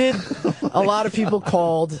 But I did. A lot of people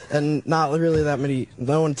called, and not really that many.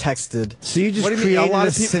 No one texted. So you just What do you mean, created a lot a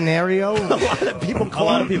of people- scenario? A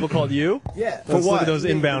lot of people called you? Yeah. Let's look at those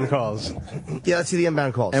inbound calls. Yeah, let's see the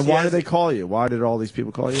inbound calls. And why did they call you? Why did all these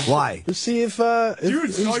people call you? Why? To see if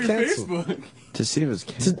Dude, saw your canceled. Facebook. To see if it was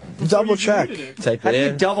To double check. Type How it do you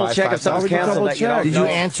in. double check if something's canceled that you don't Did you know?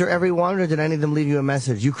 answer every one, or did any of them leave you a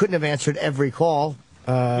message? You couldn't have answered every call.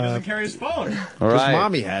 He doesn't carry his phone. All Because right.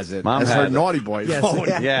 mommy has it. Mom That's has her it. naughty boy phone.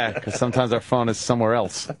 Yeah, because sometimes our phone is somewhere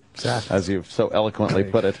else, as you've so eloquently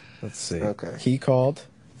put it. Let's see. Okay. He called.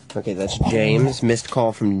 Okay, that's James. Missed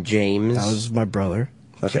call from James. That was my brother.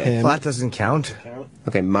 Okay. Him. Well, that doesn't count.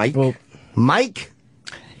 Okay, Mike. Well, Mike?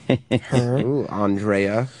 her. Ooh,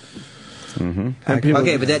 Andrea. And people-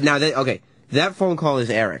 Okay, but that phone call is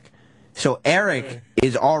Eric. So Eric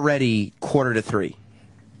is already 2:45.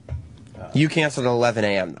 You canceled at 11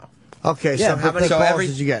 a.m. though. Okay, Yeah, so how many So calls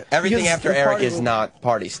did you get? everything Because after the Eric party is was- not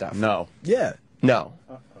party stuff. No, Yeah. No.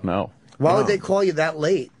 no. Why would they call you that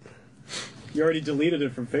late? You already deleted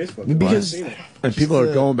it from Facebook. Because I've seen it. And people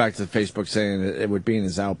are going back to Facebook saying it would be in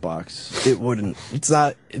his outbox. it wouldn't. It's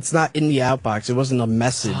not in the outbox. It wasn't a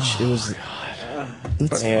message. It was.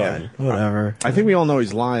 It's fine. Whatever. I think we all know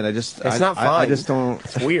he's lying. It's not I fine. just don't.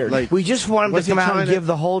 It's weird. Like, We just want him Was to he come out trying and to- give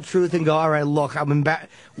the whole truth and go, all right, look, I'm embarrassed.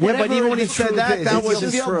 Yeah, but even when he said that, that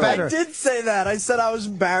wasn't feel true. better. I did say that. I said I was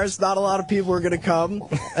embarrassed. Not a lot of people were going to come.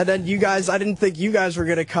 And then you guys, I didn't think you guys were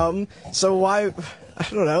going to come. So why, I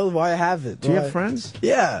don't know, why have it? do you Why- have friends?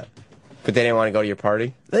 Yeah. But they didn't want to go to your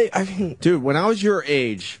party? I mean, Dude, when I was your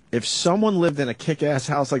age, if someone lived in a kick-ass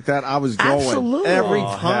house like that, I was going Absolutely. every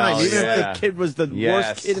Oh, time, hell even yeah. if the kid was the Yes.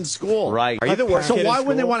 worst kid in school. Right. Are you the worst So kid in why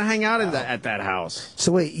wouldn't they school? want to hang out at that house?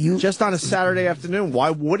 So wait, you Just on a Saturday afternoon,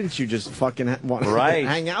 why wouldn't you just fucking want to Right.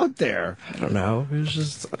 hang out there? I don't know. It was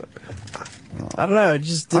just, I don't know. It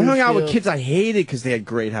just I didn't hung out with feel- kids I hated because they had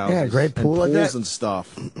great houses. Yeah, great pool like and pools that. and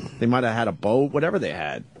stuff. They might have had a boat, whatever they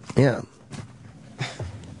had. yeah.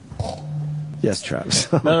 Yes,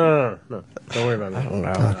 Travis. No. Don't worry about it. I don't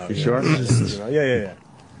know. You sure? Yeah.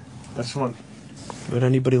 That's fun. Would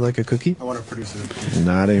anybody like a cookie? I want to produce it.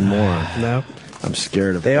 Not anymore. No. I'm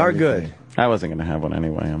scared of They are everything. good. I wasn't going to have one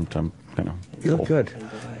anyway. I'm you know. You look good.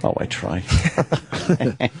 Oh, I try.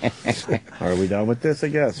 Are we done with this, I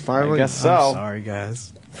guess? I Finally? guess so. Sorry,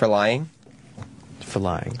 guys, For lying? for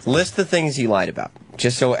lying. List the things you lied about,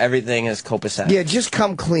 just so everything is copacetic. Yeah, just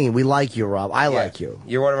come clean. We like you, Rob. I like you.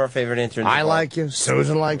 You're one of our favorite interns. I of all. like you.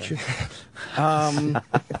 Susan likes you.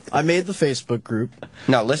 I made the Facebook group.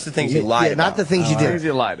 No, list the things you lied Yeah, about. not the things you did. Things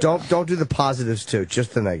you lied about. Don't do the positives too.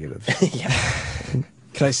 Just the negatives.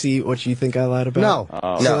 Can I see what you think I lied about?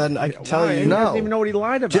 No. So No. then I can tell Why? you. He doesn't even know what he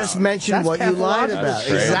lied about. Just mention That's what you lied pathological. about.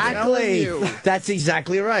 crazy. Exactly. That's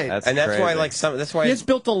exactly right. And that's why, crazy. like, that's why. He has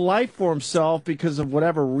built a life for himself because of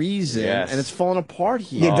whatever reason, Yes. and it's falling apart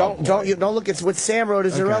here. You don't look. It's what Sam wrote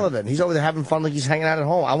is irrelevant. He's over there having fun like he's hanging out at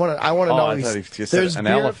home. I want to Oh, know. I thought you said an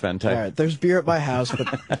elephant. All right, there's beer at my house,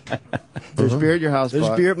 but There's beer at your house. there's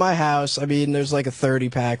bud. beer at my house. I mean, there's like a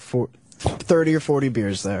 30-pack, 30 or 40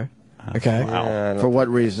 beers there. Okay. For what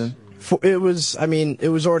reason? It was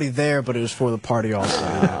already there, but it was for the party also.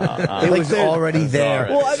 it was already there.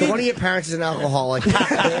 Well, I so mean- one of your parents is an alcoholic. they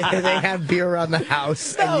have beer around the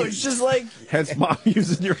house. and No, you- it's just like Hence, mom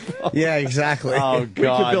using your phone. yeah, exactly. Oh, We could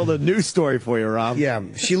God. build a news story for you, Rob. Yeah,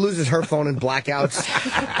 she loses her phone in blackouts.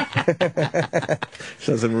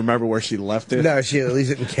 She doesn't remember where she left it. No, she leaves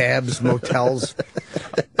it in cabs, motels.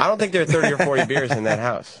 I don't think there are 30 or 40 beers in that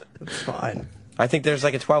house. it's fine. I think there's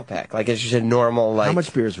like a 12-pack. Like, it's just a normal, like. How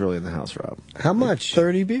much beer is really in the house, Rob? How much?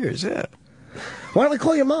 30 beers, yeah. Why don't we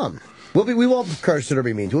call your mom? We won't curse it or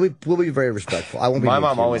be mean. We'll be very respectful. I won't be. My mean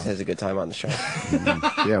mom to your always has a good time on the show.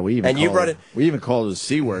 Yeah, we even And you call brought her- it- We even called it a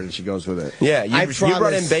C word, and she goes with it. Yeah, I you brought in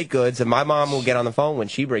promise- baked goods, and my mom will get on the phone when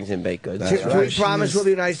she brings in baked goods. Can we promise we'll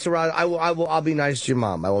be nice to Rod? I'll be nice to your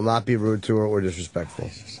mom. I will not be rude to her or disrespectful.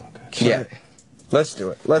 Yeah. Let's do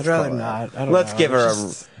it. Let's I'd rather call her. not. I don't Let's know. give her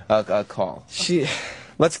It's a call. She.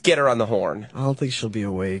 Let's get her on the horn. I don't think she'll be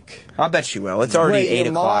awake. I'll bet she will. It's already Wait, 8 your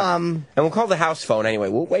o'clock. mom- And we'll call the house phone anyway.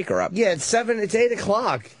 We'll wake her up. Yeah, it's 8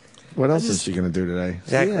 o'clock. What else is she going to do today?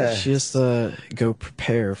 Exactly. Yeah. She has to go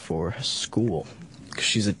prepare for school because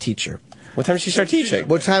she's a teacher. What time does she start teaching?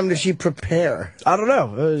 What time does she prepare? I don't know.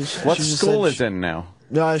 What she just school said is in now?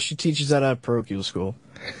 No, she teaches at a parochial school.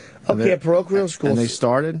 Okay, parochial school. And they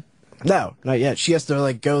started? No, not yet. She has to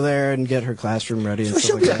like go there and get her classroom ready and Well,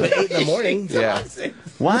 she'll stuff be like up that. at 8 in the morning. Yeah.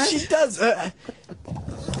 What? She does.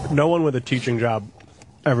 No one with a teaching job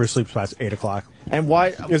ever sleeps past 8 o'clock. And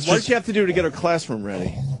why? What It's does just- she have to do to get her classroom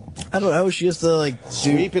ready? I don't know. She has to like do.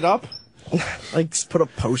 Sweep it up? Like put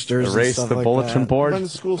up posters. Erase and stuff the like bulletin that. board. When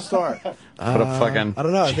does school start? Put up fucking I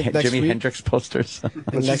don't know. I think next Jimi week. Hendrix posters.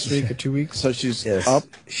 Next week or 2 weeks. So she's Yes. up.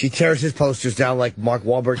 She tears his posters down like Mark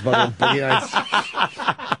Wahlberg's mother in Boogie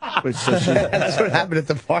Nights. Wait, so That's what happened at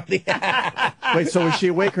the party. wait, so is she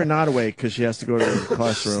awake or not awake? Because she has to go to the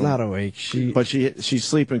classroom. She's not awake. But she's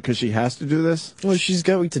sleeping because she has to do this. Well, she's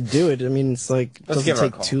going to do it. I mean, it's like Let's doesn't give her a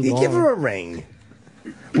take call. too You long. give her a ring.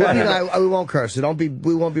 Well, you know, we won't curse. We won't be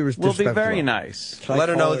We'll be disrespectful. very nice. Should I Let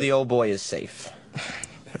her call know the old boy is safe.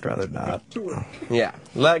 I'd rather not. Yeah.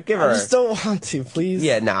 Give I her. just don't want to, please.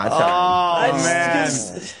 Yeah, nah, it's all right. Oh, I man.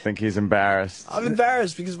 just- I think he's embarrassed. I'm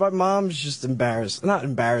embarrassed because my mom's just embarrassed. Not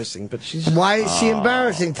embarrassing, but she's Why is she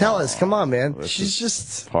embarrassing? Tell us. Come on, man. she's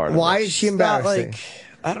just Part of Why it. is she she's not embarrassing? like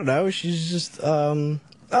I don't know. She's just I don't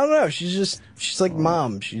know. She's like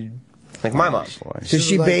mom. She Like my mom. Does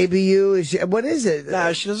she like- baby you? Is she, what is it?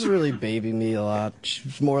 nah. She doesn't really baby me a lot.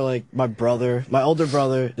 She's more like my brother. My older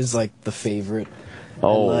brother is like the favorite.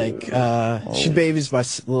 Oh. And like she babies my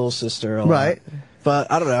little sister a lot. Right.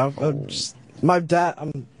 But I don't know. I'm just, my dad.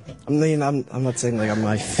 I'm not saying like I'm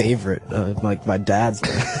my favorite. Like my dad's.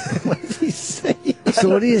 What did he say? So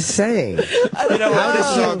what are you saying? You know, How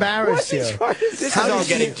does she embarrass you? This is all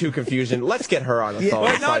getting too confusing. Let's get her on the phone.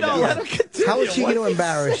 and find out. Let her continue. How is she going to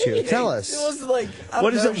embarrass you? Tell It us. was like I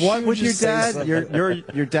What don't is know, it? she What would with your just say dad? something.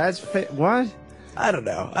 Your dad's what? I don't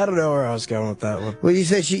know. I don't know where I was going with that one. Well, you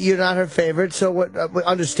said you're not her favorite, so what?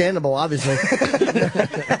 Understandable, obviously.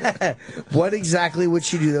 What exactly would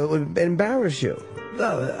she do that would embarrass you?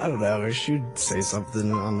 No, I don't know. She would say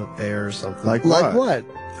something on the air or something. Like Like what?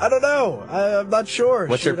 I don't know. I'm not sure.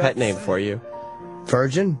 What's She her would pet have- name for you?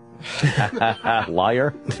 Virgin?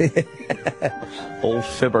 Liar. Old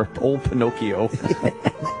fibber. Old Pinocchio.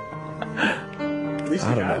 At least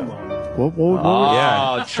you got him on.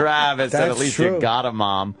 Oh, Travis said at That's least true. you got a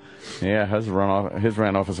mom. Yeah, his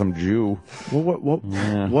ran off of some Jew.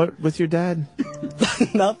 What with your dad?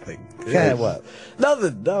 Nothing. Yeah, what?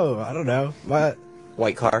 Nothing. No, I don't know. What?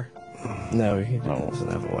 White car? No, he doesn't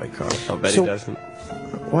have a white car. I'll bet So- he doesn't.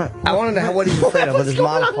 What? I want to know what he's afraid of with his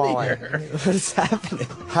mom calling. What is happening?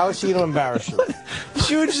 How is she going to embarrass you?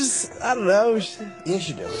 She would just, I don't know. Yes,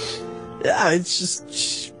 you do. Yeah, it's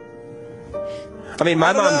just. I mean, my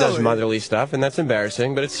I don't mom know. does motherly stuff, and that's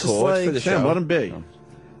embarrassing, but it's Just cool. It's for like- the Sam, show. let him be.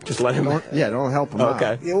 Just let him. Don't help him Okay.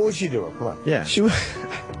 out. Yeah, what would she do? Come on. Yeah. She would.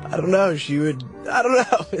 I don't know. She would. I don't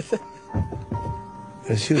know.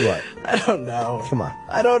 She what? I don't know. Come on.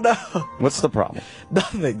 I don't know. What's the problem?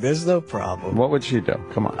 Nothing. There's no problem. What would she do?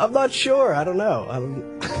 Come on. I'm not sure. I don't know.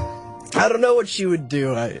 I don't know what she would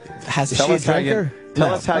do.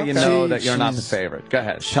 Tell us how you know She- that you're not the she's- favorite. Go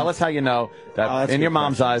ahead. Tell us how you know that that's in a your good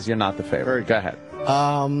mom's eyes you're not the favorite. Go ahead.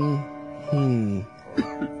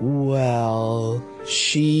 Well,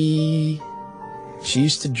 she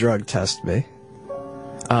used to drug test me.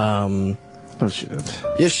 Oh, she did.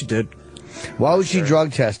 Yes, she did. Why would she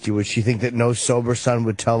drug test you? Would she think that no sober son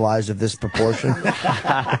would tell lies of this proportion?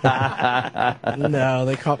 No,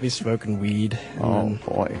 they caught me smoking weed. Oh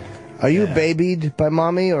boy. Are you babied by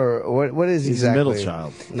mommy, or what is He's exactly? a middle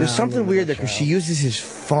child. There's something weird there because she uses his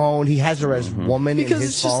phone. He has her as woman in Because his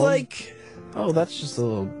it's phone. just like, oh, that's just a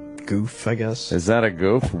little goof, I guess. Is that a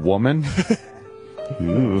goof? Woman?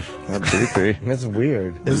 Oof. That's creepy. That's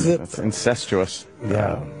weird. Is it? That's incestuous.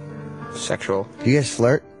 Yeah. Sexual. Do you guys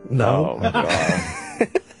flirt? No. Oh, God.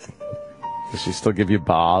 Does she still give you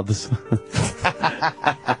baths?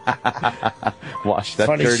 Wash that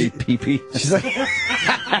Funny, dirty she- pee-pee. She's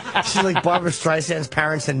like Barbara Streisand's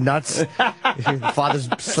parents and nuts. Father's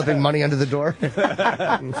slipping money under the door. She's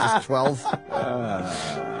 12. Fuck.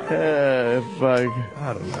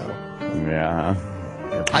 I don't know.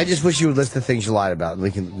 Yeah. I just wish you would list the things you lied about, and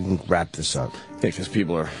we can wrap this up. Yeah, because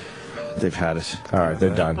they've had it. All right,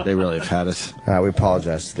 they're done. They really have had it. We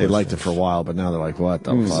apologize. They liked it for a while, but now they're like, what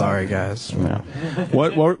the fuck? Sorry, guys. Yeah.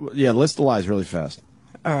 What? Yeah, list the lies really fast.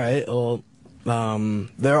 All right. Well,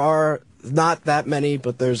 there are not that many,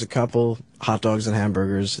 but there's a couple hot dogs and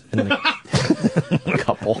hamburgers. In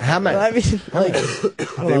Couple. How many? I mean, like,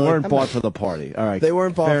 They weren't bought for the party. All right. They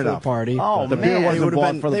weren't bought Fair for enough. the party. Oh, The man. beer They wasn't would have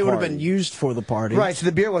bought been. for the They would have party. been used for the party. Right, so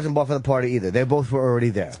the beer wasn't bought for the party either. They both were already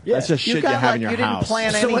there. That's just shit you have in your house.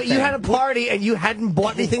 So what, you had a party and you hadn't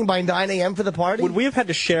bought anything by 9 a.m. for the party? Would we have had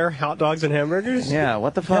to share hot dogs and hamburgers? Yeah,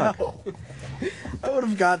 what the fuck? I would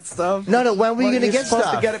have got stuff. No, when were you going to You're get supposed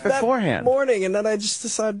stuff? to get it That beforehand. morning, and then I just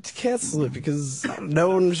decided to cancel it because no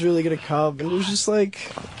one was really going to come, and it was just like,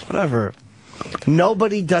 whatever.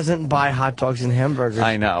 Nobody doesn't buy hot dogs and hamburgers.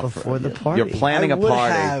 I know. Before the party. You're planning I a would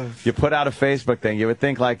party. have- You put out a Facebook thing. You would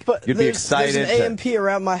think like you'd be excited. There's an AMP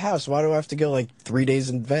around my house. Why do I have to go like 3 days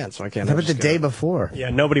in advance? Why can't I How about the just day go? before? Yeah,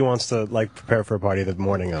 nobody wants to like prepare for a party the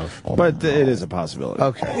morning of. But it is a possibility.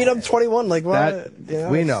 Okay. I mean, I'm 21. Like, why?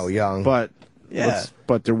 That- We know, young. But Yeah.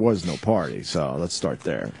 but there was no party, so let's start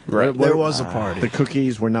there. Right. There was a party. The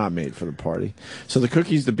cookies were not made for the party. So the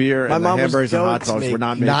cookies, the beer, My and the mom was hamburgers and going hot to dogs make- were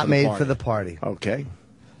not made Not for the made party. for the party. Okay.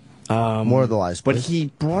 More of the lies. But please. he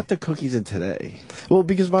brought the cookies in today. Well,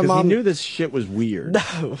 because my Because mom he knew this shit was weird. No,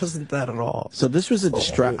 it wasn't that at all. So this was a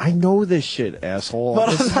distract. I know this shit, asshole.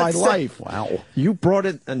 But This I'm is my not saying- life. Wow. You brought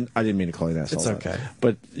it, and I didn't mean to call you an asshole. It's okay.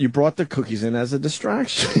 But you brought the cookies in as a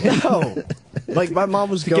distraction. No, like my mom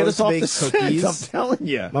was to going get us to off make the scent, cookies. I'm telling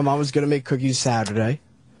you. My mom was going to make cookies Saturday,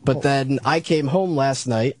 but then I came home last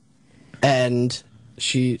night, and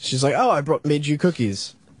she's like, "Oh, made you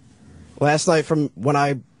cookies." Last night, from when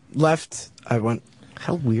I left, I went.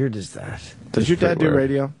 How weird is that? Does your dad do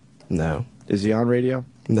radio? No, Is he on radio?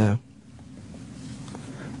 no.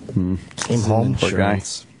 Came home. Poor guy.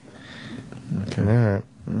 Insurance. All right.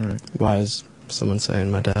 Why is someone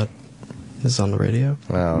saying my dad is on the radio?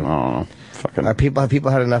 Well, Oh, fucking. have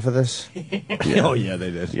people had enough of this? Oh, yeah,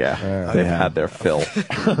 they did. Yeah, they've had their fill.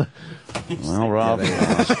 Well, Rob.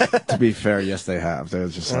 To be fair, yes, they have. They're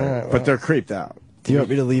just like, but they're creeped out. Do you want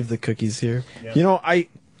me to leave the cookies here? You know, I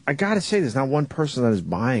got to say, there's not one person that is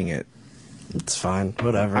buying it. It's fine.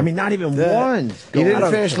 Whatever. I mean, not even one. You I didn't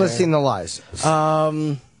don't finish care. listing the lies.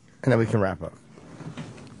 And then we can wrap up.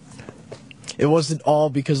 It wasn't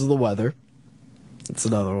all because of the weather. It's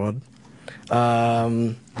another one.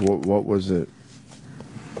 What was it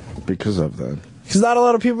because of then? Because not a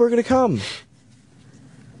lot of people are going to come.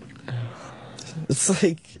 It's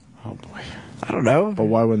like, Oh boy. I don't know. But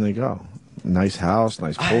why wouldn't they go? Nice house,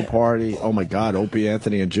 nice pool party. Oh my God, Opie,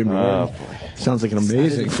 Anthony, and Jim. Oh, Sounds like an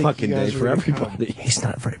amazing think fucking you day guys for were gonna everybody. He's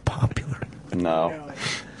not very popular. No.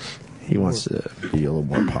 He wants to be a little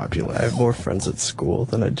more popular. I have more friends at school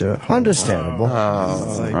than I do at home. Understandable.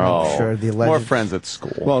 Oh, sure, the more alleged- friends at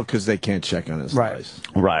school. Well, because they can't check on his Right. lies.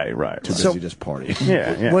 Right. Too busy So- just partying.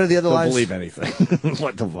 Yeah. What are the other Don't lies? believe anything.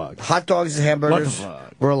 What the fuck? Hot dogs and hamburgers What the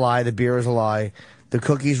fuck? were a lie. The beer was a lie. The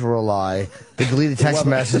cookies were a lie. The deleted text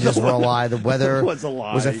messages were a lie. The weather was a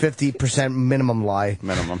lie. was a 50% minimum lie.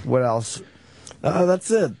 Minimum. What else? That's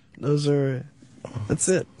it. That's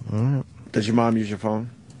it. Does your mom use your phone?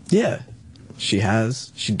 Yeah. She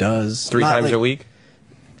has. She does. Three Not times like- a week?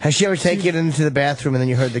 Has she ever taken it into the bathroom and then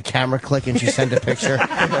you heard the camera click and she sent a picture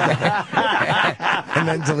and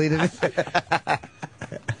then deleted it?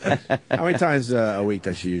 How many times a week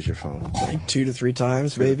does she use your phone? Like 2 to 3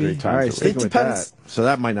 times, maybe. 3 times. All right, It stick with depends. that. So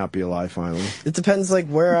that might not be a lie, finally. It depends, like,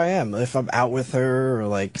 where I am. If I'm out with her, or,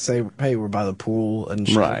 like, say, hey, we're by the pool, and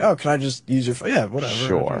she's Right. like, oh, can I just use your phone? Yeah, whatever.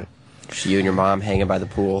 Sure. You and your mom hanging by the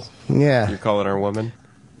pool. Yeah. You're calling her a woman?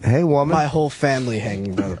 Hey, woman. My whole family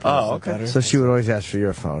hanging by the pool. Oh, Is okay. that better? So she would always ask for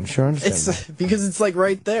your phone. Sure, understand. It's because it's, like,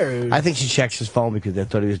 right there. I think she checks his phone because they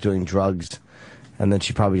thought he was doing drugs. And then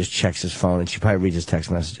she probably just checks his phone and she probably reads his text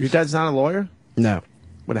Your messages. dad's not a lawyer? No.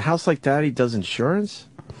 With a house like that, he does insurance?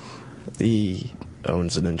 He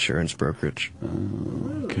owns an insurance brokerage.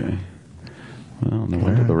 Okay. Well, no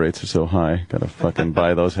wonder the rates are so high. Got to fucking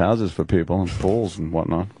buy those houses for people and pools and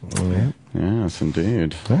whatnot. Oh, yeah. Yes,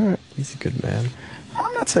 indeed. All right. He's a good man.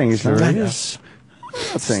 I'm not saying he's not. Yes. I'm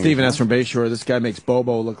not saying Stephen he's S. from Bayshore. This guy makes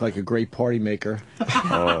Bobo look like a great party maker. not.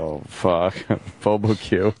 Oh, fuck. Bobo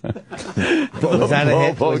Q. Was that a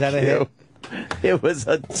hit? Was that a hit? It was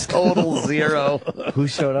a total zero. Who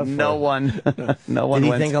showed up? No one. No one Did he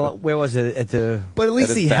went. think? Where was it? At the. But at least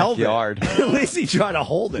his he held backyard. it. At least he tried to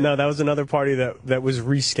hold it. No, that was another party that was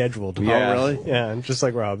rescheduled. Yeah. Oh, really? Yeah, just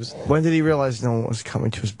like Rob's. When did he realize no one was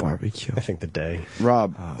coming to his barbecue? I think the day.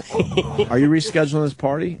 Rob, are you rescheduling this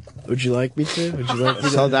party? Would you like me to? Would you like me to?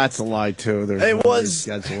 So that's a lie, too. There's It no was-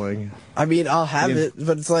 rescheduling. I mean, I'll have it,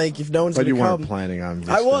 but it's like, if no one's But going you to weren't come. planning on this.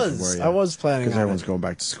 I was planning Because on everyone's it. going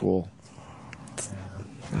back to school.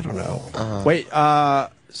 I don't know. Wait,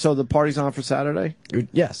 so the party's on for Saturday?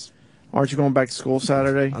 Yes, Aren't you going back to school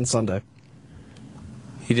Saturday? on Sunday.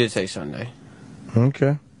 He did say Sunday.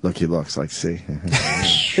 Okay. Look, he looks like, see?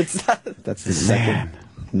 It's not. That's the second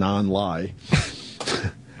non-lie.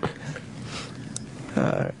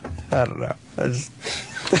 I don't know.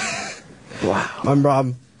 My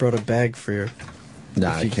mom brought a bag for you.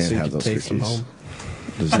 Nah, If I you- can't so you have can those take some cookies. home.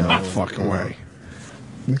 There's no fucking way.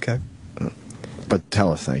 Okay. But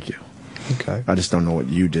tell us thank you. Okay. I just don't know what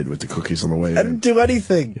you did with the cookies on the way I didn't in. do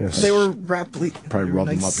anything. Yes. They were rapidly. Probably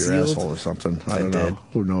rubbed them up your asshole or something. I don't know. did.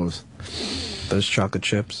 Who knows? Those chocolate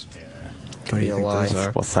chips. What do you think those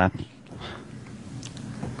are? What's that?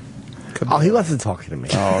 Oh, he wasn't talking to me.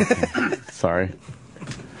 Oh, okay. Sorry.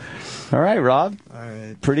 All right, Rob. All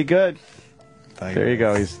right. Pretty good. Thank There you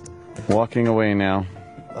go. He's walking away now.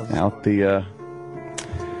 Out the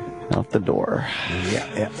door.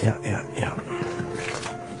 Yeah.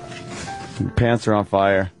 Your pants are on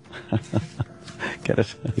fire. Get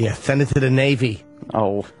it? Yeah, send it to the Navy.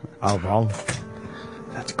 Oh. Well.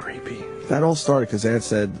 That's creepy. That all started because Aunt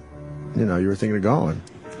said, you were thinking of going.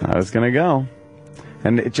 I was going to go.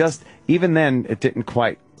 And it just, even then, it didn't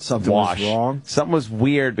quite Something wash. was wrong? Something was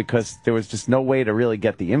weird because there was just no way to really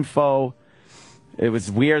get the info. It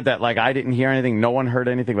was weird that, I didn't hear anything. No one heard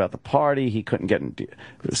anything about the party. He couldn't get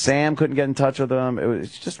Sam couldn't get in touch with him. It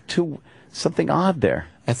was just something odd there.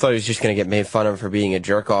 I thought he was just going to get made fun of for being a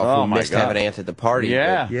jerk-off who missed having Aunt at the party.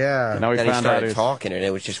 Yeah. Yeah. Now Then he found out started talking, and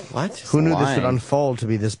it was just, what? Who knew this lying. would unfold to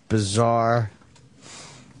be this bizarre?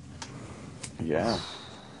 Yeah.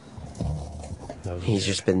 He's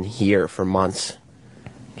just been here for months.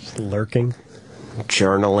 Just lurking.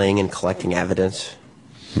 Journaling and collecting evidence.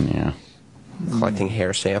 Yeah. Collecting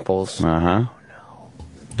hair samples. Uh-huh.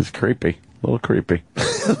 It's creepy. A little creepy.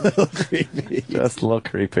 Just a little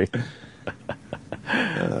creepy.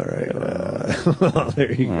 All right. Well,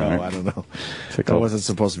 there you go. All right. I don't know. That wasn't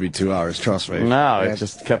supposed to be 2 hours. Trust me. No, it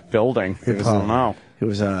just kept building. It was, I don't know. It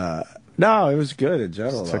was no, it was good in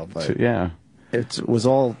general. Though, but yeah. It was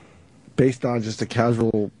all based on just a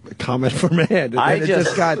casual comment from Ed. And it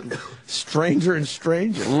just got stranger and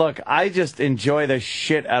stranger. Look, I just enjoy the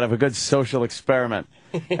shit out of a good social experiment.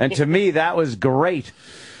 And to me, that was great.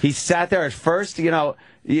 He sat there at first, you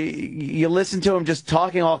listen to him just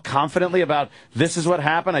talking all confidently about this is what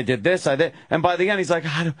happened, I did this, I did. And by the end, he's like,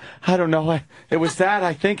 I don't know. It was that.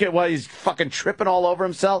 I think it was. He's fucking tripping all over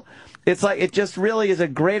himself. It's like, it just really is a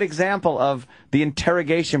great example of the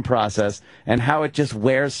interrogation process and how it just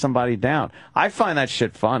wears somebody down. I find that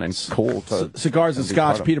shit fun and cool. Cigars and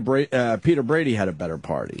Scotch. Peter Brady had a better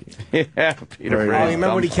party. Yeah, Peter Brady. Oh, you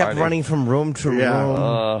remember when he kept running from room to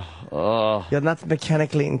room? You're not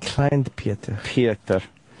mechanically inclined, Peter.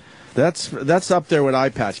 That's up there with Eye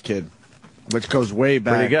Patch Kid, which goes way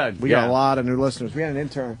back. Pretty good. We got a lot of new listeners. We had an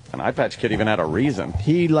intern. An Eye Patch Kid even had a reason.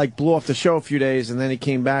 He blew off the show a few days, and then he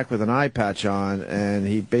came back with an eye patch on, and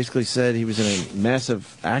he basically said he was in a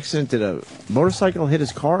massive accident. Did a motorcycle hit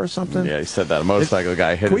his car or something? Yeah, he said that. A motorcycle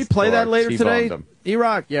guy hit Can we his play door, that later T-boned today? him.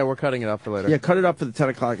 E-Rock? Yeah, we're cutting it up for later. Yeah, cut it up for the 10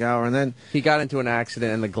 o'clock hour, and then... He got into an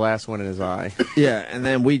accident and the glass went in his eye. Yeah, and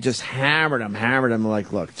then we just hammered him,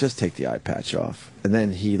 like, look, just take the eye patch off. And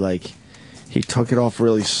then he took it off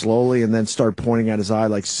really slowly and then started pointing at his eye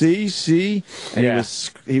like, see? And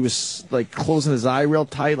he was like closing his eye real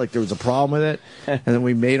tight, like there was a problem with it. And then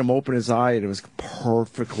we made him open his eye and it was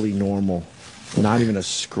perfectly normal. Not even a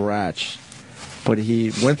scratch. But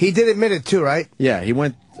he did admit it too, right? Yeah, he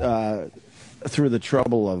went through the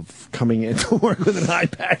trouble of coming into work with an eye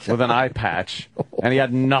patch. With an eye patch. And he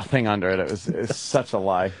had nothing under it. It was such a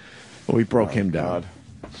lie. Well, we broke him down.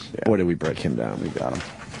 Yeah. Boy, did we break him down. We got him.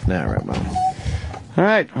 Nah, right, Mom. All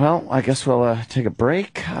right. Well, I guess we'll take a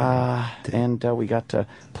break. And we got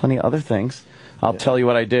plenty of other things. I'll tell you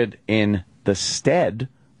what I did in the stead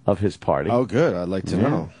of his party. Oh, good. I'd like to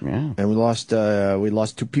know. Yeah. And we lost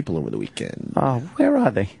 2 people over the weekend. Oh, where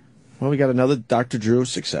are they? Well, we got another Dr. Drew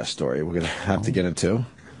success story we're going to have to get into.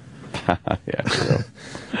 Yeah, true.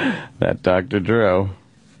 That Dr. Drew.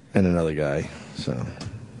 And another guy, so...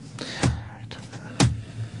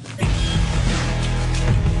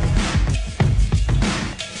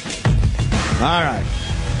 All right.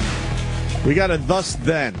 We got a thus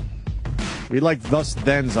then. We like thus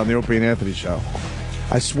thens on the Opie and Anthony show.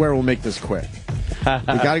 I swear we'll make this quick. We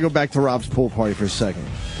got to go back to Rob's pool party for a second.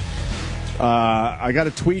 I got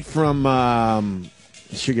a tweet from,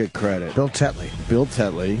 should get credit. Bill Tetley.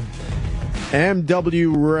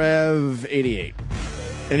 MW Rev 88.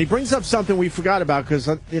 And he brings up something we forgot about because,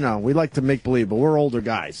 we like to make believe, but we're older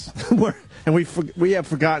guys. And we have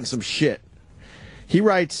forgotten some shit. He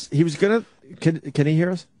writes, he was going to... Can he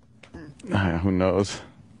hear us? Who knows?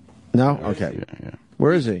 No? Okay. Yeah.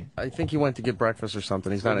 Where is he? I think he went to get breakfast or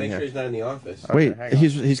something. He's not in Make here. sure he's not in the office. Wait, hang on.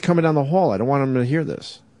 he's coming down the hall. I don't want him to hear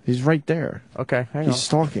this. He's right there. Okay, hang on. He's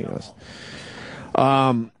stalking us.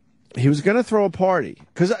 He was going to throw a party.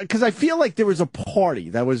 Because I feel like there was a party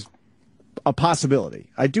that was a possibility.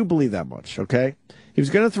 I do believe that much, okay? He was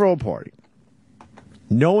going to throw a party.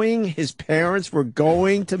 Knowing his parents were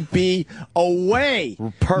going to be away.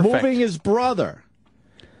 Perfect. Moving his brother.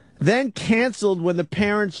 Then canceled when the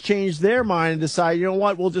parents changed their mind and decided, you know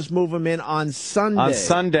what, we'll just move him in on Sunday. On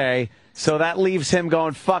Sunday, So that leaves him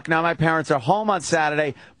going, fuck, now my parents are home on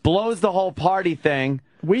Saturday, blows the whole party thing.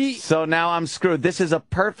 So now I'm screwed. This is a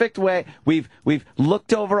perfect way. We've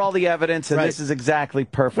looked over all the evidence, and this is exactly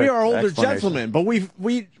perfect. We are older gentlemen, but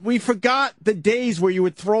we forgot the days where you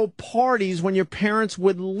would throw parties when your parents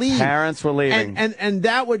would leave. Parents were leaving. And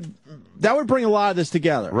that would bring a lot of this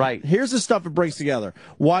together. Right. Here's the stuff it brings together.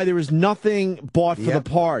 Why there was nothing bought for the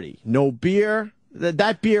party. No beer.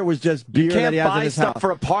 That beer was just beer that he has in his house. You can't buy stuff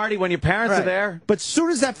for a party when your parents are there. But as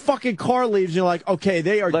soon as that fucking car leaves, you're like, okay,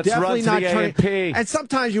 they are definitely not turning. And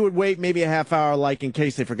sometimes you would wait maybe a half hour, like in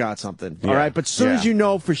case they forgot something. All right, but as soon as you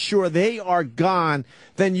know for sure they are gone,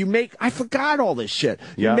 then you make. I forgot all this shit.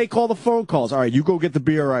 You make all the phone calls. All right, you go get the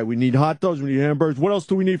beer. All right, we need hot dogs. We need hamburgers. What else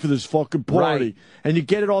do we need for this fucking party? Right. And you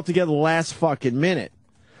get it all together the last fucking minute.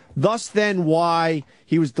 Thus, then, why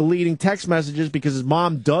he was deleting text messages, because his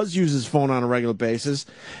mom does use his phone on a regular basis.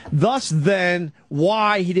 Thus, then,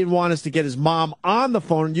 why he didn't want us to get his mom on the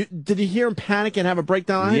phone. Did you hear him panic and have a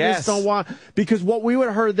breakdown? Yes. I just don't want, because what we would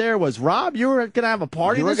have heard there was, Rob, you were going to have a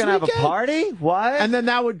party You were this going to have a weekend? party? What? And then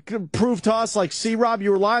that would prove to us, like, see, Rob,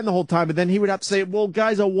 you were lying the whole time. But then he would have to say, well,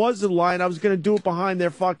 guys, I wasn't lying. I was going to do it behind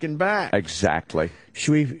their fucking back. Exactly.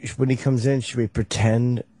 Should we, when he comes in, should we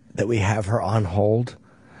pretend that we have her on hold?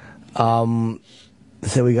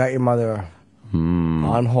 So we got your mother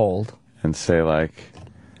on hold. And say, like,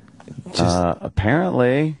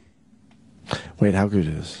 apparently. Wait, how good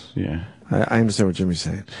is this? Yeah. I understand what Jimmy's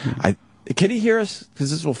saying. Can he hear us?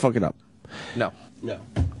 Because this will fuck it up. No. All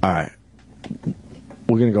right.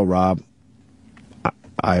 We're going to go, Rob.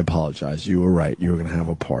 I apologize. You were right. You were going to have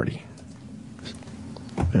a party.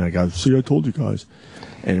 And I got, see, I told you guys.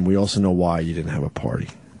 And we also know why you didn't have a party.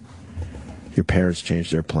 Your parents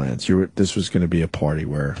changed their plans. This was going to be a party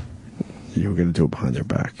where you were going to do it behind their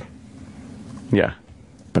back. Yeah.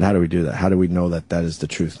 But how do we do that? How do we know that that is the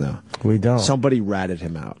truth now? We don't. Somebody ratted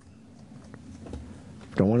him out.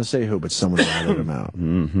 Don't want to say who, but someone ratted him out.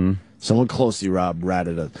 Mm-hmm. Someone close to you, Rob,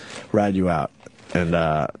 ratted you out and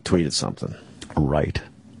tweeted something. Right.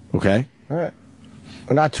 Okay? All right.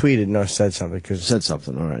 Well, not tweeted, no, said something. Said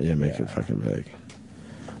something. All right, yeah, make it fucking vague.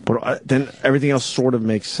 But then everything else sort of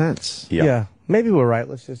makes sense. Yeah. Maybe we're right.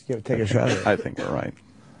 Let's just take a shot at it. I think we're right.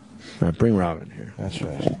 All right, bring Rob in here. That's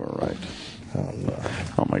right. I think we're right.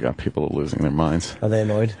 Oh my God, people are losing their minds. Are they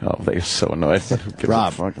annoyed? Oh, they are so annoyed. Who gives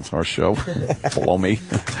Rob. a fuck? It's our show. Follow me.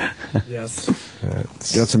 Yes.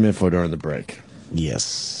 Got some info during the break.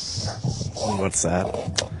 Yes. What's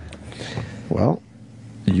that? Well,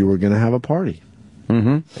 you were going to have a party.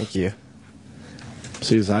 Mm-hmm. Thank you.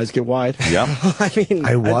 See his eyes get wide? Yep. I mean,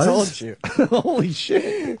 I was? told you. Holy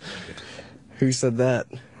shit. Who said that?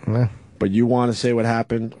 But you want to say what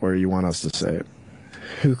happened, or you want us to say it?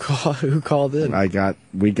 Who called in?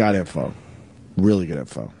 We got info. Really good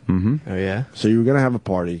info. Mm-hmm. Oh, yeah? So you were going to have a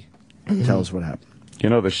party. Tell us what happened. You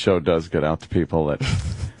know, the show does get out to people that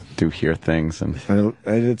do hear things, and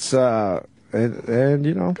it's, and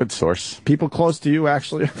you know. Good source. People close to you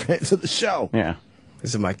actually are fans of the show. Yeah.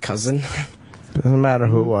 Is it my cousin? Doesn't matter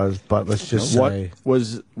who it was, but let's just say.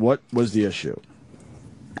 What was the issue?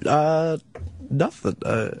 Nothing.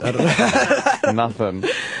 I don't know. Nothing.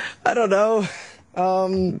 I don't know.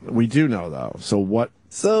 We do know, though. So what?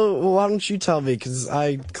 So why don't you tell me? Because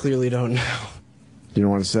I clearly don't know. You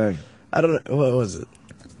don't want to say? I don't know. What was it?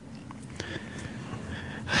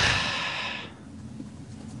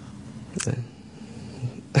 Why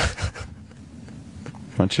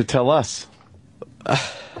don't you tell us?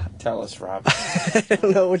 Tell us, Rob. I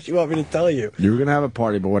don't know what you want me to tell you. You were going to have a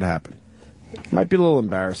party, but what happened? Might be a little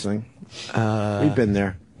embarrassing. We've been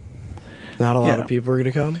there. Not a lot of people are going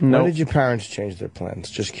to come? When did your parents change their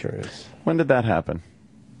plans? Just curious. When did that happen?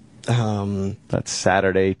 That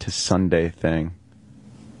Saturday to Sunday thing.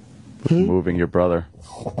 With moving your brother.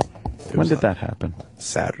 When did that happen?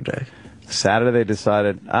 Saturday. Saturday they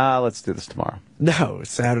decided, let's do this tomorrow. No,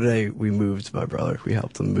 Saturday we moved my brother. We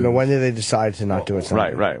helped him move. No, when did they decide to not do it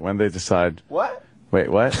Sunday? Right. When they decide. What? Wait,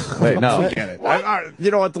 what? Wait, no. Forget it. You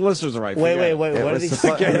know what? The listeners are right. Wait. Forget it. What did he You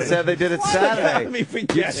said they did it Saturday. Let me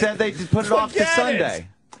forget You it. said they put it off to Forget it. Sunday.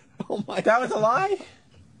 Oh my! That was a lie?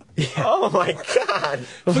 Yeah. Oh my God.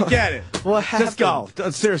 Forget it. What happened? Just go.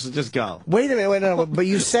 Seriously, just go. Wait a minute. No, but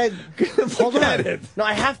you said. Hold on. Forget it. No,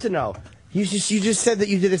 I have to know. You just said that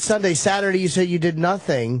you did it Sunday. Saturday, you said you did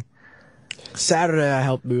nothing. Saturday I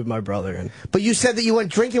helped move my brother in. But you said that you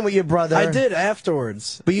went drinking with your brother. I did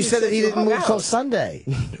afterwards. But you said that he didn't move till Sunday.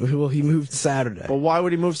 Well, he moved Saturday. But why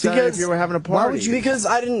would he move Saturday if you were having a party? Why would you? Because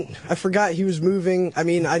I forgot he was moving. I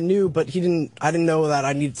mean, I knew, but I didn't know that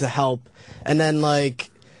I needed to help. And then, like,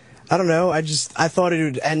 I don't know. I thought it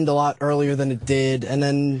would end a lot earlier than it did, and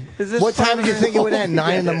then What time did you think it would end?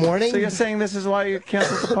 9 in the morning? So you're saying this is why you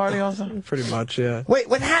canceled the party also? pretty much, yeah. Wait,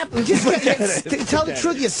 what happened? Just tell the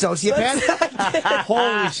truth, you sociopath.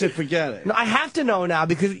 Holy shit, forget it. No, I have to know now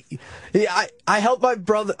because Yeah, I helped my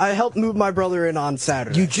brother. I helped move my brother in on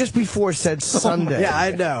Saturday. you just before said Sunday. Yeah,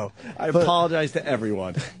 I know. I apologize to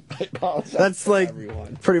everyone. That's like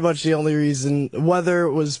pretty much the only reason. Weather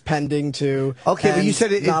was pending too. Okay, but you and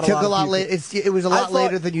said it not took a of lot people- later. It was a lot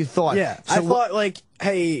later than you thought. Yeah, So I thought like,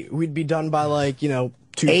 hey, we'd be done by like 2:30.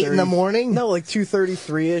 8 in the morning? No, like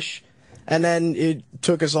 2:33 ish, and then it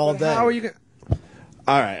took us all day. How are you going to...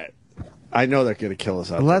 All right. I know they're going to kill us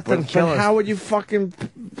out Let there, them but kill us. how would you fucking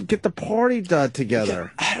get the party done together?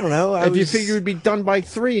 I don't know. If you figured it would be done by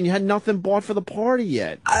 3 and you had nothing bought for the party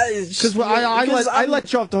yet. Because I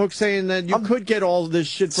let you off the hook saying that you could get all this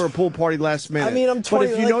shit for a pool party last minute. I mean, I'm 20.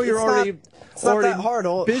 But if you know you're already it's not already that hard.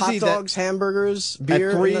 busy Hot dogs, hamburgers, at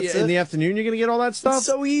beer, 3 and that's in it. the afternoon, you're going to get all that stuff? It's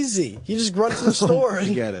so easy. You just run to the store. And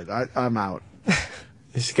Forget it. I'm out.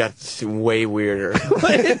 This got way weirder.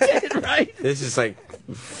 It did, right? This is like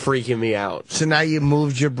freaking me out. So now you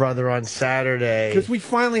moved your brother on Saturday. Because we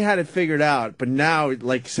finally had it figured out, but now,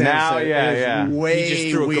 like Sam Now, said, yeah, it's yeah. way He just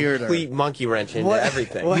threw weirder. a complete monkey wrench into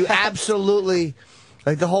everything. You absolutely,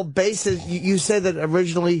 like the whole basis. You said that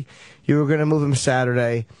originally you were going to move him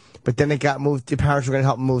Saturday, but then it got moved. Your parents were going to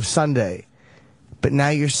help him move Sunday. But now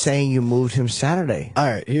you're saying you moved him Saturday. all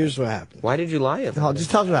right, here's what happened. Why did you lie about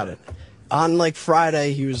Just tell us about it. On like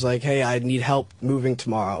Friday, he was like, "Hey, I need help moving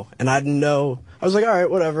tomorrow," and I didn't know. I was like, "All right,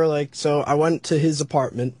 whatever." Like, so I went to his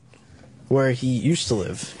apartment where he used to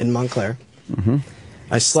live in Montclair. Mm-hmm.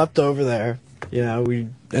 I slept over there,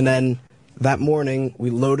 and then that morning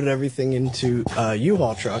we loaded everything into a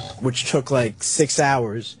U-Haul truck, which took like 6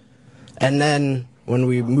 hours, and then when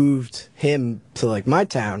we moved him to like my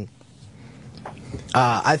town,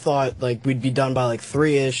 I thought like we'd be done by like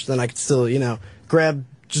 3-ish. Then I could still,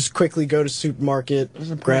 just quickly go to supermarket,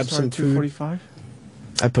 grab some food. 2:45?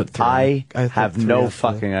 I put 3. I put have 3 no after that.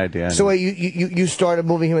 fucking idea. So wait, you started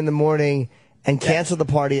moving him in the morning and canceled the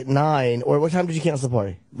party at 9, or what time did you cancel the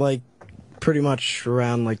party? Like pretty much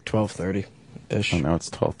around like 12:30 ish. Oh, now it's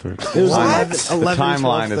 12:30. It was The 11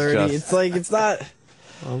 timeline is 12:30. just- It's like it's not.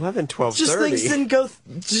 11, 12, Just 30.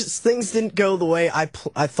 things didn't go the way I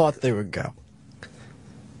thought they would go.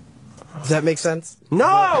 Does that make sense?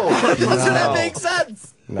 No! Doesn't that make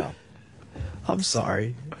sense? No. I'm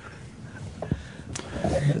sorry.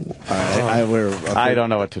 I don't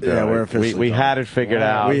know what to do. Yeah, we're officially we done. had it figured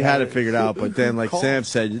out. We had it figured out, but then, like Sam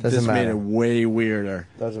said, this made matter. it way weirder.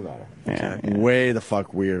 Doesn't matter. Yeah, Way the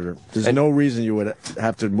fuck weirder. There's no reason you would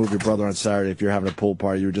have to move your brother on Saturday if you're having a pool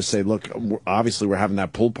party. You would just say, look, obviously we're having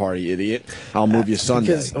that pool party, idiot. I'll move you Sunday.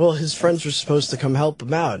 Because his friends were supposed to come help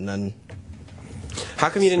him out, and then How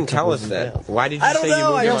come you didn't tell us that? Why did you I don't say know, you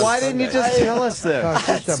moved I him just- on Why didn't you Sunday? just tell us this?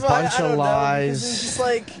 Just a That's why bunch I don't of know, because lies. it's just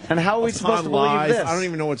like And how are we supposed to believe lies. this? I don't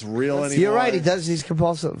even know what's real anymore. You're right. He does. He's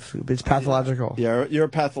compulsive. It's pathological. Yeah, you're a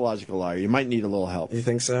pathological liar. You might need a little help. you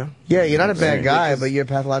think so? Yeah, you're not a bad guy, but you're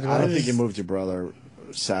pathological. I don't think you moved your brother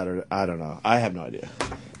Saturday. I don't know. I have no idea.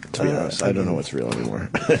 To be honest, I don't know what's real anymore.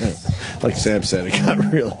 Like Sam said, it got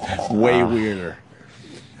real, way weirder.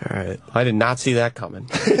 All right. I did not see that coming.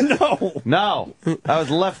 No, that was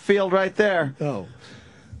left field right there. No.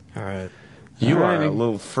 All right. You are a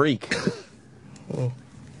little freak.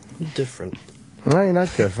 Different. No, you're not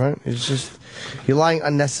different. It's just you're lying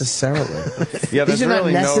unnecessarily. Yeah, there's These are not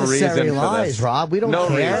really no necessary reason for lies, this. Rob. We don't No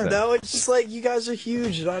care. reason. No, it's just like you guys are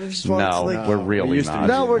huge, and I just want No, to like. we're really used to not. be.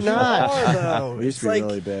 No, we're You not. are, though. We used It's to be like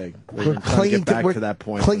really big. We're trying to clinging get back we're to that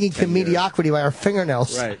point. clinging for to 10 years. mediocrity by our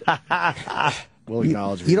fingernails. Right. We'll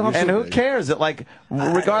acknowledge you don't have And used who to be. cares? That like,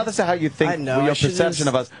 regardless of how you think, I know, your I should perception just-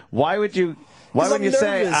 of us, why would you? Why 'Cause wouldn't you I'm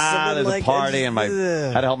say, nervous, and then, there's like, a party and I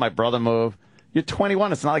ugh. had to help my brother move? You're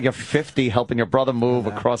 21. It's not like you're 50 helping your brother move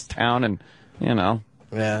across town, and Yeah.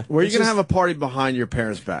 Were you It's going to just- have a party behind your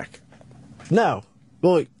parents' back? No.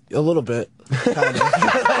 Well, a little bit. Kind of.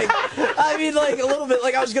 like a little bit.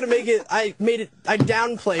 Like I was gonna make it. I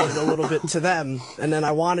downplayed it a little bit to them, and then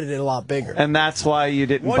I wanted it a lot bigger. And that's why you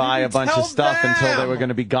didn't What buy did you a bunch tell of stuff until they them? were going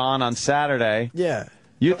to be gone on Saturday. Yeah.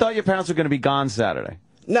 You thought your parents were going to be gone Saturday.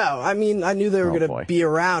 No, I mean I knew they were Oh, gonna boy. be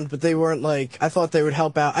around, but they weren't like. I thought they would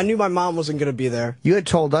help out. I knew my mom wasn't gonna be there. You had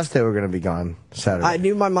told us they were going to be gone Saturday. I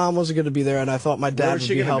knew my mom wasn't gonna be there, and I thought my dad was would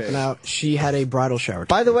she be gonna helping be? out. She had a bridal shower.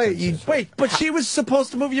 By the way, you Wait, but she was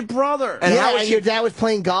supposed to move your brother. and your dad was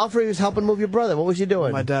playing golf, or he was helping move your brother. What was you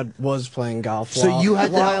doing? My dad was playing golf. So while- you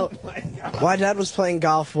had to while- help? My dad was playing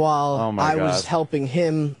golf while Oh, my I was God. helping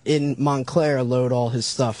him in Montclair load all his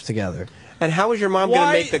stuff together. And how is your mom going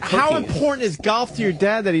to make the cookies? How important is golf to your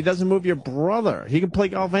dad that he doesn't move your brother? He can play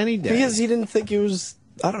golf any day. Because he didn't think it was,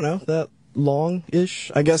 I don't know, that long-ish.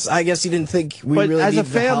 I guess he didn't think we but really as a needed the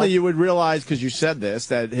family, help. you would realize, because you said this,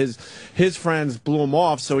 that his friends blew him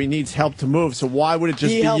off, so he needs help to move. So why would it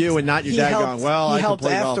just be you and not your dad going, well, I He can helped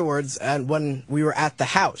play golf? afterwards, and when we were at the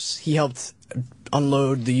house, he helped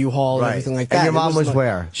unload the U-Haul and Right. everything like And that. your It mom wasn't was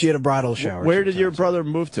where? She had a bridal shower. Where did your brother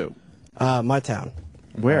move to? My town.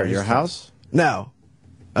 Where? Your house? No.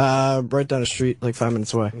 Right down the street, like 5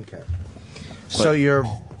 minutes away. Okay. So you're...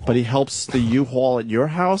 But he helps the U-Haul at your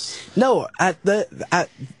house? No, at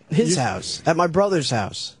his house, at my brother's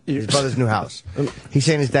house. His brother's new house. He's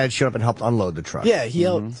saying his dad showed up and helped unload the truck. Yeah, he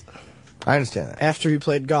helped I understand that. after he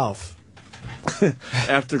played golf.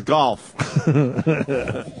 After golf.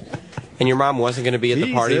 And your mom wasn't going to be at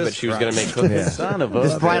the party, but she was going to make cookies. Yeah. Son of a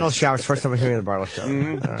This bitch. bridal shower is first time we're hearing the bridal shower.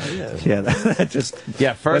 Yeah, that just...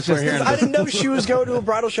 Yeah, first we're hearing. I didn't know she was going to a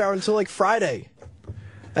bridal shower until like Friday.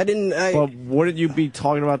 Well, wouldn't you be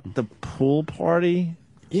talking about the pool party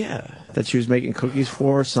Yeah. that she was making cookies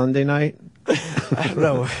for Sunday night? I don't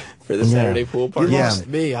know. For the Saturday pool You party. Yeah. lost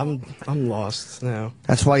me. I'm lost now.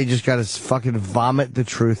 That's why you just got to fucking vomit the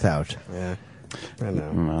truth out. Yeah. I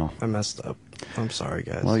know. Well. I messed up. I'm sorry,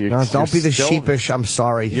 guys. Well, No, don't be the still- sheepish. I'm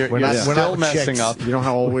sorry. You're we're still not messing chicks. up. You know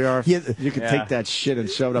how old we are? Yeah. You could Yeah. take that shit and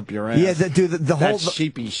shove it up your ass. Yeah, dude, the whole... That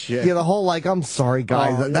sheepy shit. Yeah, the whole, like, I'm sorry,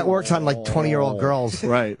 guys. That works on, like, 20-year-old girls.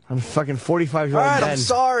 Right. I'm fucking 45-year-old All right, men. I'm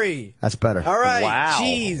sorry. That's better. All right. Wow.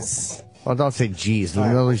 Jeez. Well, don't say jeez.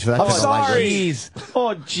 Right. I'm sorry. Jeez.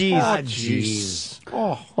 Oh, jeez. Ah, jeez.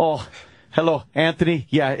 Oh, hello, Anthony.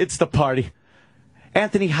 Yeah, it's the party.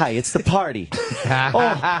 Anthony, hi, it's the party.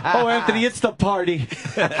 oh, Anthony, it's the party.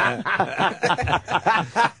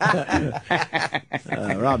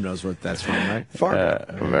 Rob knows what that's from, right?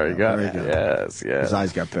 Very good. Very good. Yes, His yes.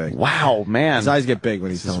 eyes got big. Wow, man. His eyes get big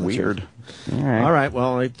when he's This is telling the truth. weird. All right. All right,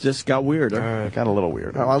 well, it just got weirder. Got a little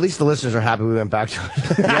weird. Well, at least the listeners are happy we went back to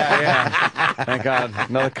it. Yeah. Thank God.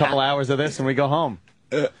 Another couple hours of this and we go home.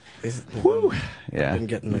 Woo. Yeah. Been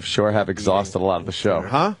getting We sure have exhausted a lot of the show.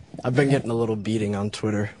 Huh? I've been getting a little beating on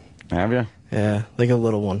Twitter. Have you? Yeah, like a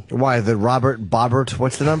little one. Why, the Robert Bobbert,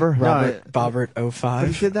 what's the number? Robert? Bobbert He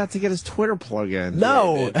 05. did that to get his Twitter plug in.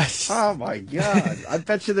 No. Oh, my God. I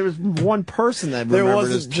bet you there was one person that There remembered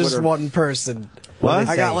his wasn't just Twitter. one person. What are I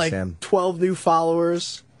they got saying, like Sam? 12 new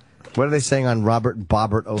followers. What are they saying on Robert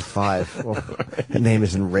Bobbert 05? Well, the name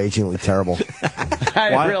is enragingly terrible.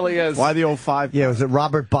 It really is. Why the 05? Yeah, was it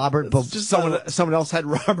Robert Bobbert? Just someone else had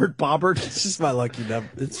Robert Bobbert. It's just my lucky number.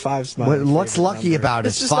 It's 5's my What's favorite lucky number. about it?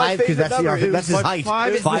 It's just my 5 because favorite that's, number. It that's was his like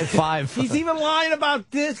height. 5'5". He's even lying about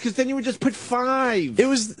this because then you would just put 5. It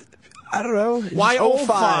was, I don't know. Why just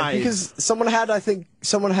 05? Because someone had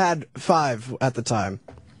 5 at the time.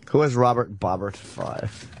 Who has Robert Bobbert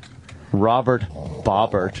 5? Robert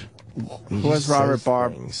Bobbert. Who was Robert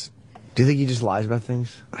Barb? Do you think he just lies about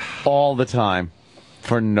things? All the time.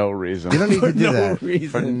 For no reason. You don't need to do no that. reason.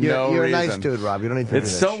 For no You're a reason. nice dude, Rob. You don't need to It's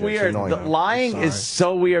do that so shit. weird. It's annoying. The lying is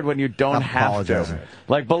so weird when you don't I'm have apologizing. to.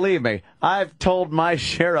 Like, believe me, I've told my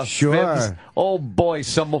share of Sure. fibs. Oh boy,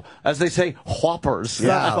 some, as they say, whoppers.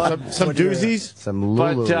 Yeah. Some doozies? Some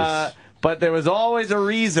Lulus. But there was always a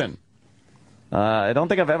reason. I don't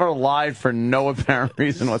think I've ever lied for no apparent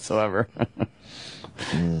reason whatsoever.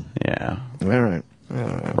 Yeah. All right.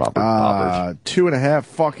 Robert Bobbert. 2.5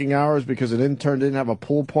 fucking hours because an intern didn't have a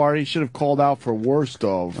pool party. Should have called out for worst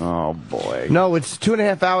of. Oh boy. No, it's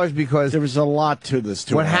 2.5 hours because There was a lot to this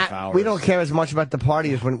 2.5 hours. we don't care as much about the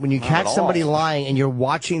party as when you catch at somebody all. lying and you're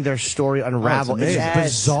watching their story unravel. amazing. It's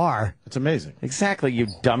bizarre. It's amazing. Exactly, you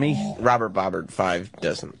dummy. Robert Bobbert 5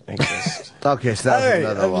 doesn't exist. Okay, so that's All right,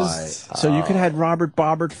 another I'm lie. just- So you could have had Robert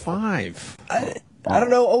Bobbert 5. I don't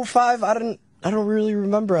know, 05, I don't really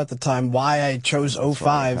remember at the time why I chose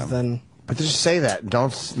 05 then. But just say that.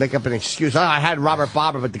 Don't make up an excuse. Oh, I had Robert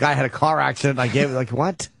Bobbert, but the guy had a car accident. I gave it. Like,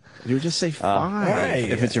 what? You would just say 5 right.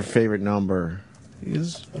 if it's your favorite number.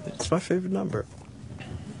 It's my favorite number.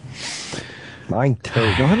 Mine too. You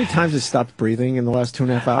know how many times I stopped breathing in the last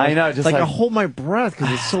 2.5 hours? I know, just like I like- hold my breath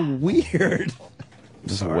because it's so weird.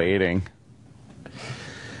 Just waiting.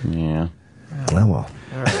 Yeah. Oh, well.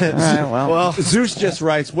 All right, well. Zeus just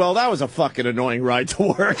writes, well, that was a fucking annoying ride to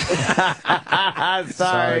work.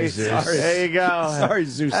 Sorry, Zeus. There you go. Sorry,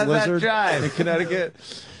 Zeus How's that Lizard drive? in Connecticut.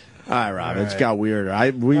 All right, Rob, it's got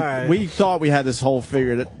weirder. We thought we had this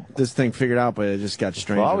thing figured out, but it just got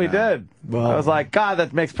stranger. Well, we now. did. I was like, God,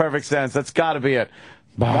 that makes perfect sense. That's got to be it.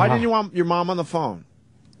 Why didn't you want your mom on the phone?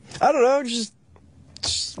 I don't know, just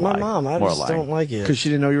my Lie. mom. I More just lying. don't like it. Because she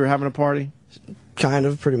didn't know you were having a party? Kind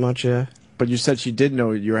of, pretty much, yeah. But you said she did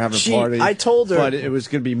know you were having a party. I told her. But it was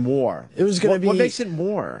going to be more. It was going to be... What makes it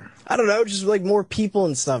more? I don't know, just like more people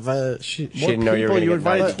and stuff. She didn't know you were going to You get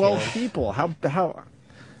invited invited. 12 people. How?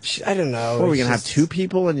 I don't know. What, are we It's going to have just- 2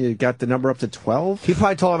 people and you got the number up to 12? He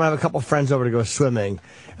probably told him I have a couple friends over to go swimming,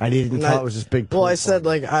 and he didn't tell it was this big pool. Well, I said,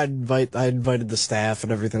 like, I invited the staff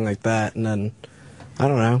and everything like that, and then, I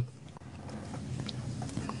don't know.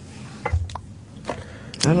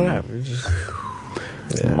 I don't know. We just,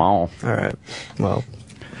 All right. Well,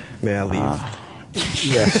 may I leave?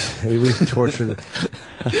 Yes, we tortured it.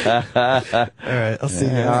 All right, I'll see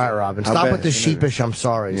you. All right, Robin. How Stop bad- with the sheepish. I'm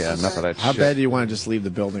sorry. Yeah, enough of that How shit. bad do you want to just leave the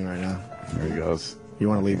building right now? There he goes. You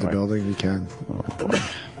want to leave the building? You can.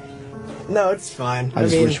 No, it's fine. I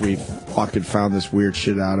just mean, wish we fucking found this weird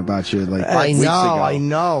shit out about you like I weeks know. ago. I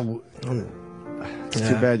know. It's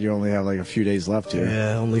too bad you only have like a few days left here.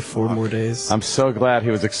 Yeah, only 4 more days. I'm so glad he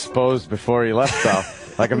was exposed before he left, though.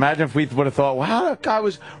 Like, imagine if we would have thought, wow, that guy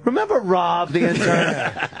was... Remember Rob, the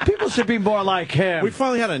intern? People should be more like him. We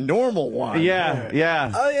finally had a normal one. Yeah,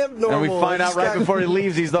 yeah. I am normal. And we find out right before he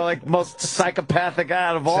leaves, he's the like most psychopathic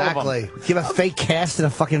out of all of them. Exactly. You have a fake cast in a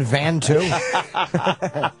fucking van too.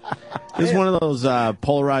 This is one of those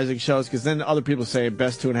polarizing shows because then other people say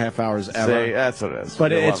best 2.5 hours ever. Say, that's what it is.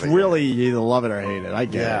 But You're it's loving it. really you either love it or hate it. I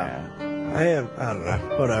get it. I don't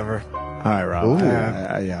know. Whatever. All right, Rob.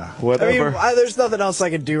 Yeah. I Whatever. mean, there's nothing else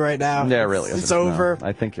I can do right now. There really It's isn't, no. over.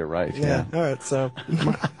 I think you're right. Yeah. Yeah. All right. So.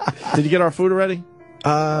 Did you get our food already?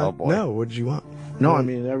 Oh, boy. No. What did you want? No, I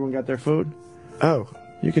mean everyone got their food. Oh.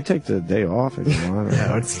 You could take the day off if you want.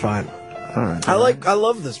 No, it's fine. All right. I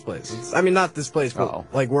love this place. I mean, not this place, but Uh-oh.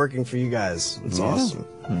 like working for you guys. It's awesome.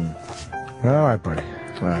 All right, buddy.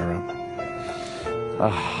 All right, Rob.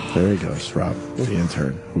 There he goes, Rob, the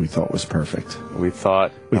intern, who we thought was perfect. We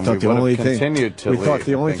thought. We and thought the would have only thing continued to we leave, thought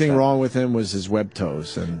the I only think thing that- wrong with him was his web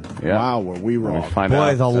toes, and Yeah. wow, were we When wrong? we find Boy,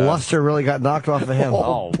 out, the luster really got knocked off of him.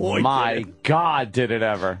 Oh, my God, did it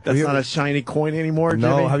ever? That's not a shiny coin anymore,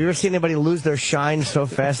 No, Jimmy? have you ever seen anybody lose their shine so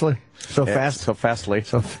fastly? So fast? So fastly.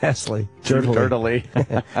 So fastly. Dirtily.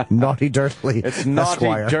 Naughty dirtly. It's naughty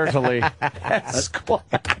Esquire. dirtily. Esquire.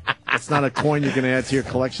 That's not a coin you can add to your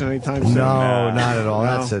collection anytime soon. No, not at all.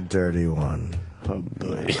 No? That's a dirty one. Oh,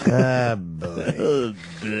 boy. Ah, boy.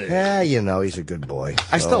 Yeah, you know, he's a good boy.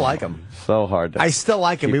 I still like him. So hard to I still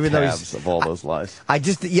like him, keep even though tabs he's. of all those lies. I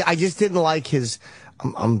just didn't like his.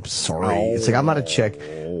 I'm sorry. It's like I'm not a chick,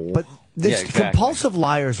 but this Yeah, exactly. compulsive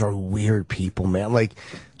liars are weird people, man. Like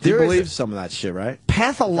Do you there is believe some of that shit, right?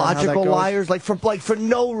 pathological goes? liars, like for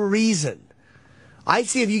no reason. I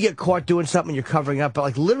see if you get caught doing something you're covering up, but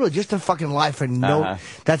like literally just a fucking lie for no. Uh-huh.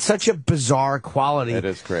 That's such a bizarre quality. It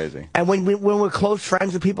is crazy. And when we're close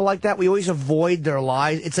friends with people like that, we always avoid their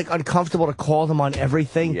lies. It's like uncomfortable to call them on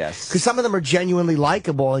everything. Yes. Because some of them are genuinely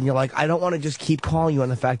likable, and you're like, I don't want to just keep calling you on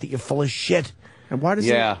the fact that you're full of shit. And why does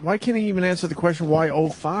Yeah. why can't he even answer the question why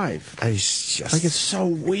 05? It's just Like it's so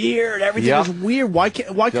weird. Everything Yep. is weird. Why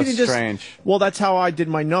couldn't he just strange. Well, that's how I did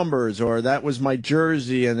my numbers, or that was my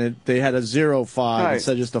jersey, and they had a 05 Right.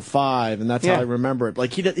 instead of just a 5, and that's Yeah. how I remember it.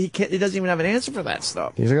 Like he doesn't even have an answer for that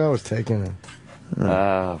stuff. He's like, I was taking it.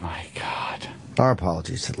 Oh, my God. Our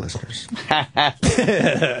apologies to the listeners.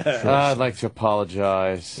 I'd like to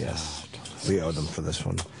apologize. Yes. We owe them for this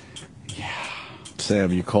one.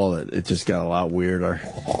 Sam, you call it. It just got a lot weirder.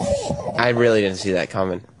 I really didn't see that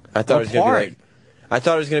coming. I thought it was gonna be part? like, I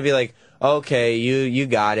thought it was gonna be like, okay, you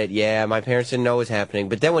got it. Yeah, my parents didn't know what was happening.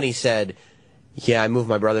 But then when he said, yeah, I moved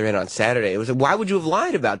my brother in on Saturday, it was like, why would you have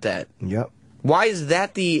lied about that? Yep. Why is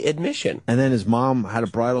that the admission? And then his mom had a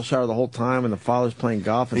bridal shower the whole time, and the father's playing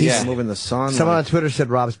golf, and he's Yeah. moving the son. Someone like- on Twitter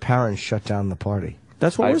said Rob's parents shut down the party.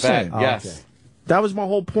 That's what I we're bet. saying. Yes. okay. That was my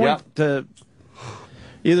whole point. Yep. To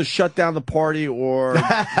either shut down the party or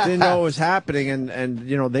didn't know what was happening, and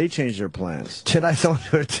you know they changed their plans. Tonight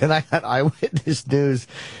on Eyewitness News,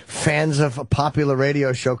 fans of a popular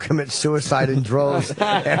radio show commit suicide in droves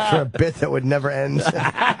after a bit that would never end.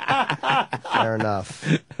 Fair enough.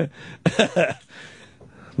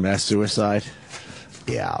 Mass suicide.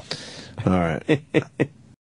 Yeah. All right.